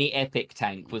tiny Epic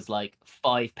tank was like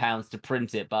 £5 to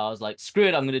print it, but I was like, screw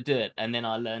it, I'm gonna do it. And then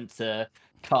I learned to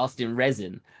cast in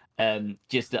resin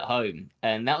just at home,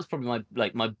 and that was probably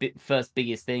my first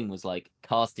biggest thing, was like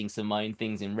casting some of my own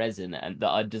things in resin and that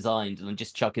I designed and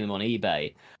just chucking them on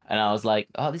eBay. And I was like,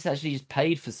 oh, this actually just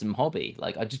paid for some hobby.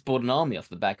 Like, I just bought an army off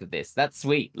the back of this. That's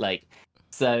sweet. Like,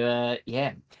 so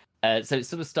yeah. So it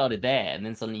sort of started there, and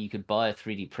then suddenly you could buy a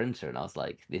 3D printer, and I was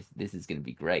like, this is going to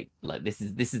be great. Like, this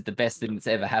is the best thing that's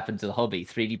ever happened to the hobby.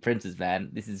 3D printers, man.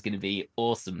 This is going to be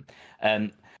awesome.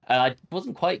 And I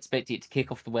wasn't quite expecting it to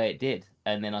kick off the way it did.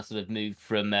 And then I sort of moved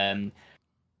from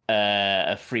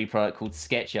a free product called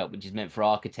SketchUp, which is meant for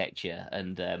architecture,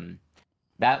 and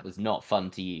that was not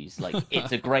fun to use. Like,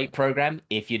 it's a great program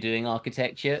if you're doing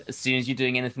architecture. As soon as you're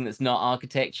doing anything that's not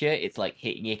architecture, it's like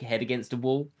hitting your head against a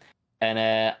wall. And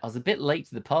I was a bit late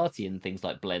to the party in things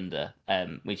like Blender,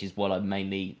 which is what I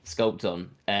mainly sculpt on,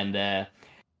 and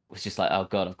was just like, oh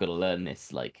god, I've got to learn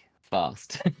this like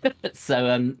fast.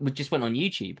 So we just went on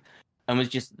YouTube and was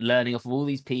just learning off of all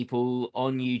these people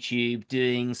on YouTube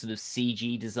doing sort of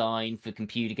CG design for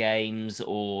computer games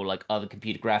or like other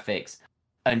computer graphics,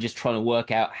 and just trying to work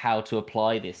out how to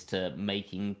apply this to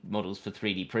making models for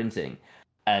 3D printing.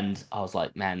 And I was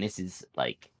like, man, this is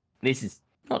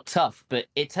not tough, but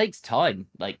it takes time.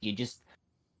 Like, you're just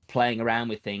playing around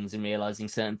with things and realizing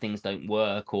certain things don't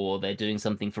work, or they're doing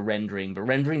something for rendering, but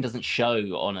rendering doesn't show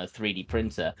on a 3D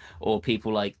printer. Or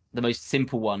people, like, the most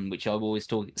simple one, which I always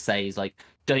say is like,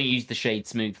 don't use the shade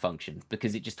smooth function,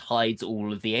 because it just hides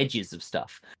all of the edges of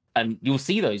stuff. And you'll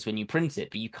see those when you print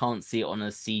it, but you can't see it on a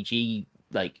CG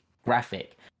like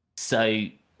graphic. So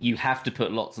you have to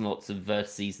put lots and lots of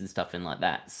vertices and stuff in like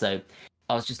that. So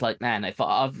I was just like, man,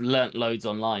 I've learnt loads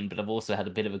online, but I've also had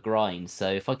a bit of a grind.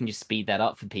 So if I can just speed that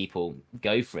up for people,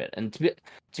 go for it. And to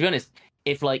be honest,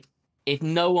 if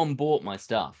no one bought my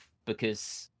stuff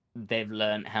because they've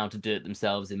learned how to do it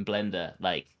themselves in Blender,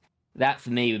 like, that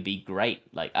for me would be great.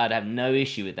 Like, I'd have no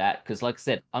issue with that, because like I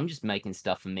said, I'm just making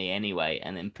stuff for me anyway,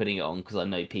 and then putting it on because I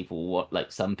know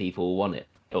some people will want it,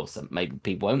 or some maybe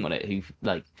people won't want it. Who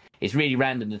like, it's really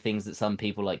random, the things that some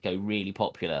people like go really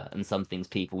popular, and some things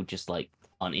people just like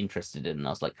aren't interested in. And I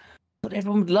was like, but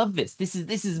everyone would love this. This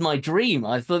is my dream.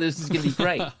 I thought this was gonna be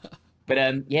great. But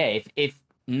yeah, if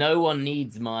no one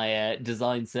needs my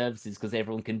design services because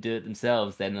everyone can do it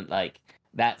themselves, then like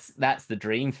that's the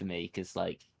dream for me. Because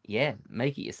like, yeah,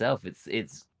 make it yourself.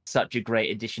 It's such a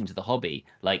great addition to the hobby.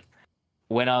 Like,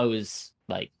 when I was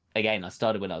like, again, I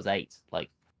started when I was 8. Like,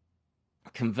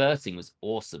 converting was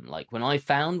awesome. Like, when I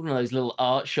found one of those little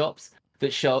art shops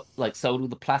that sold all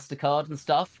the plastic art and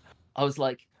stuff, I was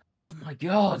like, oh my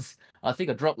god, I think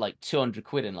I dropped like 200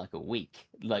 quid in like a week,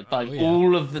 like buying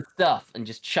all of the stuff and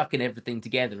just chucking everything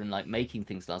together and like making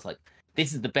things. And I was like,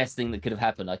 this is the best thing that could have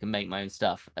happened. I can make my own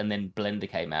stuff. And then Blender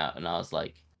came out, and I was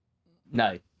like,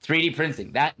 no, 3D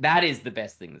printing, that is the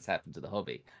best thing that's happened to the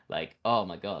hobby. Like, oh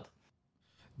my god.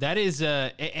 That is,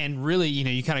 and really,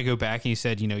 you kind of go back and you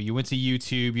said, you went to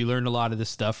YouTube, you learned a lot of this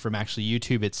stuff from actually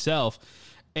YouTube itself.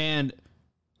 And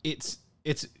it's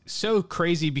so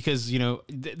crazy because,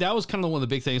 that was kind of one of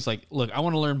the big things. Like, look, I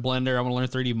want to learn Blender. I want to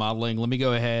learn 3D modeling. Let me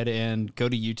go ahead and go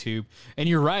to YouTube. And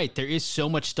you're right. There is so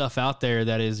much stuff out there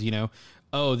that is,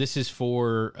 oh, this is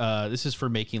for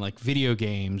making like video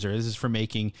games, or this is for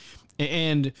making,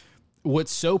 and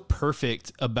what's so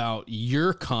perfect about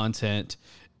your content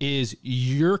is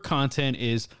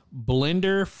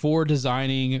Blender for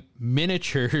designing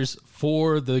miniatures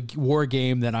for the war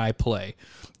game that I play.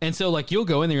 And so like you'll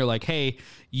go in there, you're like, hey,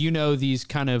 these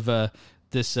kind of the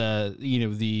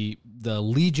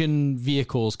Legion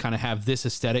vehicles kind of have this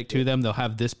aesthetic to them. They'll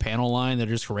have this panel line that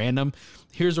are just random.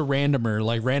 Here's a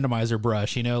randomizer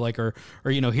brush,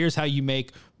 or here's how you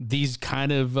make these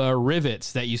kind of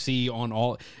rivets that you see on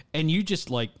all, and you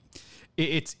just like,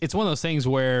 it's one of those things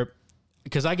where,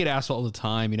 because I get asked all the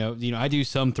time, I do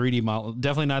some 3D model,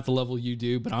 definitely not the level you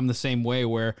do, but I'm the same way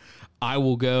where I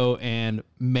will go and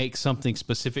make something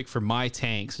specific for my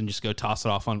tanks and just go toss it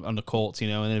off on the Colts,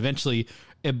 and then eventually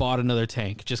it bought another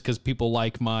tank just because people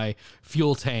like my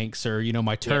fuel tanks or,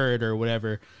 my turret or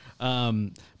whatever.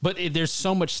 But there's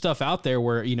so much stuff out there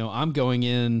where, I'm going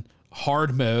in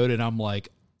hard mode and I'm like,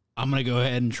 I'm going to go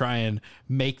ahead and try and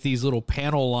make these little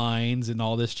panel lines and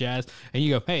all this jazz. And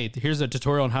you go, hey, here's a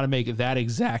tutorial on how to make that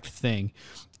exact thing.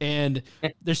 And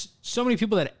there's so many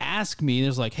people that ask me,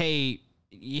 there's like, hey,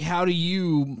 how do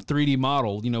you 3D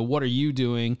model? What are you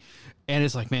doing? And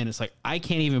it's like, man, I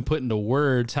can't even put into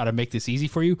words how to make this easy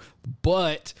for you.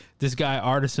 But this guy,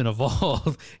 Artisan of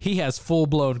Vaul, he has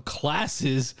full-blown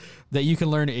classes that you can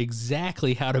learn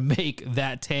exactly how to make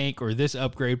that tank or this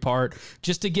upgrade part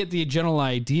just to get the general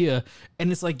idea.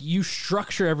 And it's like you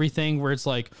structure everything where it's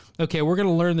like, okay, we're going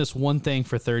to learn this one thing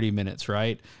for 30 minutes,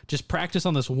 right? Just practice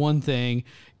on this one thing,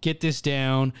 get this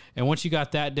down. And once you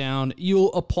got that down,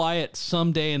 you'll apply it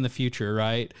someday in the future,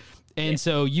 right? And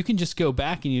so you can just go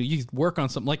back and you work on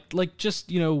something like just,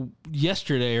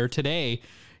 yesterday or today,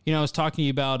 I was talking to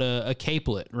you about a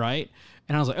capelet, right?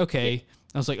 And I was like, okay,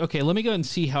 let me go and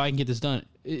see how I can get this done.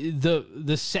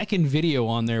 The second video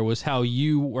on there was how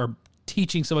you are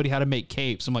teaching somebody how to make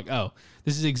capes. I'm like, oh,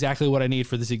 this is exactly what I need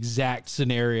for this exact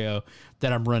scenario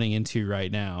that I'm running into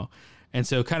right now. And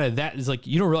so kind of that is like,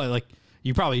 you don't really like,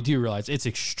 you probably do realize it's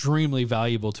extremely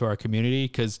valuable to our community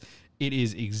because it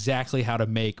is exactly how to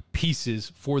make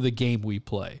pieces for the game we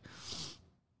play.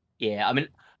 Yeah, I mean,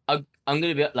 I'm going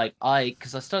to be like,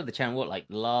 because I started the channel,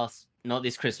 not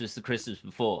this Christmas, the Christmas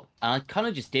before. And I kind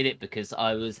of just did it because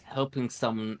I was helping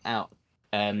someone out.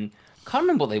 Can't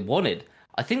remember what they wanted.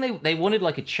 I think they wanted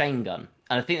like a chain gun.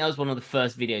 And I think that was one of the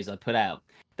first videos I put out.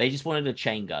 They just wanted a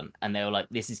chain gun. And they were like,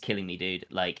 this is killing me, dude.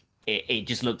 Like, it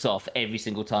just looks off every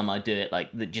single time I do it. Like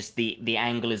the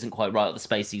angle isn't quite right, or the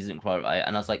spacing isn't quite right.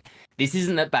 And I was like, this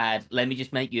isn't that bad. Let me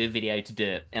just make you a video to do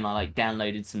it. And I like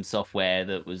downloaded some software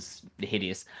that was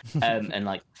hideous, and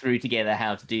like threw together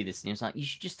how to do this. And he was like, you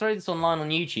should just throw this online on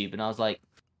YouTube. And I was like,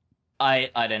 I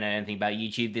don't know anything about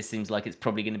YouTube. This seems like it's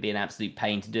probably going to be an absolute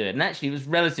pain to do it. And actually, it was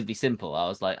relatively simple. I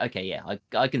was like, okay, yeah,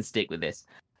 I can stick with this.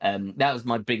 That was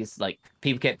my biggest, like,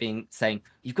 people kept saying,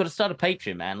 you've got to start a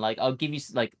Patreon, man. Like, I'll give you,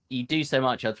 like, you do so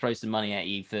much, I'll throw some money at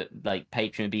you for, like,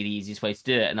 Patreon would be the easiest way to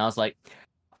do it. And I was like,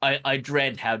 I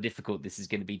dread how difficult this is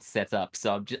going to be to set up.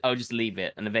 So I'll just leave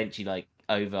it. And eventually, like,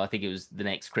 over, I think it was the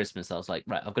next Christmas, I was like,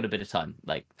 right, I've got a bit of time.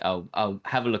 Like, I'll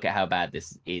have a look at how bad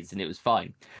this is. And it was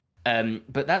fine.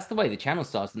 But that's the way the channel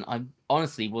started. And I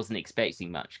honestly wasn't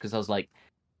expecting much because I was like,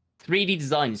 3D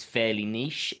design is fairly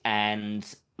niche, and,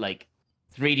 like,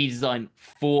 3D design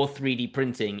for 3D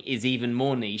printing is even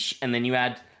more niche, and then you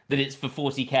add that it's for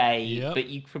 40k, but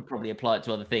you could probably apply it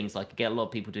to other things. Like, I get a lot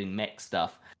of people doing mech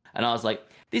stuff, and I was like,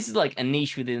 this is like a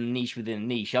niche within a niche within a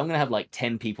niche. I'm gonna have like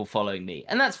 10 people following me,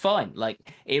 and that's fine. Like,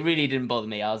 it really didn't bother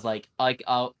me. I was like,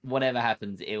 I'll whatever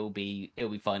happens, it'll be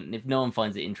fine. And if no one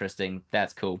finds it interesting,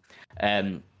 that's cool.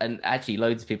 And actually,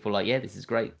 loads of people were like, yeah, this is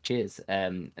great. Cheers.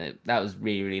 That was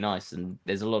really, really nice. And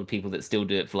there's a lot of people that still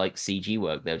do it for like CG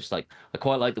work. They're just like, I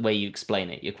quite like the way you explain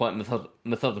it. You're quite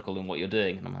methodical in what you're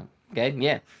doing. And I'm like, okay,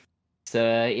 yeah.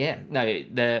 So yeah, no,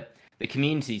 the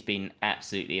community's been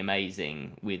absolutely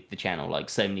amazing with the channel. Like,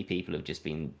 so many people have just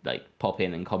been like pop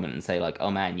in and comment and say like,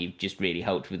 oh man, you've just really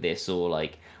helped with this. Or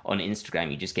like on Instagram,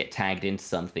 you just get tagged into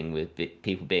something with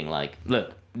people being like,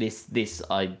 look, this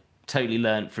I totally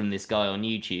learned from this guy on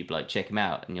YouTube, like, check him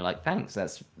out. And you're like, thanks.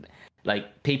 That's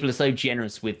like, people are so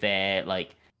generous with their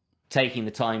like taking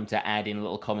the time to add in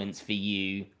little comments for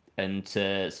you and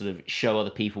to sort of show other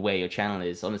people where your channel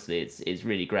is. Honestly, it's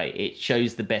really great. It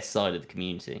shows the best side of the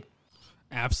community.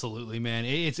 Absolutely, man.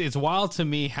 It's wild to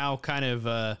me how kind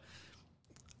of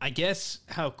I guess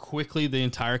how quickly the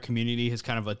entire community has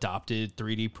kind of adopted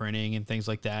 3D printing and things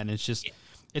like that, and it's just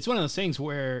it's one of those things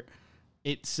where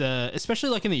it's especially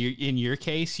like in your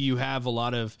case, you have a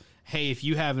lot of, hey, if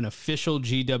you have an official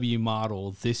GW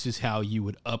model, this is how you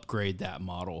would upgrade that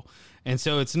model. And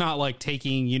so it's not like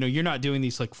taking, you're not doing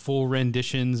these like full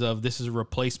renditions of this is a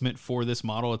replacement for this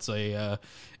model. It's a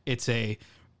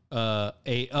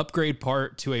upgrade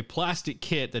part to a plastic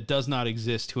kit that does not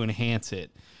exist to enhance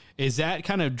it. Is that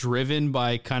kind of driven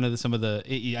by kind of some of the,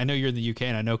 I know you're in the UK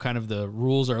and I know kind of the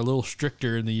rules are a little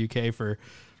stricter in the UK for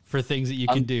things that you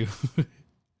can do.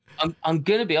 I'm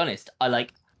going to be honest. I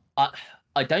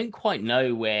don't quite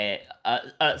know where,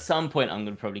 at some point I'm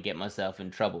going to probably get myself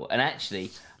in trouble. And actually,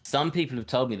 some people have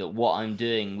told me that what I'm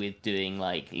doing with doing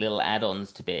like little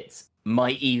add-ons to bits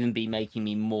might even be making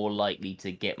me more likely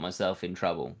to get myself in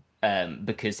trouble.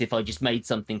 Because if I just made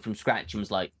something from scratch and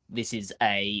was like, this is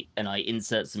and I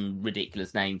insert some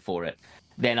ridiculous name for it,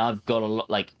 then I've got a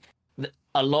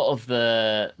lot of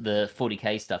the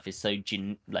 40k stuff is so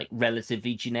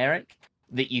relatively generic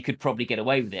that you could probably get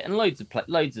away with it. And loads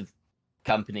of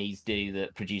companies do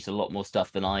that produce a lot more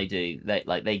stuff than I do.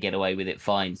 They get away with it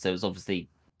fine. So it's obviously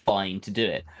fine to do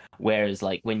it. Whereas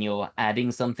like when you're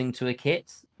adding something to a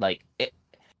kit,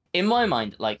 in my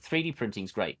mind, like 3D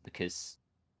printing's great because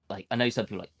like I know some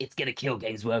people are like, it's gonna kill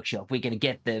Games Workshop, we're gonna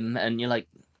get them, and you're like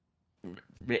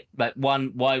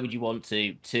one, why would you want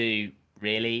to? Two,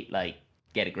 really? Like,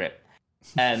 get a grip.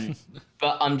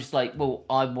 But I'm just like, well,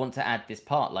 I want to add this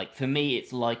part. Like for me,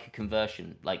 it's like a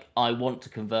conversion. Like I want to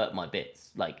convert my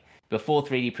bits. Like before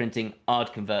 3D printing,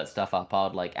 I'd convert stuff up.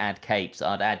 I'd like add capes.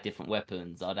 I'd add different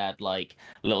weapons. I'd add like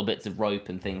little bits of rope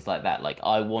and things like that. Like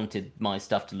I wanted my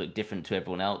stuff to look different to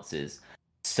everyone else's.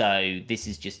 So this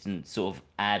is just a sort of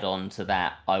add on to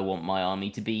that. I want my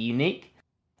army to be unique.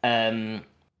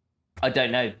 I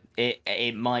don't know.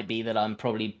 It might be that I'm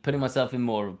probably putting myself in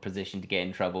more of a position to get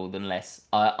in trouble than less.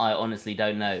 I honestly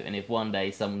don't know. And if one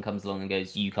day someone comes along and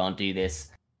goes, you can't do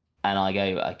this, and I go,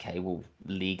 okay, well,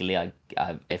 legally, I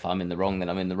if I'm in the wrong, then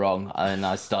I'm in the wrong. And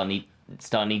I start need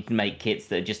to make kits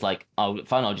that are just like, oh,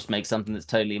 fine, I'll just make something that's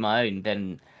totally my own,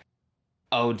 then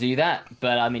I'll do that.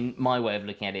 But I mean, my way of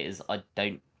looking at it is I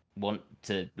don't want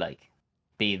to like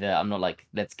be there. I'm not like,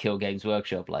 let's kill Games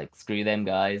Workshop. Like, screw them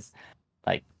guys.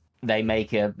 Like, they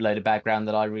make a load of background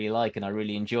that I really like and I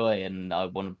really enjoy, and I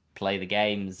want to play the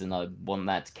games and I want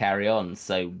that to carry on.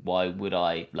 So why would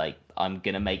I, like, I'm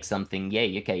going to make something,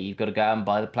 okay, you've got to go out and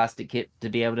buy the plastic kit to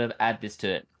be able to add this to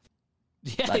it.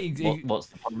 Yeah, like, what's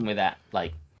the problem with that?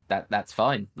 Like, that's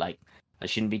fine. Like, I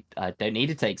don't need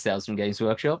to take sales from Games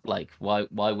Workshop. Like, why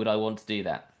would I want to do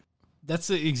that? That's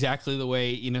exactly the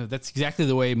way, that's exactly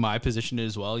the way my position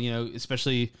is as well,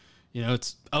 especially...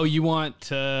 it's, oh, you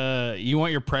want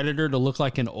your Predator to look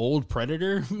like an old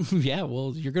Predator? Yeah,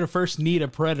 well, you're going to first need a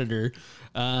Predator.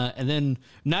 And then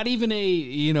not even a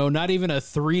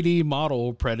 3D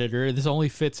model Predator. This only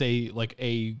fits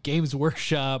a Games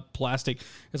Workshop plastic.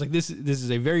 It's like, this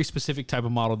is a very specific type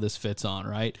of model this fits on,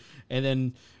 right? And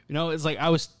then, it's like I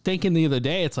was thinking the other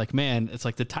day, it's like, man, it's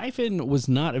like the Typhon was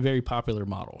not a very popular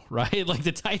model, right? Like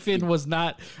the Typhon was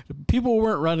not, people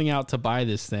weren't running out to buy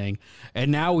this thing.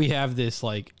 And now we have this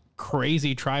like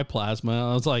crazy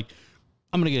Triplasma. I was like,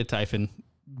 I'm going to get a Typhon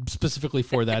specifically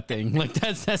for that thing. Like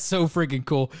that's so freaking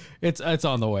cool. It's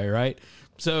on the way, right?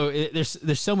 So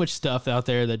there's so much stuff out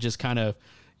there that just kind of,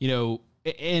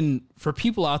 and for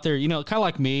people out there, kind of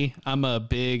like me, I'm a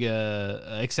big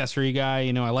accessory guy.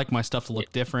 I like my stuff to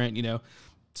look different.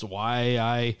 It's why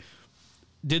I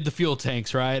did the fuel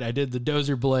tanks, right? I did the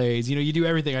dozer blades. You do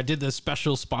everything. I did the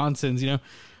special sponsons.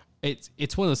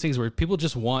 It's one of those things where people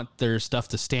just want their stuff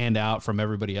to stand out from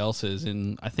everybody else's,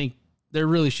 and I think there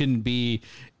really shouldn't be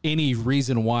any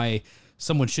reason why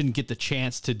someone shouldn't get the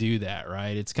chance to do that,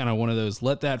 right? It's kind of one of those,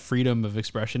 let that freedom of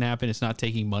expression happen. It's not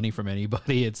taking money from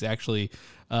anybody. It's actually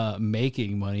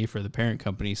making money for the parent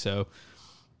company. So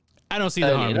I don't see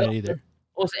the harm in it either.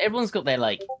 Also, everyone's got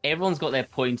their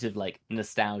point of like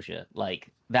nostalgia. Like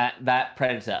that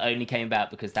Predator only came about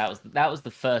because that was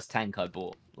the first tank I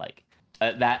bought. Like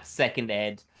that second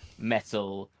ed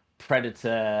metal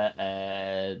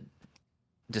Predator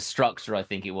Destructor, I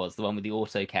think it was, the one with the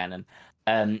autocannon.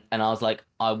 And I was like,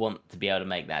 I want to be able to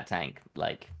make that tank.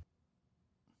 Like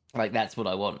that's what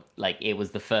I want. Like, it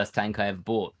was the first tank I ever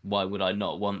bought. Why would I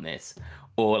not want this?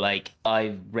 Or like,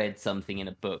 I read something in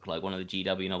a book, like one of the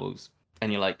GW novels,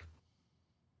 and you're like,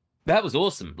 that was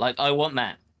awesome. Like, I want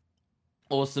that.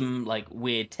 Awesome, like,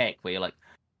 weird tech where you're like,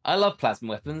 I love plasma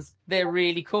weapons. They're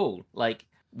really cool. Like,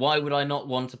 why would I not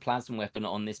want a plasma weapon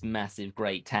on this massive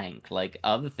great tank? Like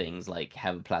other things, like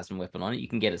have a plasma weapon on it. You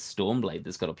can get a Stormblade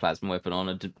that's got a plasma weapon on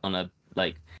a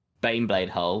like Baneblade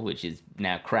hull, which is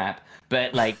now crap.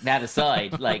 But like that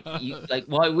aside, like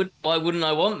why wouldn't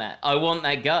I want that? I want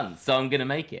that gun, so I'm gonna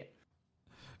make it.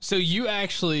 So you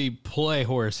actually play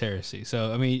Horus Heresy.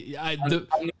 So I mean, I'm gonna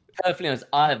be perfectly honest.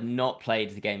 I have not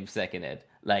played the game of Second Ed.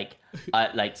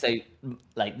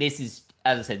 This is,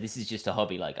 as I said, this is just a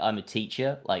hobby. Like I'm a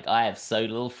teacher. Like I have so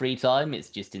little free time. It's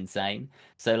just insane.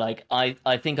 So like I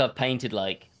think I've painted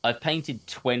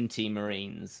 20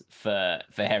 Marines for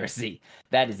Heresy.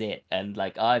 That is it. And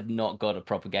like I've not got a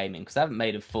proper game in because I haven't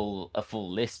made a full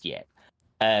list yet.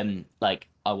 Like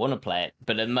I want to play it,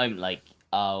 but at the moment, like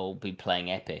I'll be playing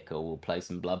Epic or we'll play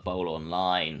some Blood Bowl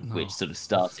online, which sort of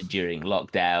started during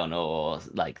lockdown, or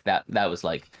like that was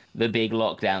like the big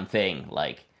lockdown thing.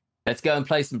 Like, let's go and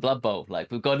play some Blood Bowl. Like,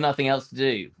 we've got nothing else to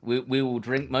do. We will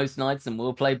drink most nights and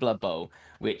we'll play Blood Bowl,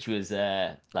 which was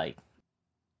it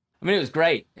was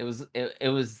great. It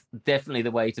was definitely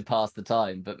the way to pass the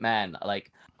time. But man,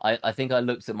 like I think I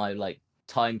looked at my like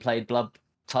time played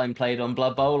on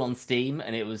Blood Bowl on Steam,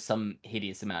 and it was some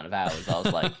hideous amount of hours. I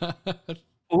was like,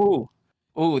 ooh,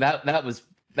 that was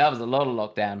a lot of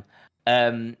lockdown.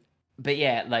 But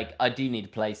yeah, like I do need to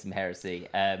play some Heresy.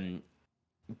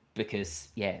 Because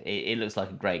yeah, it looks like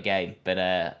a great game.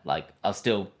 But like I'll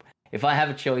still, if I have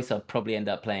a choice, I'll probably end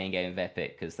up playing a game of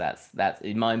Epic because that's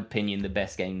in my opinion the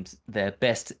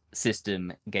best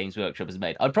system Games Workshop has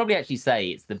made. I'd probably actually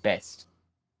say it's the best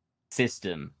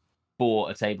system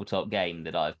for a tabletop game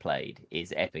that I've played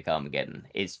is Epic Armageddon.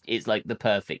 It's like the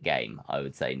perfect game, I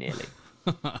would say, nearly.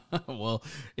 Well,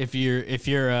 if you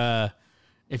have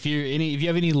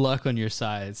any luck on your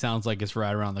side, it sounds like it's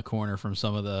right around the corner from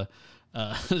some of the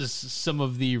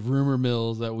rumor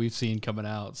mills that we've seen coming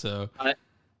out. So,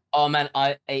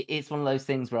 it's one of those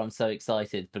things where I'm so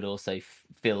excited, but also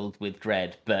filled with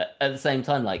dread. But at the same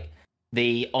time, like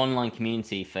the online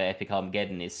community for Epic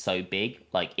Armageddon is so big,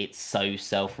 like it's so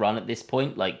self-run at this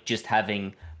point. Like just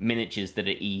having miniatures that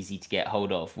are easy to get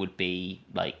hold of would be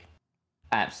like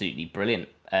absolutely brilliant.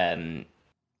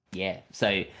 Yeah,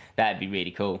 so that'd be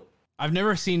really cool. I've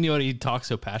never seen anybody talk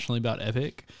so passionately about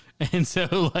Epic, and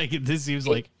so like this seems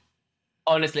like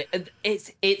honestly,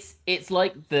 it's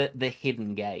like the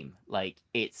hidden game. Like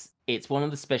it's one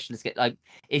of the specialist games. Like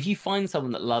if you find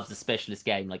someone that loves a specialist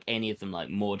game, like any of them, like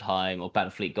Mordheim or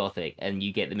Battlefleet Gothic, and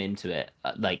you get them into it,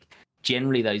 like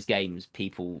generally those games,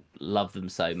 people love them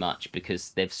so much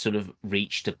because they've sort of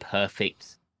reached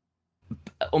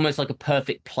almost like a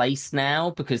perfect place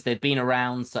now because they've been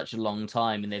around such a long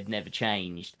time and they've never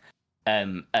changed.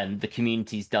 And the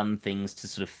community's done things to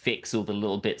sort of fix all the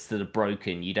little bits that are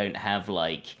broken. You don't have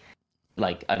like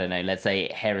I don't know, let's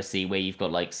say Heresy where you've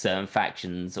got like certain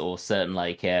factions or certain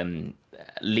like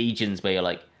legions where you're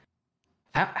like,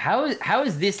 how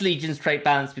is this legion's trait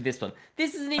balanced with this one?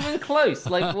 This isn't even close.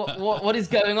 Like what is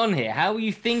going on here? How are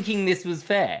you thinking this was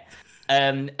fair?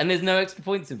 And there's no extra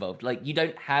points involved. Like you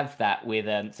don't have that with.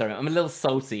 Sorry, I'm a little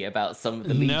salty about some of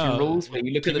the Legion rules where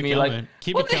you look at them and you're like,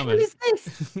 "What the hell is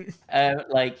this?"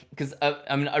 Like, because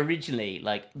I mean, originally,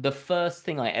 like the first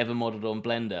thing I ever modeled on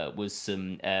Blender was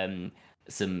some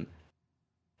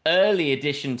early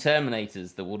edition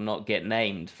Terminators that will not get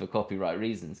named for copyright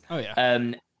reasons. Oh yeah.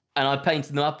 And I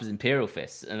painted them up as Imperial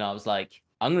Fists, and I was like,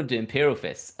 I'm going to do Imperial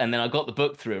Fists, and then I got the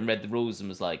book through and read the rules and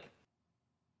was like,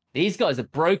 these guys are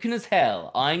broken as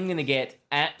hell. I'm gonna get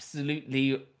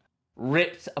absolutely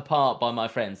ripped apart by my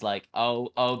friends. Like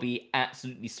I'll be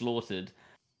absolutely slaughtered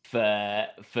for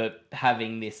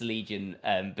having this Legion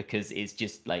because it's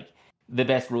just like the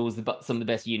best rules, some of the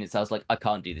best units. I was like, I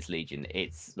can't do this Legion.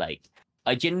 It's like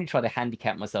I generally try to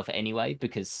handicap myself anyway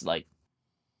because like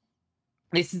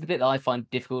this is the bit that I find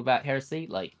difficult about Heresy.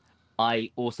 Like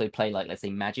I also play like let's say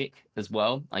Magic as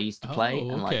well. I used to play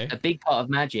and like a big part of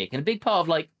Magic and a big part of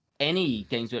like any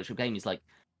Games Workshop game is like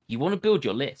you want to build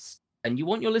your list and you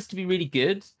want your list to be really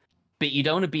good, but you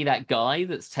don't want to be that guy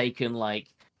that's taken like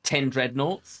 10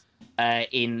 dreadnoughts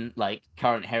in like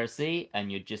current Heresy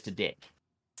and you're just a dick.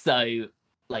 So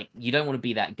like you don't want to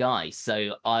be that guy.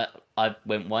 So I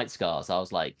went White Scars. I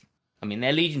was like, I mean,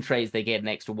 their Legion traits, they get an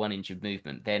extra 1 inch of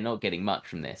movement. They're not getting much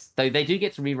from this, though they do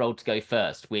get to reroll to go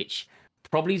first, which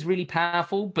probably is really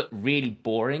powerful, but really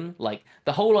boring. Like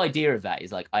the whole idea of that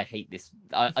is like, I hate this.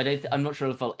 I'm not sure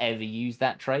if I'll ever use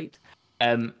that trait.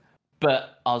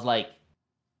 But I was like,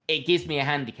 it gives me a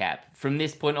handicap. From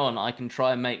this point on, I can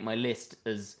try and make my list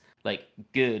as like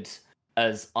good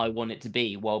as I want it to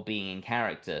be while being in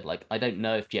character. Like I don't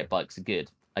know if jet bikes are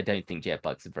good. I don't think jet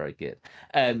bikes are very good.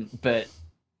 But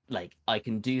like I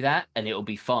can do that and it'll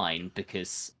be fine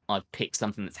because I've picked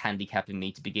something that's handicapping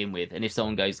me to begin with. And if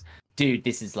someone goes, dude,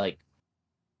 this is like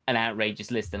an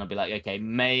outrageous list, then I'll be like, okay,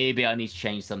 maybe I need to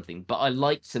change something. But I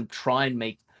like to try and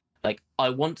make, like, I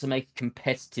want to make a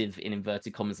competitive, in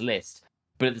inverted commas, list.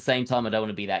 But at the same time, I don't want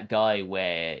to be that guy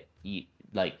where you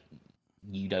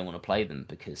don't want to play them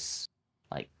because,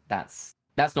 like, that's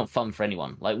not fun for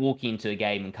anyone. Like, walking into a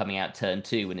game and coming out turn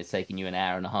 2 when it's taking you an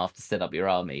hour and a half to set up your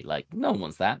army, like, no one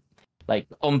wants that. Like,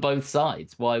 on both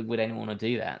sides, why would anyone want to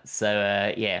do that?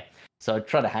 So, yeah. So I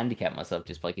try to handicap myself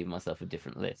just by giving myself a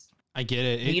different list. I get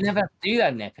it. But you never have to do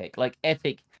that in Epic. Like,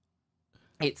 Epic,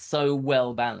 it's so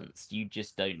well balanced. You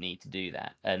just don't need to do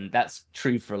that. And that's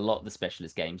true for a lot of the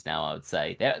specialist games now, I would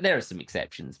say. There are some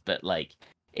exceptions, but, like,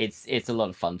 it's a lot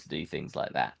of fun to do things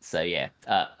like that. So, yeah.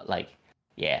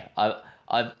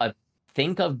 I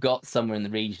think I've got somewhere in the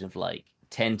region of, like,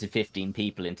 10 to 15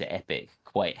 people into Epic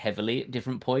quite heavily at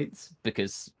different points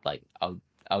because, like,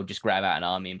 I'll just grab out an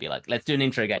army and be like, let's do an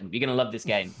intro game. You're going to love this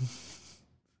game.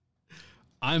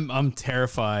 I'm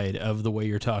terrified of the way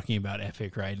you're talking about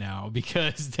Epic right now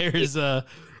because it's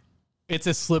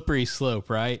a slippery slope,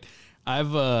 right? I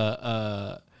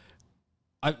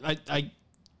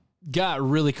got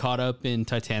really caught up in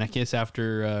Titanicus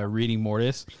after reading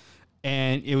Mortis,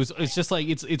 and it's just like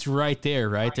it's right there,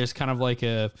 right? There's kind of like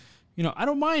a, I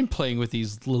don't mind playing with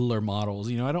these littler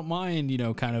models. I don't mind,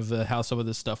 kind of how some of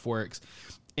this stuff works,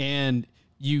 and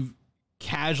you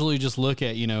casually just look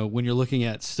at, when you're looking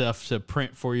at stuff to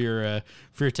print for your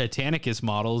Titanicus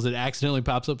models, it accidentally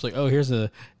pops up. It's like, oh, here's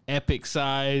a epic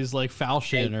size like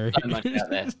falchion, or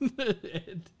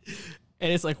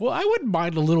and it's like, well, I wouldn't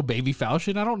mind a little baby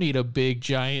falchion. I don't need a big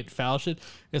giant falchion.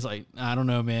 It's like, I don't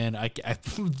know, man.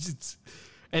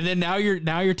 And then now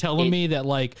you're telling me that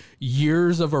like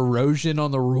years of erosion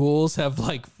on the rules have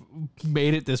like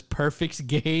made it this perfect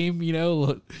game,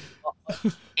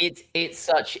 It's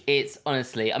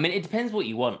honestly, I mean, it depends what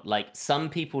you want. Like some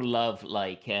people love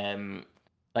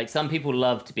some people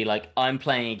love to be like, I'm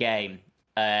playing a game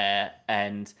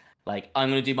and like I'm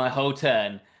gonna do my whole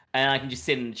turn and I can just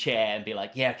sit in the chair and be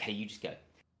like, yeah, okay, you just go.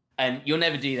 And you'll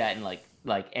never do that in like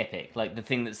Epic. Like the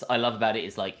thing I love about it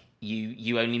is like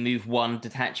you only move one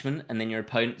detachment and then your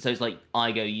opponent, so it's like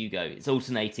I go, you go. It's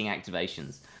alternating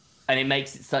activations. And it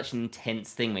makes it such an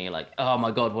intense thing where you're like, oh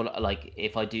my god, what? Like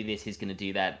if I do this, he's gonna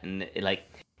do that, and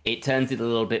it turns it a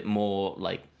little bit more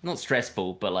like not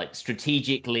stressful, but like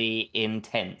strategically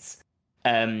intense.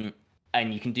 And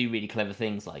you can do really clever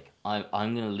things like I'm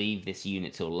gonna leave this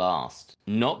unit till last,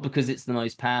 not because it's the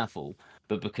most powerful,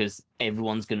 but because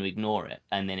everyone's gonna ignore it,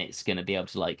 and then it's gonna be able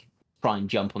to like try and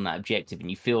jump on that objective, and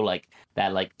you feel like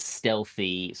that like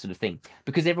stealthy sort of thing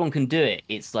because everyone can do it.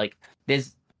 It's like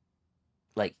there's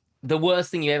like. The worst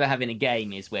thing you ever have in a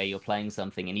game is where you're playing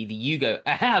something and either you go,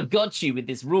 aha, I've got you with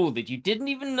this rule that you didn't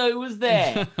even know was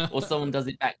there, or someone does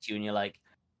it back to you and you're like,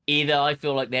 either I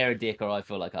feel like they're a dick or I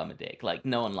feel like I'm a dick. Like,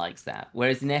 no one likes that.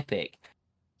 Whereas in Epic,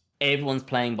 everyone's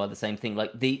playing by the same thing.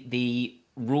 Like, the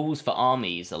rules for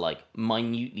armies are, like,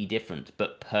 minutely different,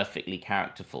 but perfectly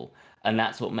characterful. And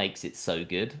that's what makes it so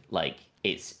good. Like,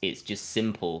 it's just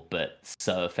simple, but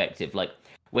so effective. Like,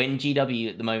 when GW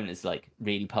at the moment is like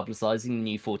really publicizing the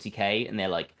new 40k, and they're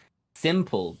like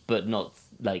simple but not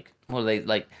like, what are they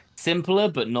like, simpler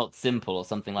but not simple or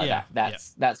something like that.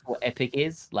 That's what Epic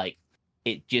is. Like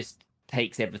it just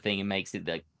takes everything and makes it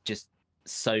like just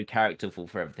so characterful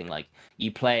for everything. Like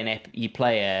you play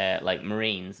like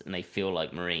Marines and they feel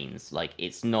like Marines. Like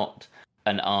it's not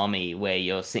an army where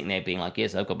you're sitting there being like,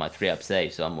 yes, I've got my 3-up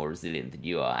save, so I'm more resilient than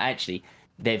you are. Actually,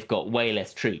 they've got way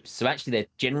less troops. So actually they're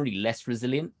generally less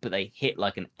resilient, but they hit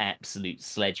like an absolute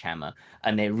sledgehammer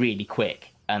and they're really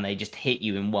quick and they just hit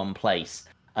you in one place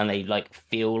and they like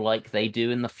feel like they do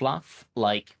in the fluff.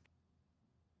 Like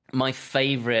my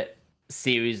favorite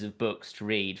series of books to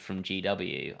read from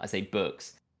GW, I say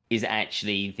books, is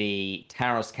actually the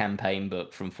Taros campaign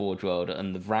book from Forge World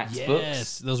and the Vrax books.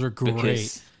 Yes, those were great.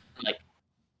 Because, like,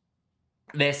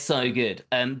 they're so good.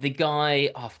 The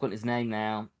guy, I've forgotten his name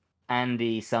now,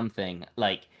 Andy something,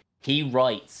 like he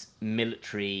writes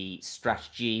military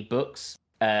strategy books,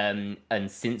 and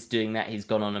since doing that he's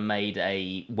gone on and made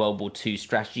a World War II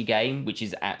strategy game which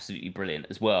is absolutely brilliant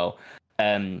as well,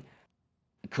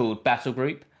 called Battle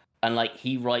Group. And like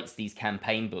he writes these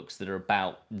campaign books that are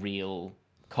about real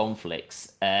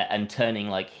conflicts, and turning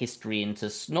like history into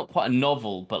not quite a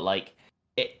novel, but like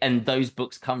and those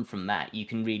books come from that. You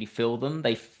can really feel them.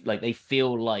 They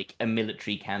feel like a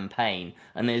military campaign,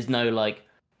 and there's no like,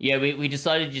 Yeah, we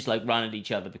decided to just like run at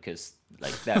each other because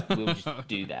like that we'll just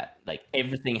do that. Like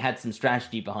everything had some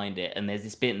strategy behind it, and there's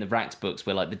this bit in the Vrax books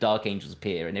where like the Dark Angels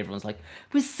appear, and everyone's like,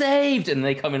 "We're saved!" and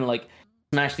they come in and like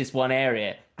smash this one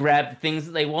area, grab the things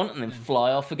that they want, and then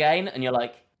fly off again. And you're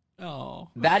like, Oh,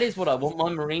 that is what I want my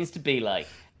Marines to be like.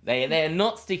 They're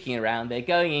not sticking around. They're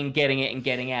going in, getting it, and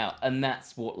getting out, and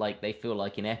that's what like they feel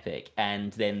like in Epic.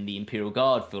 And then the Imperial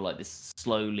Guard feel like this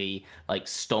slowly like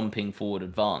stomping forward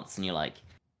advance, and you're like,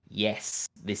 yes,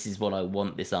 this is what I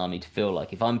want this army to feel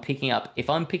like. If I'm picking up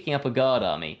a guard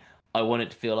army, I want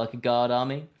it to feel like a guard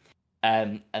army.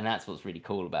 And that's what's really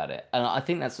cool about it. And I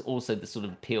think that's also the sort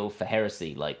of appeal for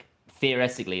Heresy. Like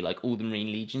theoretically, like all the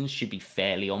Marine Legions should be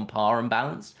fairly on par and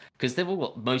balanced because they've all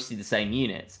got mostly the same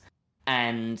units.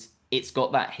 And it's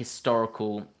got that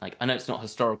historical, like, I know it's not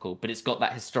historical, but it's got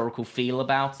that historical feel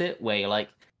about it where you're like,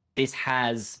 this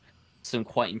has some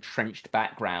quite entrenched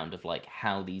background of like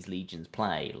how these legions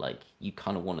play. Like you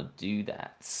kind of want to do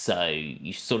that. So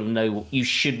you sort of know, you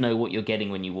should know what you're getting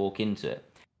when you walk into it.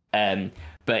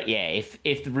 But yeah,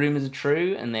 if the rumors are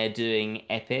true and they're doing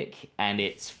Epic and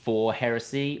it's for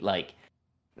Heresy, like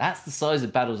that's the size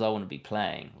of battles I want to be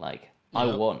playing. Like I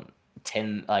want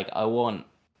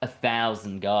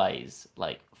 1,000 guys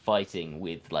like fighting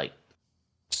with like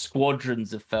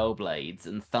squadrons of Fellblades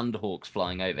and Thunderhawks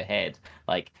flying overhead.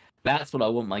 Like that's what I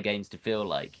want my games to feel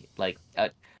like. Like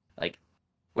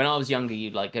when I was younger,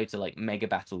 you'd like go to like mega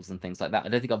battles and things like that. I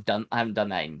haven't done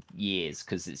that in years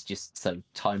because it's just so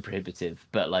time prohibitive.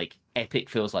 But like Epic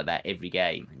feels like that every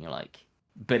game, and you're like,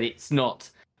 but it's not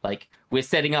like we're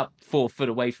setting up 4 foot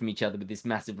away from each other with this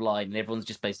massive line, and everyone's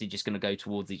just basically just going to go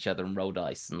towards each other and roll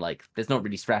dice, and like there's not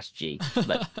really strategy.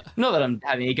 Like, not that I'm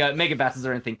having a go at mega battles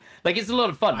or anything. Like it's a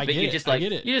lot of fun, but you're just like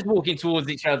you're just walking towards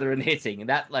each other and hitting, and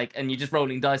that like, and you're just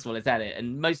rolling dice while it's at it.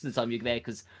 And most of the time you're there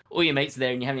because all your mates are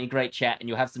there, and you're having a great chat, and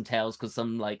you'll have some tales because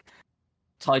some like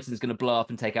Titan's going to blow up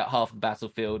and take out half the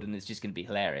battlefield, and it's just going to be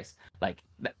hilarious. Like,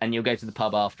 and you'll go to the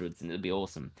pub afterwards, and it'll be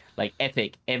awesome. Like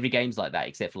Epic, every game's like that,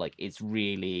 except for like it's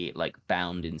really like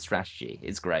bound in strategy.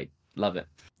 It's great, love it.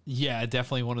 Yeah,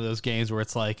 definitely one of those games where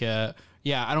it's like, yeah,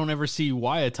 I don't ever see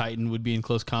why a Titan would be in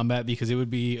close combat because it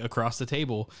would be across the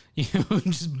table, you know,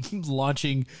 just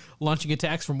launching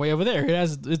attacks from way over there.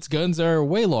 Its guns are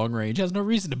way long range. It has no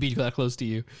reason to be that close to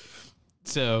you.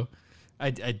 So I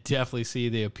definitely see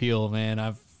the appeal,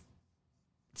 man.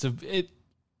 Dude,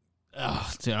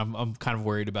 I'm kind of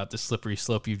worried about the slippery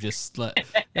slope you've just let.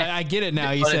 I get it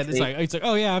now. You said it's like,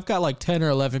 oh yeah, I've got like 10 or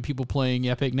 11 people playing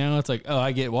Epic now. It's like, oh,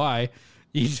 I get why.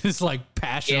 You just like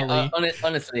passionately. Yeah,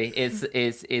 honestly,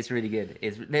 it's really good.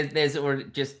 There's or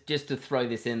just to throw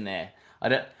this in there.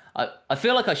 I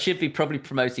feel like I should be probably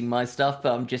promoting my stuff,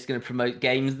 but I'm just going to promote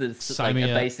games that like,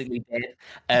 are basically dead.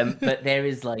 But there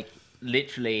is like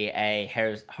literally a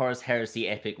Horus Heresy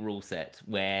Epic rule set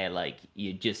where like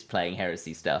you're just playing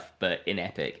Heresy stuff, but in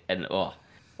Epic, and oh,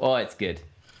 it's good.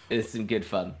 It's some good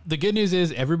fun. The good news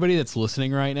is everybody that's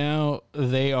listening right now,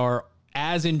 they are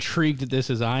as intrigued at this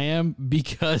as I am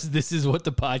because this is what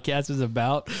the podcast is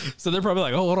about. So they're probably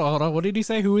like, oh, hold on. What did he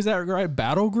say? Who is that guy?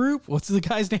 Battle Group? What's the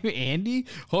guy's name? Andy?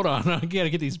 Hold on. I got to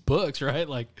get these books, right?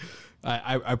 Like,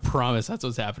 I promise that's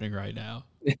what's happening right now.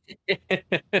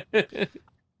 It's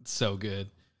so good.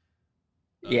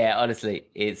 Yeah, honestly,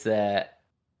 it's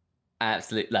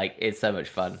absolute, like, it's so much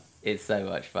fun. It's so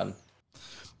much fun.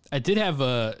 I did have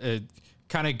a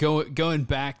kind of going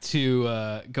back to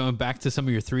some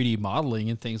of your 3D modeling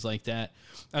and things like that.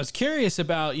 I was curious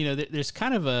about, you know, there's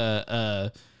kind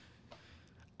of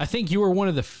I think you were one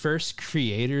of the first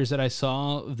creators that I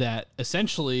saw that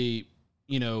essentially,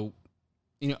 you know,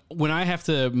 when I have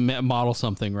to model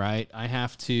something, right, I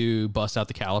have to bust out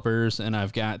the calipers and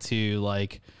I've got to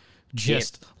like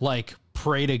just like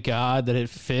pray to God that it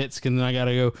fits, and then I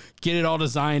gotta go get it all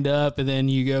designed up, and then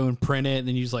you go and print it, and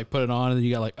then you just like put it on, and then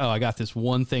you got like, oh, I got this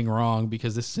one thing wrong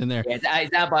because this is in there. Yeah,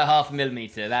 it's out by 0.5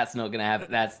 millimeter. That's not gonna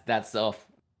happen. That's off.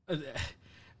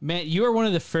 Man, you are one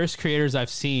of the first creators I've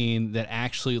seen that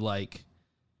actually like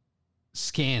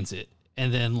scans it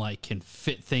and then like can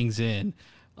fit things in.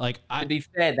 Like, to be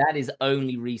fair, that is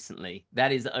only recently.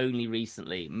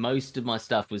 Most of my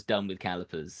stuff was done with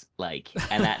calipers, like,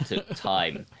 and that took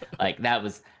time. Like, that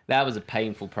was a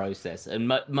painful process.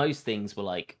 And most things were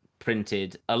like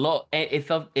printed a lot.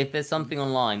 If there's something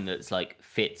online that's like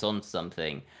fits onto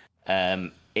something,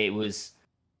 it was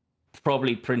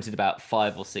probably printed about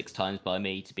 5 or 6 times by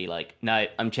me to be like, no,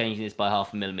 I'm changing this by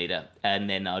 0.5 millimeter, and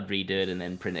then I'd redo it and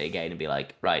then print it again and be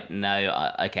like, right,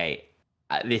 no, okay.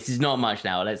 This is not much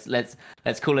now. Let's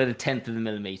call it 1/10 of a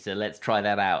millimeter. Let's try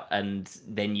that out, and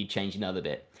then you change another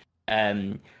bit.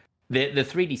 The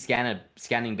 3D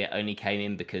scanning bit only came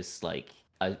in because like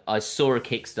I saw a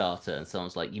Kickstarter and someone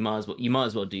was like, you might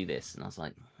as well do this, and I was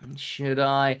like, should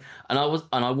I? And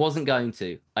I wasn't going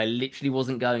to. I literally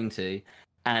wasn't going to.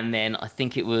 And then I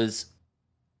think it was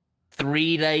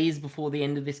 3 days before the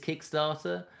end of this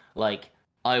Kickstarter, like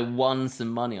I won some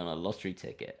money on a lottery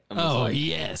ticket. And was like,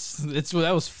 yes,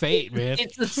 that was fate, man.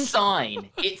 It's a sign.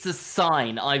 It's a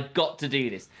sign. I've got to do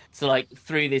this. So like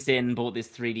threw this in, bought this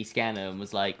 3D scanner, and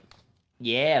was like,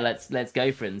 yeah, let's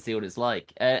go for it and see what it's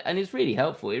like. And it's really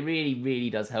helpful. It really, really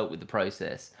does help with the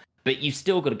process. But you've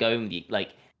still got to go in with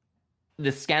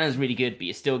the scanner's really good, but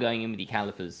you're still going in with your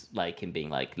calipers, like, and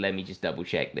being like, let me just double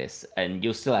check this. And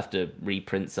you'll still have to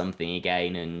reprint something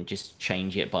again and just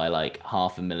change it by like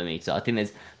 0.5 millimeter. I think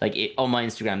there's on my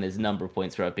Instagram, there's a number of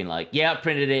points where I've been like, yeah, I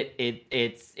printed it.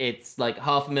 It's like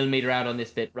 0.5 millimeter out on this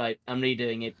bit. Right. I'm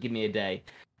redoing it. Give me a day.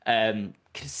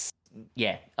 'Cause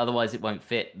yeah, otherwise it won't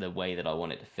fit the way that I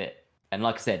want it to fit. And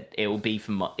like I said, it will be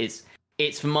for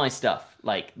it's for my stuff.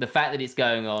 Like the fact that it's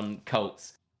going on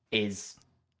Cults is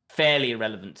fairly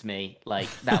irrelevant to me. Like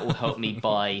that will help me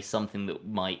buy something that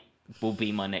will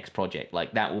be my next project.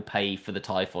 Like that will pay for the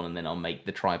Typhon, and then I'll make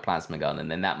the Triplasma gun,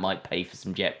 and then that might pay for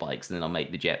some jet bikes, and then I'll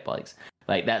make the jet bikes.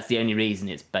 Like that's the only reason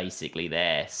it's basically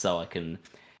there, so I can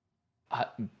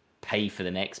pay for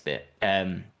the next bit.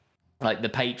 Like the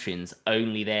Patreon's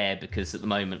only there because at the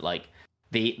moment, like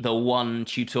the one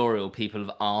tutorial people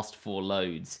have asked for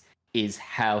loads is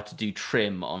how to do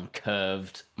trim on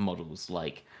curved models.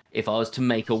 Like if I was to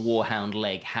make a Warhound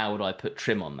leg, how would I put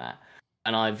trim on that?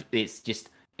 And I've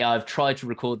tried to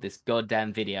record this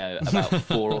goddamn video about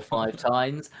 4 or 5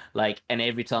 times, like, and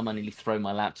every time I nearly throw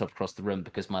my laptop across the room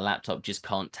because my laptop just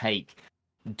can't take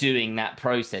doing that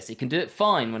process. It can do it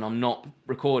fine when I'm not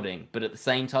recording, but at the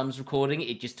same time as recording,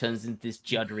 it just turns into this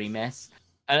juddery mess.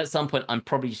 And at some point, I'm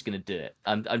probably just going to do it.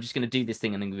 I'm just going to do this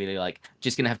thing, and I'm really like,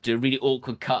 just going to have to do a really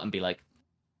awkward cut and be like,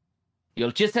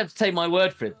 you'll just have to take my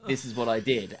word for it. This is what I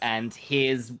did, and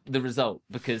here's the result,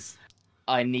 because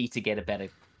I need to get a better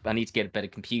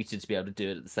computer to be able to do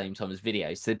it at the same time as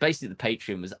video. So basically the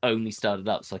Patreon was only started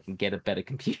up so I can get a better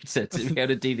computer to be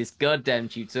able to do this goddamn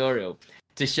tutorial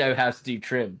to show how to do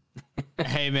trim.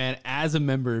 Hey man, as a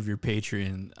member of your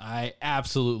Patreon, I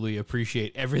absolutely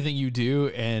appreciate everything you do,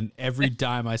 and every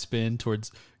dime I spend towards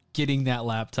getting that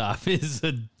laptop is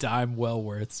a dime well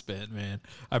worth spent, man.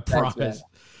 I promise.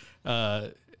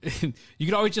 You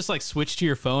could always just like switch to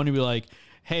your phone and be like,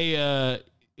 hey,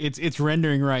 it's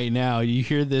rendering right now. You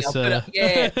hear this? That's,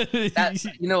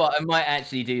 you know what? I might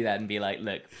actually do that and be like,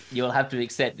 look, you'll have to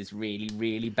accept this really,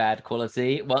 really bad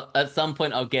quality. Well, at some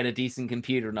point, I'll get a decent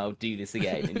computer and I'll do this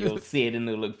again, and you'll see it and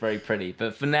it'll look very pretty.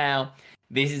 But for now,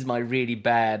 this is my really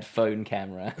bad phone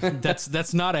camera.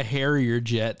 That's not a Harrier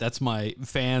jet. That's my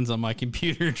fans on my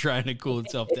computer trying to cool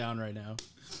itself down right now.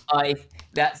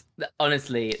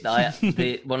 Honestly,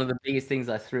 one of the biggest things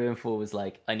I threw in for was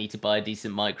like, I need to buy a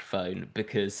decent microphone,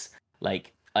 because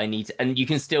like I need to, and you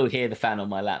can still hear the fan on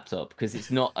my laptop, because it's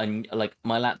not like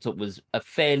my laptop was a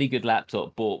fairly good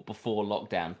laptop bought before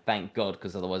lockdown, thank God,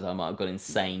 because otherwise I might have gone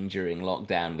insane during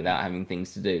lockdown without having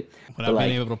things to do. Without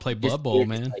being able to play Blood Bowl,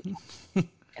 man.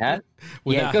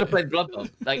 Yeah, got to play the Blood Bowl.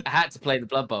 Like, I had to play the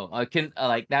Blood Bowl. I couldn't,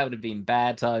 like, that would have been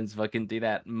bad times if I couldn't do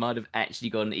that. Might have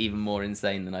actually gone even more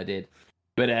insane than I did.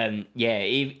 But yeah,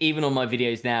 even on my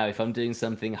videos now, if I'm doing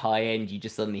something high end, you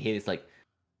just suddenly hear this like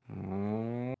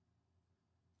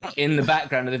in the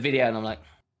background of the video, and I'm like,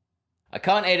 I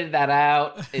can't edit that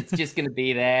out. It's just gonna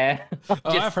be there.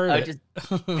 I've heard it.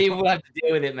 People will have to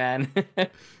deal with it, man. I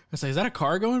was like, is that a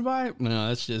car going by?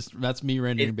 No, that's me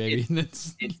rendering, baby.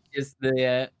 It's just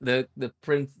the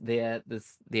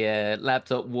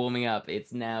laptop warming up.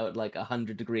 It's now at like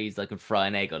 100 degrees. I can fry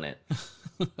an egg on it.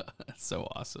 That's so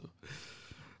awesome.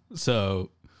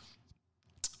 So,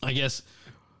 I guess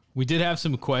we did have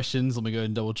some questions. Let me go ahead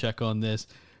and double check on this.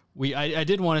 I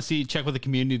did want to check with the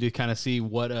community to kind of see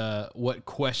what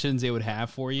questions they would have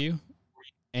for you.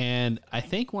 And I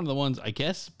think one of the ones, I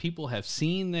guess people have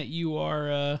seen that you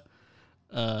are,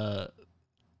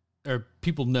 or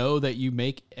people know that you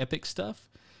make epic stuff.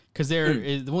 Because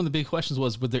one of the big questions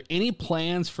was there any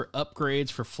plans for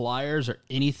upgrades for flyers or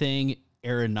anything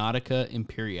Aeronautica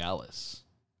Imperialis?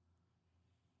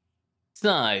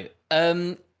 So,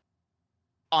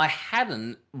 I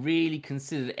hadn't really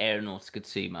considered Aeronautica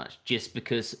too much, just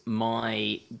because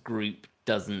my group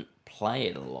doesn't play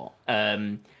it a lot.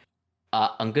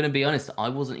 I'm going to be honest, I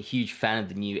wasn't a huge fan of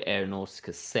the new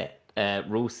Aeronautica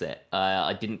rule set.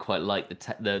 I didn't quite like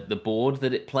the board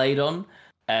that it played on.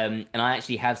 And I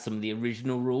actually have some of the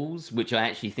original rules, which I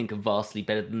actually think are vastly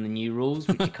better than the new rules,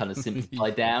 which are kind of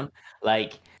simplified down.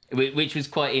 Like, which was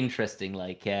quite interesting.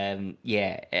 Like, I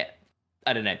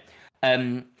don't know.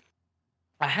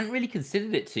 I hadn't really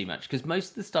considered it too much because most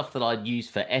of the stuff that I'd use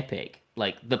for Epic,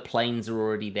 like the planes are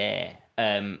already there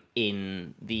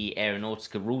in the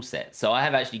Aeronautica rule set. So I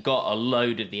have actually got a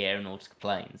load of the Aeronautica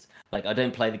planes. Like I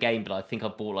don't play the game, but I think I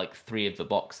bought like 3 of the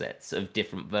box sets of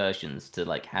different versions to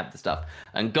like have the stuff.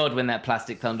 And God, when that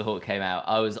plastic Thunderhawk came out,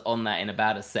 I was on that in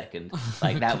about a second.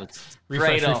 Like that was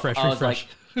straight off. I was like,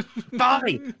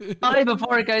 buy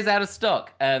before it goes out of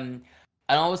stock. And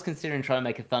I was considering trying to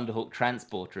make a Thunderhawk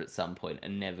transporter at some point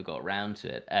and never got around to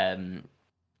it.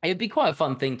 It'd be quite a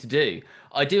fun thing to do.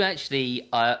 I do actually.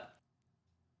 I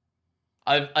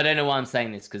don't know why I'm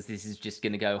saying this because this is just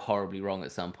going to go horribly wrong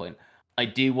at some point. I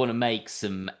do want to make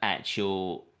some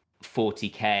actual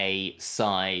 40k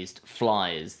sized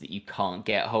flyers that you can't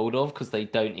get hold of because they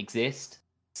don't exist.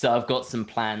 So I've got some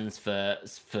plans for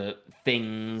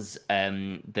things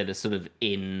that are sort of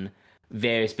in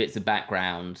various bits of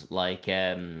background, like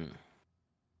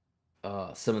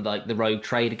some of like the Rogue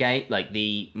Trader game, like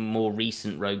the more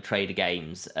recent Rogue Trader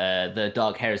games, the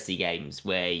Dark Heresy games,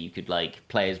 where you could like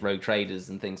play as Rogue Traders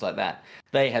and things like that.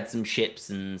 They had some ships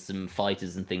and some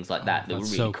fighters and things like that that were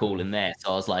really so cool in there.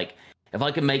 So I was like, if I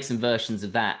could make some versions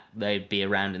of that, they'd be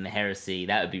around in the Heresy.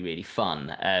 That would be really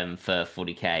fun for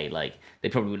 40k. Like they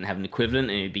probably wouldn't have an equivalent,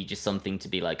 and it'd be just something to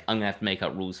be like, I'm gonna have to make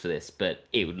up rules for this, but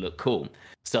it would look cool.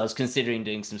 So I was considering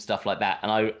doing some stuff like that,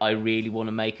 and I really want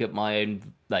to make up my own,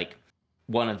 like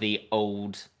one of the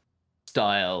old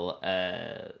style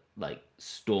like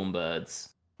Stormbirds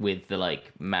with the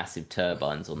like massive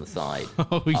turbines on the side.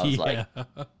 Oh I was yeah,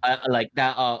 like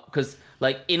that because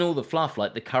like in all the fluff,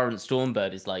 like the current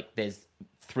Stormbird is like there's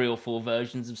 3 or 4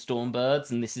 versions of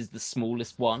Stormbirds, and this is the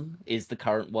smallest one, is the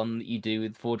current one that you do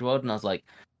with Forge World. And I was like,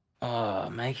 oh,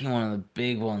 making one of the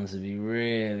big ones would be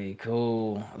really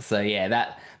cool. So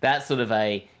yeah, that's sort of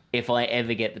a, if I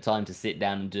ever get the time to sit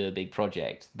down and do a big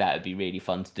project, that would be really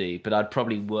fun to do. But I'd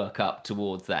probably work up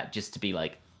towards that just to be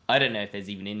like, I don't know if there's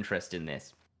even interest in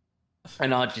this.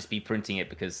 And I'd just be printing it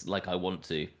because like I want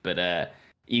to. But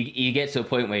you get to a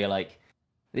point where you're like,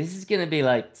 this is going to be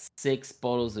like 6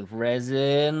 bottles of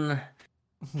resin.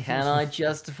 Can I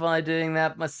justify doing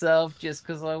that myself just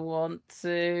because I want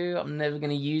to? I'm never going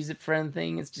to use it for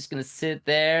anything. It's just going to sit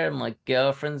there, and my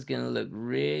girlfriend's going to look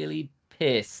really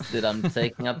pissed that I'm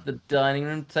taking up the dining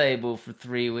room table for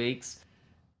 3 weeks.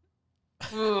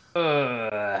 So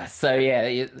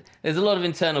yeah, there's a lot of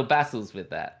internal battles with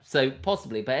that. So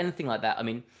possibly, but anything like that, I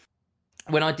mean,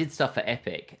 when I did stuff for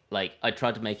Epic, like I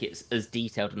tried to make it as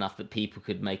detailed enough that people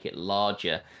could make it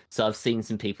larger. So I've seen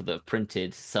some people that have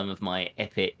printed some of my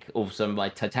Epic or some of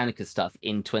my Titanica stuff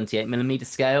in 28mm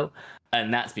scale,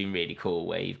 and that's been really cool.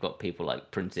 Where you've got people like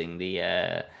printing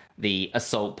the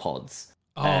assault pods.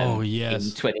 Yes,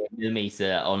 in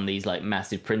 28mm on these like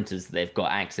massive printers that they've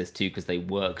got access to because they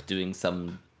work doing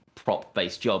some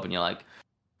prop-based job, and you're like,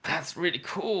 that's really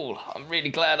cool. I'm really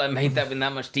glad I made that with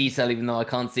that much detail, even though I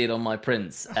can't see it on my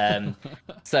prints.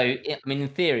 So, I mean, in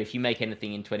theory, if you make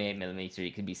anything in 28mm,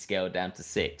 it could be scaled down to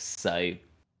 6. So,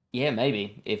 yeah,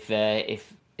 maybe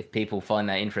if people find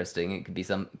that interesting, it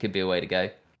could be a way to go.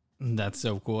 That's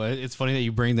so cool. It's funny that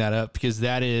you bring that up because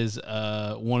that is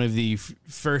one of the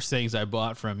first things I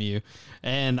bought from you,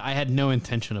 and I had no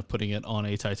intention of putting it on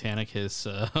a Titanicus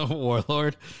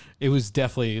Warlord. It was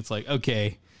definitely, it's like,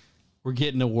 okay, we're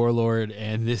getting a Warlord,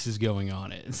 and this is going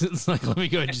on it. It's like, let me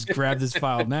go and just grab this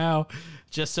file now,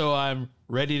 just so I'm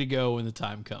ready to go when the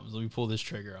time comes. Let me pull this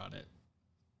trigger on it.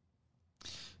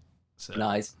 So,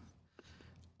 nice.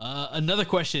 Another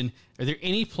question: are there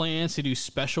any plans to do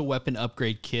special weapon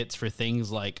upgrade kits for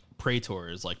things like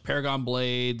Praetors, like Paragon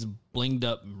blades, blinged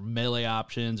up melee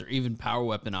options, or even power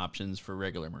weapon options for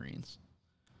regular Marines?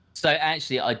 So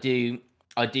actually, I do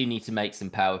need to make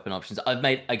some power weapon options. I've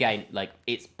made, again, like,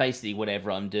 it's basically whatever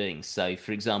I'm doing. So,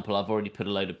 for example, I've already put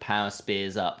a load of power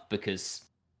spears up because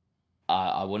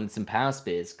I wanted some power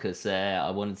spears because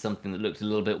I wanted something that looked a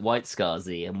little bit White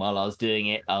Scarsy. And while I was doing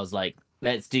it, I was like,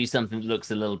 let's do something that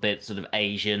looks a little bit sort of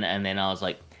Asian. And then I was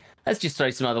like, let's just throw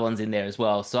some other ones in there as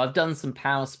well. So I've done some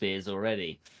power spears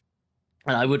already.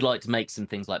 And I would like to make some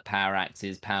things like power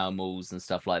axes, power mauls, and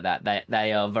stuff like that.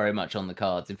 They are very much on the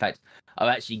cards. In fact, I've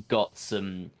actually got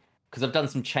some, because I've done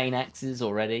some chain axes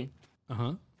already.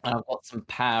 And I've got some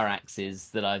power axes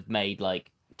that I've made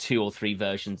like 2 or 3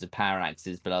 versions of power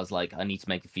axes, but I was like, I need to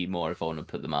make a few more if I want to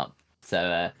put them up.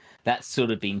 So that's sort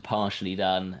of been partially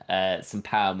done. Some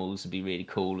power mauls would be really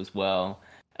cool as well.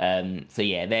 So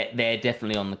yeah, they're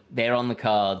definitely on the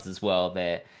cards as well.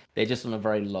 They're just on a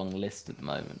very long list at the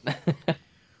moment.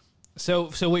 So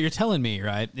what you're telling me,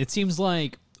 right? It seems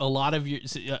like a lot of your,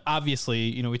 obviously,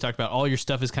 you know, we talked about all your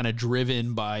stuff is kind of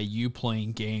driven by you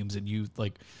playing games, and you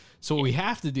like. So what we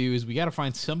have to do is we got to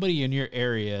find somebody in your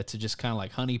area to just kind of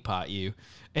like honeypot you,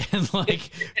 and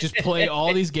like just play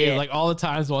all these games, like all the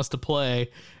times wants to play,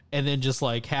 and then just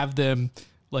like have them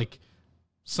like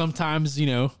sometimes, you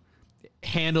know,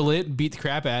 handle it and beat the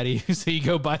crap out of you, so you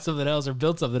go buy something else or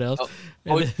build something else.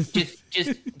 Or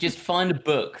just find a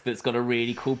book that's got a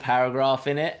really cool paragraph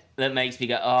in it that makes me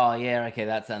go, oh yeah, okay,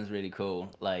 that sounds really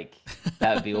cool. Like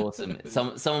that would be awesome.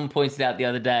 Someone pointed out the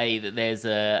other day that there's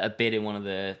a bit in one of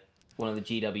the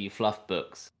GW Fluff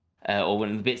books, or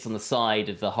one of the bits on the side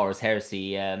of the Horus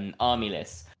Heresy army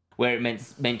list, where it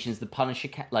mentions the Punisher,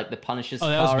 like the Punisher's. Oh,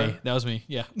 that was me.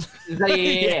 Yeah.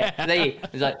 Yeah.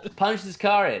 It's like Punisher's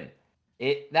car in.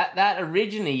 That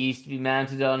originally used to be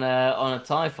mounted on a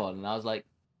Typhon, and I was like,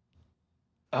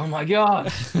 oh my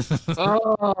god.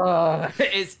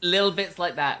 It's little bits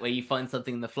like that where you find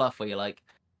something in the fluff where you're like,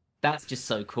 that's just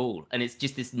so cool, and it's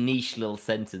just this niche little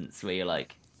sentence where you're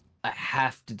like, I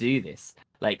have to do this.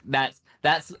 Like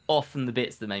that's often the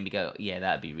bits that made me go, yeah,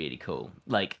 that'd be really cool.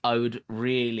 Like I would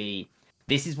really.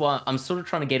 This is why I'm sort of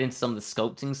trying to get into some of the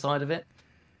sculpting side of it,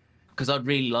 because I'd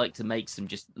really like to make some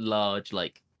just large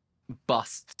like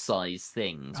bust size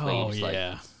things where you're just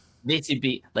like, this would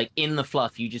be like in the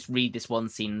fluff, you just read this one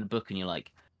scene in the book and you're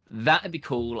like, that'd be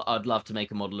cool. I'd love to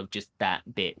make a model of just that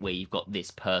bit where you've got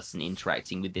this person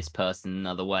interacting with this person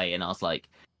another way. And I was like,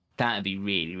 that'd be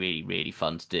really, really, really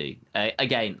fun to do.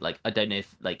 Again, like I don't know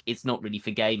if like it's not really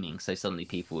for gaming, so suddenly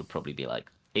people would probably be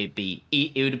like,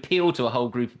 it would appeal to a whole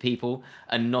group of people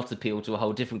and not appeal to a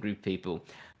whole different group of people.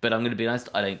 But I'm going to be honest,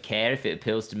 I don't care if it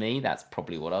appeals to me. That's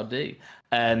probably what I'll do.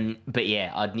 But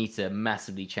yeah, I'd need to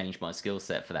massively change my skill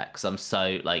set for that, because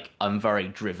I'm very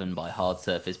driven by hard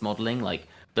surface modeling. Like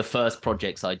the first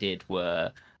projects I did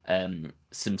were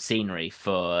some scenery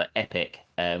for Epic,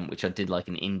 which I did like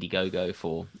an Indiegogo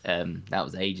for. That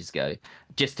was ages ago,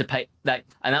 just to pay that,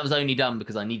 and that was only done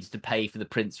because I needed to pay for the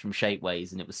prints from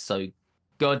Shapeways, and it was so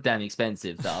goddamn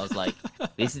expensive that I was like,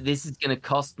 this is going to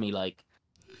cost me like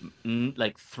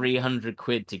 300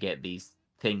 quid to get these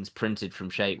things printed from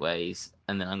Shapeways,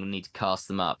 and then I'm gonna need to cast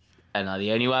them up, and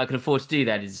the only way I can afford to do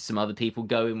that is some other people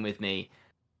go in with me.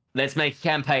 Let's make a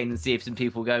campaign and see if some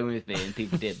people go in with me, and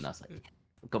people did, and I was like,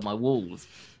 I've got my walls.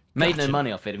 Made no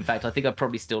money off it. In fact, I think I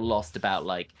probably still lost about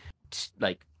like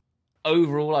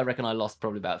overall I reckon I lost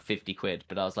probably about 50 quid,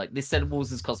 but I was like, this set of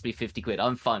walls has cost me 50 quid,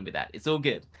 I'm fine with that, it's all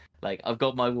good. Like I've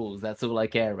got my walls, that's all I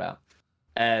care about.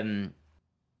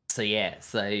 So yeah,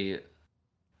 so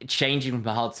changing from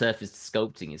a hard surface to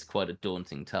sculpting is quite a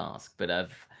daunting task. But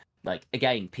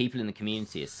again, people in the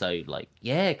community are so like,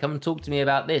 yeah, come and talk to me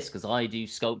about this because I do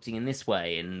sculpting in this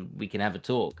way, and we can have a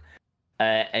talk.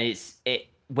 And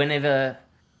whenever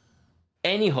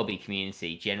any hobby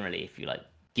community, generally, if you like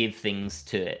give things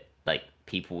to it, like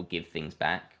people will give things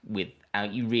back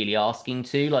without you really asking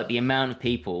to. Like the amount of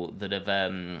people that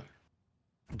have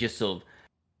just sort of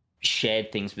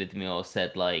shared things with me or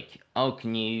said like, oh,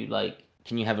 can you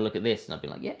have a look at this? And I've been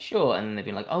like, yeah, sure. And they've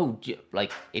been like, oh,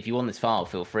 like if you want this file,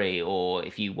 feel free. Or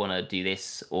if you want to do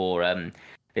this, or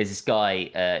there's this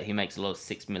guy who makes a lot of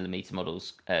 6mm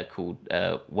models called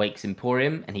Wake's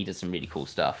Emporium, and he does some really cool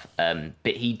stuff.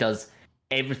 But he does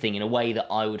everything in a way that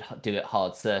I would do it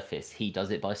hard surface. He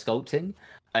does it by sculpting,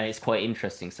 and it's quite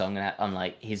interesting. So I'm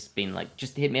like, he's been like,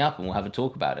 just hit me up and we'll have a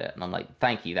talk about it. And I'm like,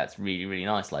 thank you, that's really, really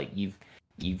nice. Like you've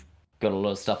got a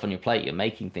lot of stuff on your plate. You're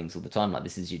making things all the time. Like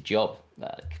this is your job.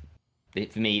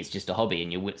 Like for me, it's just a hobby,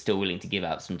 and you're still willing to give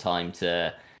out some time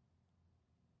to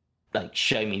like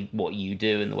show me what you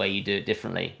do and the way you do it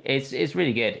differently. It's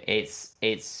really good.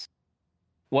 It's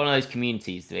one of those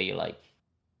communities where you're like,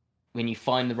 when you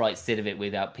find the right sit of it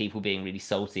without people being really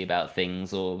salty about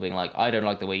things or being like, I don't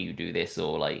like the way you do this,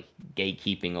 or like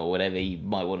gatekeeping or whatever you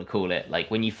might want to call it.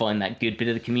 Like when you find that good bit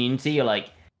of the community, you're like,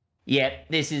 yeah,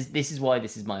 this is why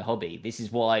this is my hobby. This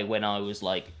is why when I was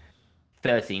like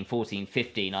 13, 14,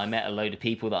 15, I met a load of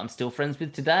people that I'm still friends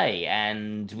with today,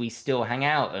 and we still hang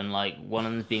out, and like one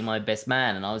of them being my best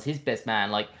man and I was his best man.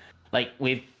 Like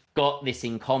we've got this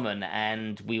in common,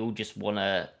 and we all just want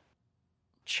to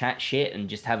chat shit and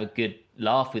just have a good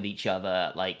laugh with each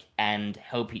other, like, and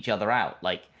help each other out.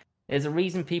 Like there's a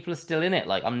reason people are still in it.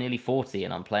 Like I'm nearly 40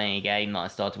 and I'm playing a game that I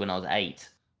started when I was 8.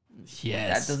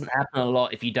 Yes. That doesn't happen a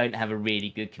lot if you don't have a really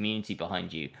good community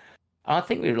behind you. And I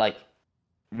think we were like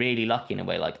really lucky in a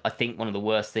way. Like I think one of the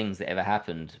worst things that ever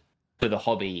happened for the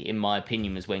hobby, in my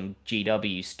opinion, was when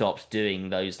GW stopped doing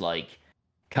those like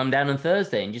come down on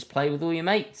Thursday and just play with all your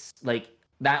mates. Like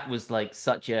that was like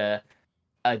such a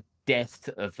death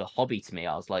of the hobby to me.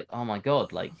 I was like, oh my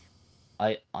god, like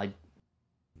I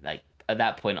like at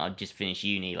that point I'd just finished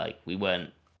uni. Like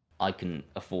I couldn't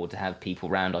afford to have people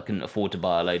around. I couldn't afford to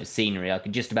buy a load of scenery. I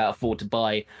could just about afford to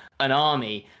buy an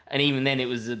army, and even then it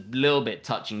was a little bit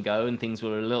touch and go, and things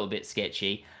were a little bit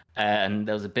sketchy. And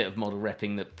there was a bit of model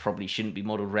repping that probably shouldn't be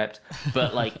model repped.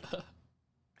 But like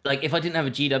if I didn't have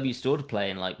a GW store to play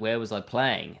in, like where was I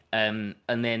playing? And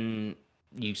then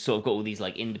you sort of got all these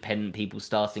like independent people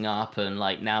starting up, and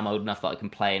like now I'm old enough that I can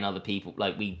play in other people.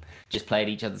 Like we just play at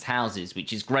each other's houses,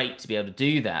 which is great to be able to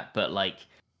do that. But like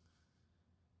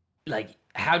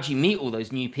how do you meet all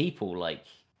those new people? Like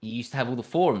you used to have all the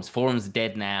forums. Forums are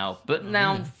dead now, but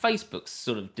now Facebook's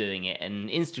sort of doing it, and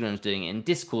Instagram's doing it, and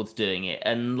Discord's doing it,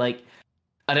 and like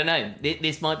I don't know.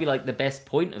 This might be like the best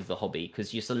point of the hobby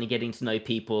because you're suddenly getting to know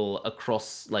people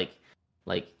across like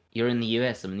you're in the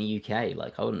US, I'm in the UK.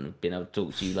 Like I wouldn't have been able to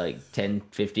talk to you like 10,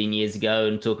 15 years ago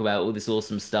and talk about all this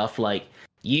awesome stuff. Like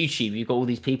YouTube, you've got all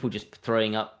these people just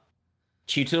throwing up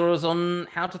tutorials on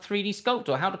how to 3D sculpt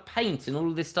or how to paint, and all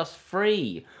of this stuff's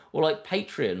free. Or like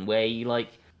Patreon, where you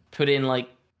like put in like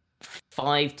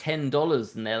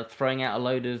 $5-10 and they're throwing out a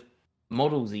load of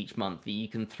models each month that you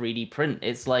can 3D print.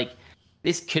 It's like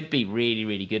this could be really,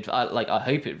 really good. I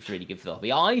hope it's really good for the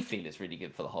hobby. I feel it's really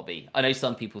good for the hobby. I know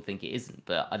some people think it isn't,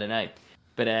 but I don't know.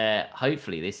 But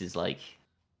hopefully this is like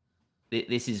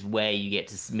this is where you get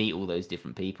to meet all those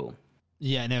different people.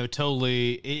 Yeah, no,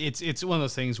 totally. It's one of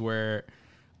those things where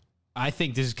I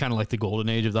think this is kind of like the golden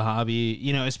age of the hobby,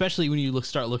 you know, especially when you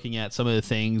start looking at some of the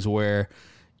things where,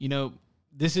 you know,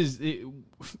 this is,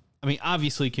 I mean,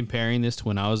 obviously comparing this to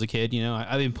when I was a kid, you know,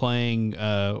 I've been playing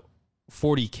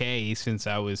 40K since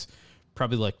I was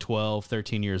probably like 12,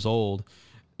 13 years old.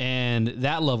 And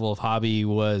that level of hobby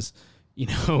was, you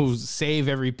know, save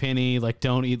every penny, like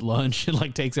don't eat lunch and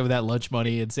like take some of that lunch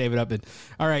money and save it up. And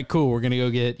all right, cool. We're going to go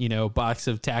get, you know, a box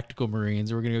of Tactical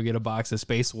Marines, or we're going to go get a box of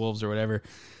Space Wolves or whatever.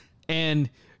 And,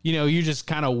 you know, you just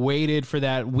kind of waited for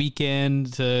that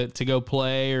weekend to go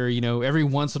play, or, you know, every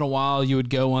once in a while you would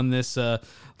go on this,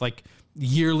 like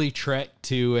yearly trek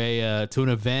to an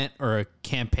event or a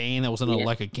campaign that was in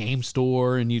like a game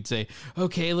store, and you'd say,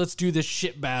 okay, let's do this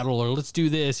ship battle, or let's do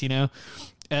this, you know.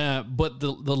 But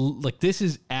the like this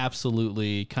is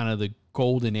absolutely kind of the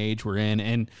golden age we're in,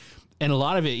 and a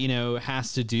lot of it, you know,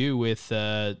 has to do with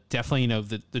definitely, you know,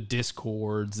 the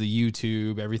Discords, the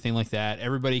YouTube, everything like that.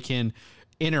 Everybody can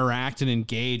interact and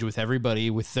engage with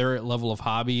everybody with their level of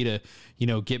hobby to, you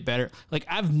know, get better. Like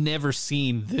I've never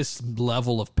seen this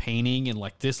level of painting and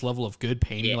like this level of good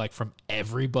painting like from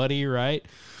everybody, right?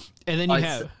 And then you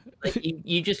have like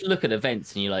you just look at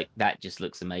events and you're like, that just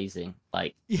looks amazing.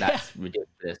 Like that's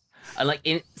ridiculous. And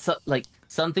like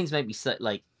some things make me so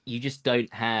like you just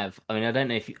don't have. I mean, I don't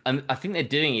know if you. I think they're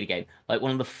doing it again. Like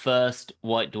one of the first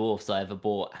White Dwarfs I ever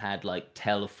bought had like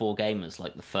Tale of Four Gamers,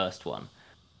 like the first one.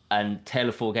 And Tale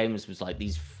of Four Gamers was like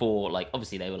these four, like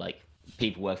obviously they were like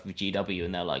people working for GW,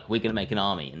 and they're like, we're gonna make an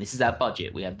army, and this is our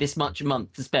budget. We have this much a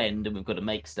month to spend, and we've got to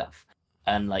make stuff,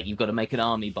 and like you've got to make an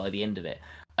army by the end of it.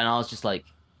 And I was just like,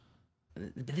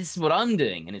 this is what I'm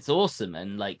doing, and it's awesome.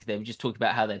 And like they were just talking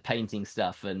about how they're painting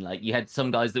stuff, and like you had some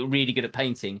guys that were really good at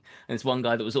painting, and this one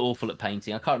guy that was awful at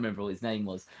painting. I can't remember what his name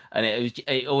was, and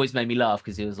it always made me laugh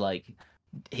because he was like,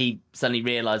 he suddenly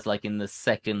realized like in the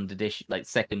second edition, like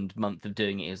second month of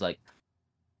doing it, he was like,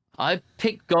 I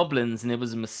picked goblins and it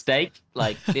was a mistake.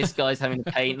 Like this guy's having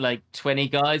to paint like 20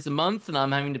 guys a month, and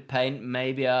I'm having to paint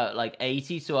maybe like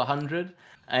 80 to 100.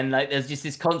 And like there's just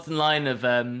this constant line of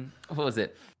what was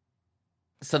it?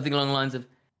 Something along the lines of,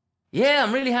 yeah,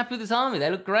 I'm really happy with this army. They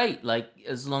look great. Like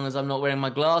as long as I'm not wearing my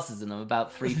glasses and I'm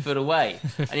about 3 foot away.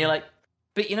 And you're like,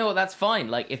 but you know what? That's fine.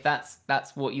 Like if that's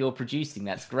what you're producing,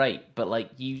 that's great. But like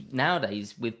you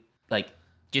nowadays with like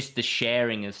just the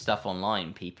sharing of stuff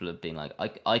online, people have been like,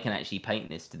 I can actually paint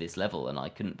this to this level, and I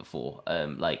couldn't before.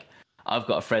 Like I've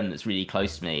got a friend that's really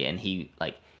close to me, and he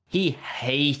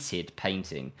hated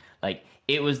painting. Like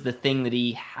it was the thing that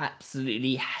he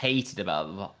absolutely hated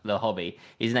about the hobby.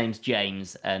 His name's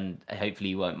James, and hopefully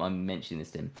you won't mind me mentioning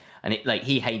this to him. And it like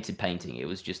he hated painting. It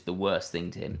was just the worst thing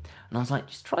to him. And I was like,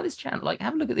 just try this channel. Like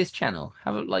have a look at this channel.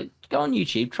 Go on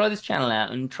YouTube, try this channel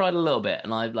out, and try it a little bit.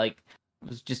 And I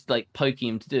was just like poking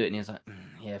him to do it, and he was like,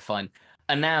 yeah, fine.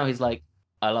 And now he's like,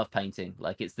 I love painting.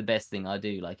 Like it's the best thing I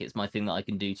do. Like it's my thing that I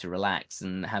can do to relax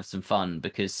and have some fun,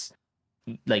 because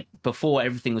like before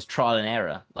everything was trial and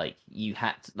error. Like you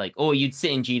had to, like, or you'd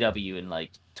sit in GW and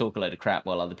like talk a load of crap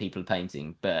while other people are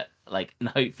painting, but like, and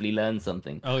hopefully learn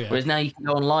something. Oh yeah. Whereas now you can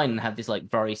go online and have this like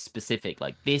very specific,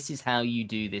 like, this is how you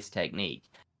do this technique,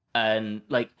 and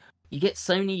like you get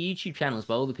so many YouTube channels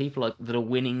by all the people like that are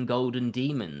winning golden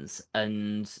demons,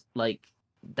 and like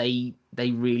they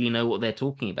really know what they're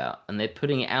talking about, and they're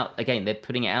putting it out again. They're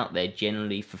putting it out there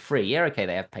generally for free. Yeah, okay,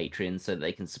 they have Patreons so that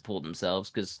they can support themselves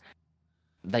because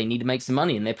they need to make some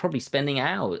money, and they're probably spending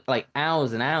hours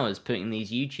and hours putting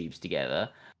these YouTubes together,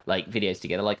 like videos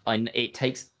together. Like it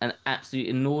takes an absolute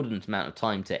inordinate amount of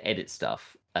time to edit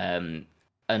stuff, and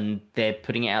they're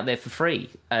putting it out there for free,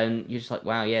 and you're just like,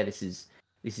 wow, yeah, this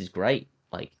is great.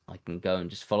 Like I can go and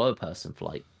just follow a person for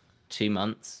like 2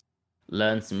 months,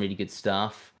 learn some really good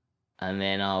stuff, and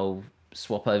then I'll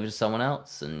swap over to someone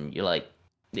else, and you're like,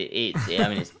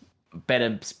 it's better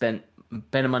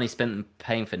money spent than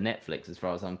paying for Netflix, as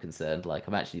far as I'm concerned. Like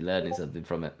I'm actually learning something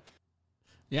from it.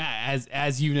 Yeah,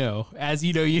 as you know,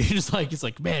 you just like, it's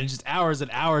like, man, just hours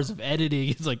and hours of editing.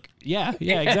 It's like, yeah,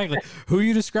 exactly. Who are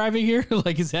you describing here?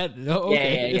 Like, is that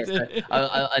okay? Yeah. So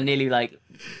I nearly like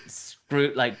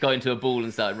got into a ball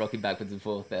and started rocking backwards and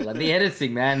forth there. Like the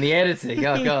editing, man, the editing.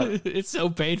 Oh god, it's so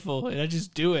painful, and I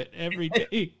just do it every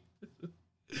day.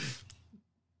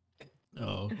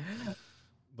 Oh.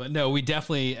 But no, we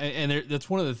definitely, and that's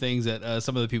one of the things that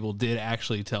some of the people did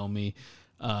actually tell me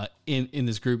in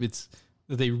this group. It's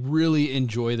that they really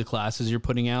enjoy the classes you're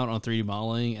putting out on 3D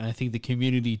modeling, and I think the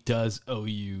community does owe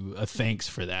you a thanks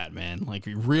for that, man. Like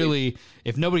really,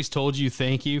 if nobody's told you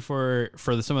thank you for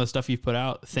some of the stuff you've put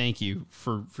out, thank you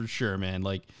for sure, man.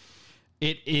 Like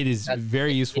it is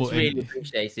very useful. It's really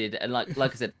appreciated, and like I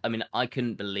said, I mean, I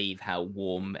couldn't believe how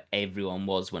warm everyone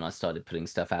was when I started putting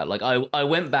stuff out. Like I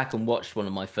went back and watched one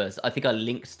of my first. I think I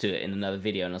linked to it in another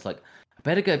video, and I was like, I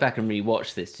better go back and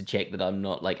rewatch this to check that I'm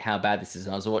not like how bad this is.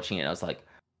 And I was watching it, and I was like,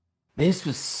 this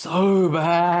was so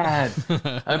bad,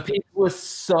 and people were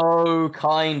so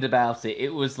kind about it. It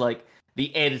was like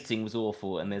the editing was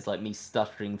awful, and there's like me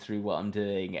stuttering through what I'm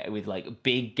doing with like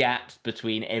big gaps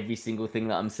between every single thing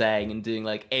that I'm saying, and doing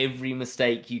like every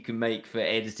mistake you can make for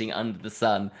editing under the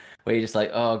sun, where you're just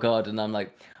like, oh god. And I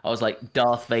was like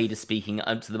Darth Vader speaking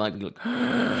up to the mic, like,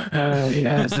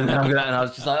 yes, and I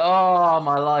was just like, oh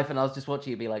my life. And I was just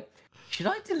watching it, be like, should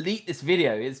I delete this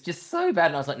video? It's just so bad.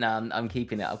 And I was like, no, I'm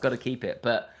keeping it. I've got to keep it.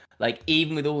 But like,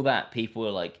 even with all that, people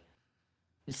were like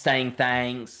saying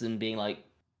thanks and being like,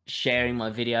 sharing my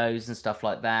videos and stuff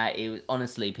like that. It was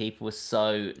honestly, people were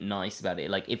so nice about it.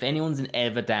 Like if anyone's in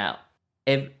ever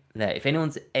if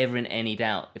anyone's ever in any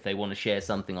doubt if they want to share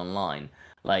something online,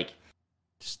 like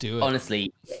just do it.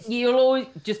 Honestly, you'll always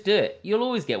just do it. You'll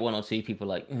always get one or two people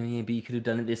like, oh yeah, but you could have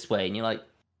done it this way, and you're like,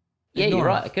 yeah, you're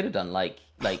right, I could have done like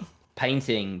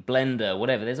painting, Blender,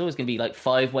 whatever. There's always gonna be like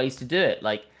 5 ways to do it,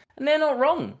 like, and they're not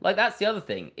wrong. Like that's the other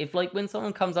thing. If like when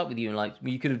someone comes up with you and like,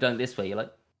 well, you could have done it this way, you're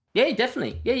like, yeah,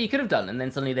 definitely. Yeah, you could have done. And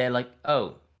then suddenly they're like,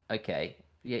 oh, okay.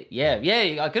 Yeah,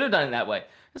 I could have done it that way.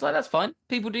 It's like, that's fine.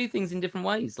 People do things in different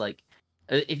ways. Like,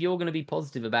 if you're going to be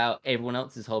positive about everyone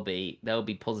else's hobby, they'll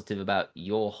be positive about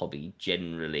your hobby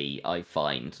generally, I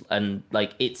find. And,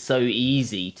 like, it's so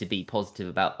easy to be positive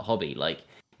about the hobby. Like,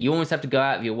 you almost have to go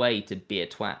out of your way to be a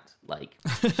twat. Like,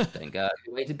 just don't go out of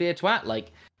your way to be a twat.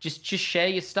 Like, just share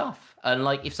your stuff. And,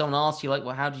 like, if someone asks you, like,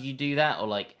 well, how did you do that? Or,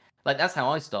 like that's how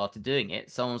I started doing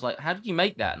it. Someone was like, how did you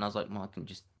make that? And I was like, well, I can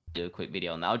just do a quick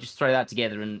video on that. I'll just throw that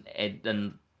together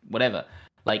and whatever.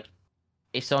 Like,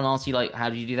 if someone asks you, like, how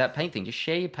did you do that paint thing? Just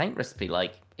share your paint recipe.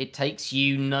 Like, it takes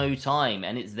you no time,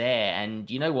 and it's there. And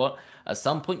you know what? At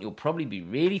some point, you'll probably be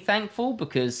really thankful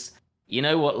because, you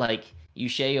know what? Like, you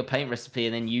share your paint recipe,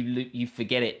 and then you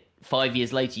forget it. 5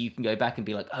 years later, you can go back and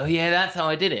be like, oh, yeah, that's how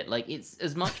I did it. Like, it's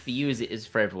as much for you as it is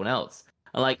for everyone else.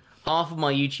 And, like, half of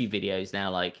my YouTube videos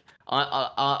now, like,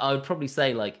 I would probably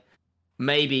say, like,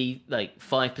 maybe, like,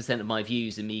 5% of my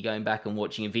views are me going back and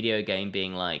watching a video game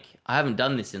being like, I haven't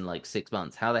done this in, like, 6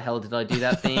 months. How the hell did I do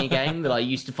that thing again that I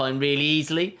used to find really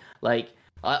easily? Like,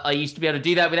 I used to be able to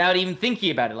do that without even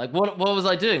thinking about it. Like, what was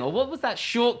I doing? Or what was that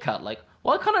shortcut? Like,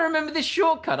 why can't I remember this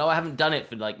shortcut? Oh, I haven't done it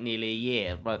for, like, nearly a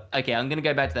year. But, okay, I'm going to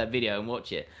go back to that video and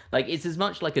watch it. Like, it's as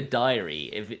much like a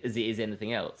diary as it is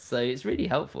anything else. So it's really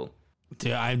helpful.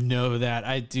 Dude, I know that.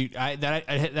 That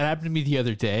happened to me the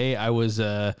other day. I was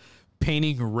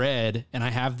painting red, and I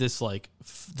have this like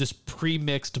this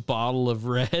pre-mixed bottle of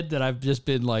red that I've just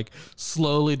been like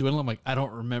slowly dwindling. I'm like, I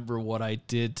don't remember what I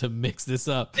did to mix this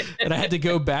up, and I had to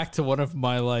go back to one of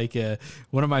my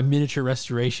miniature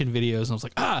restoration videos, and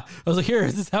I was like, here,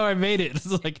 this is how I made it.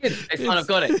 It's like, it's fine, I've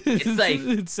got it. It's safe.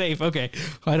 It's safe. Okay,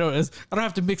 I don't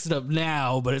have to mix it up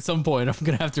now, but at some point I'm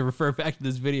gonna have to refer back to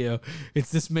this video.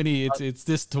 It's this many. It's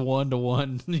this to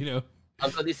one. You know.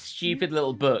 I've got this stupid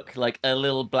little book, like a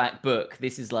little black book.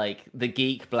 This is like the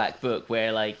geek black book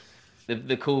where like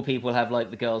the cool people have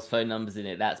like the girls' phone numbers in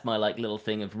it. That's my like little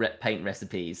thing of paint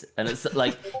recipes. And it's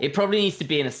like, it probably needs to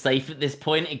be in a safe at this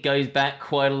point. It goes back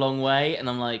quite a long way. And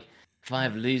I'm like, if I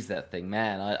ever lose that thing,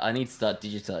 man, I need to start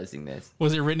digitizing this.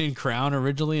 Was it written in crayon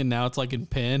originally and now it's like in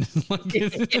pen? It's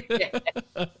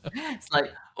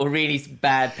like a really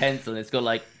bad pencil. And it's got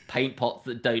like paint pots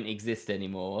that don't exist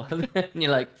anymore. And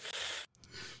you're like...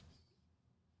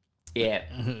 Yeah.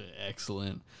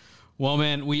 Excellent. Well,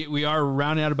 man, we are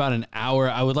rounding out about an hour.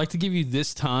 I would like to give you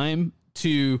this time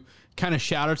to kind of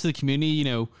shout out to the community, you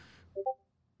know,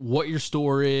 what your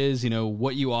store is, you know,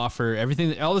 what you offer,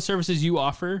 everything, all the services you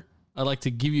offer. I'd like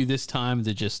to give you this time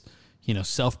to just, you know,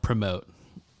 self-promote.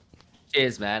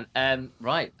 Cheers, man.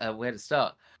 Right, where to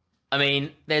start? I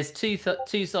mean, there's two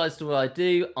sides to what I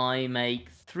do. I make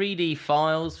 3D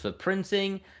files for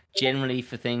printing, generally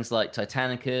for things like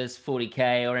Titanicus,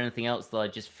 40K, or anything else that I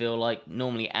just feel like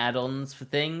normally add-ons for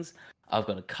things. I've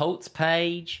got a cults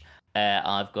page.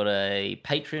 I've got a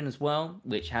Patreon as well,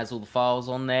 which has all the files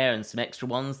on there and some extra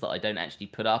ones that I don't actually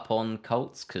put up on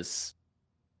cults because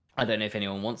I don't know if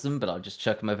anyone wants them, but I'll just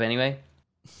chuck them up anyway.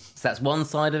 So that's one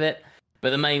side of it.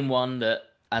 But the main one that,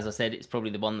 as I said, it's probably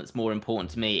the one that's more important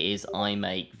to me is I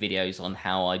make videos on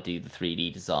how I do the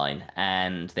 3D design.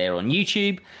 And they're on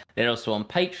YouTube. They're also on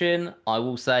Patreon. I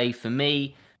will say, for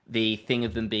me, the thing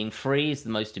of them being free is the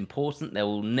most important. There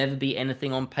will never be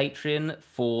anything on Patreon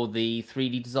for the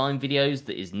 3D design videos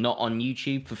that is not on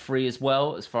YouTube for free as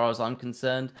well, as far as I'm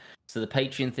concerned. So the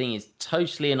Patreon thing is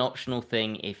totally an optional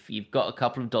thing. If you've got a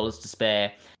couple of dollars to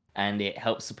spare and it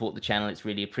helps support the channel, it's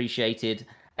really appreciated.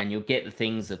 And you'll get the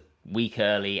things a week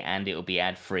early and it'll be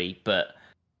ad-free. But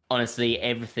honestly,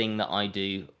 everything that I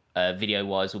do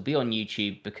video-wise will be on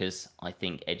YouTube because I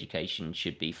think education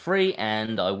should be free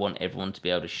and I want everyone to be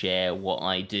able to share what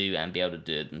I do and be able to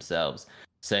do it themselves.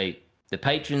 So the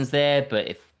Patreon's there, but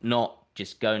if not,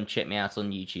 just go and check me out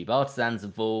on YouTube. Artisans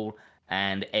of Vaul,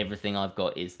 and everything I've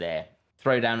got is there.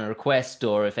 Throw down a request,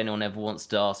 or if anyone ever wants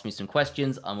to ask me some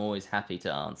questions, I'm always happy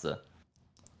to answer.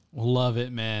 Love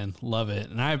it, man. Love it.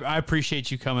 And I appreciate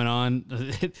you coming on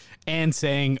and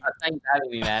saying... Thanks for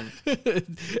having me, man.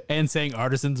 And saying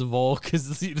Artisans of Vaul,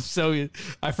 because so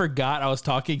I forgot I was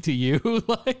talking to you.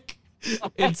 Like,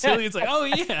 until it's like, oh,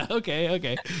 yeah,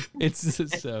 okay.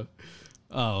 It's so...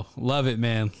 Oh, love it,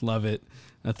 man. Love it.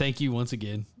 Thank you once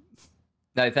again.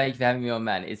 No, thank you for having me on,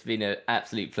 man. It's been an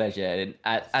absolute pleasure. And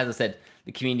as I said,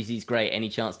 the community's great. Any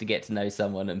chance to get to know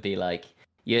someone and be like...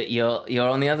 You're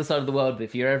on the other side of the world, but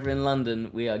if you're ever in London,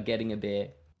 we are getting a beer.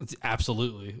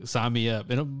 Absolutely. Sign me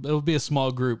up. It'll be a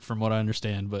small group from what I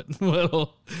understand, but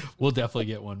we'll definitely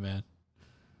get one, man.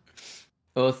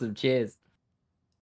 Awesome. Cheers.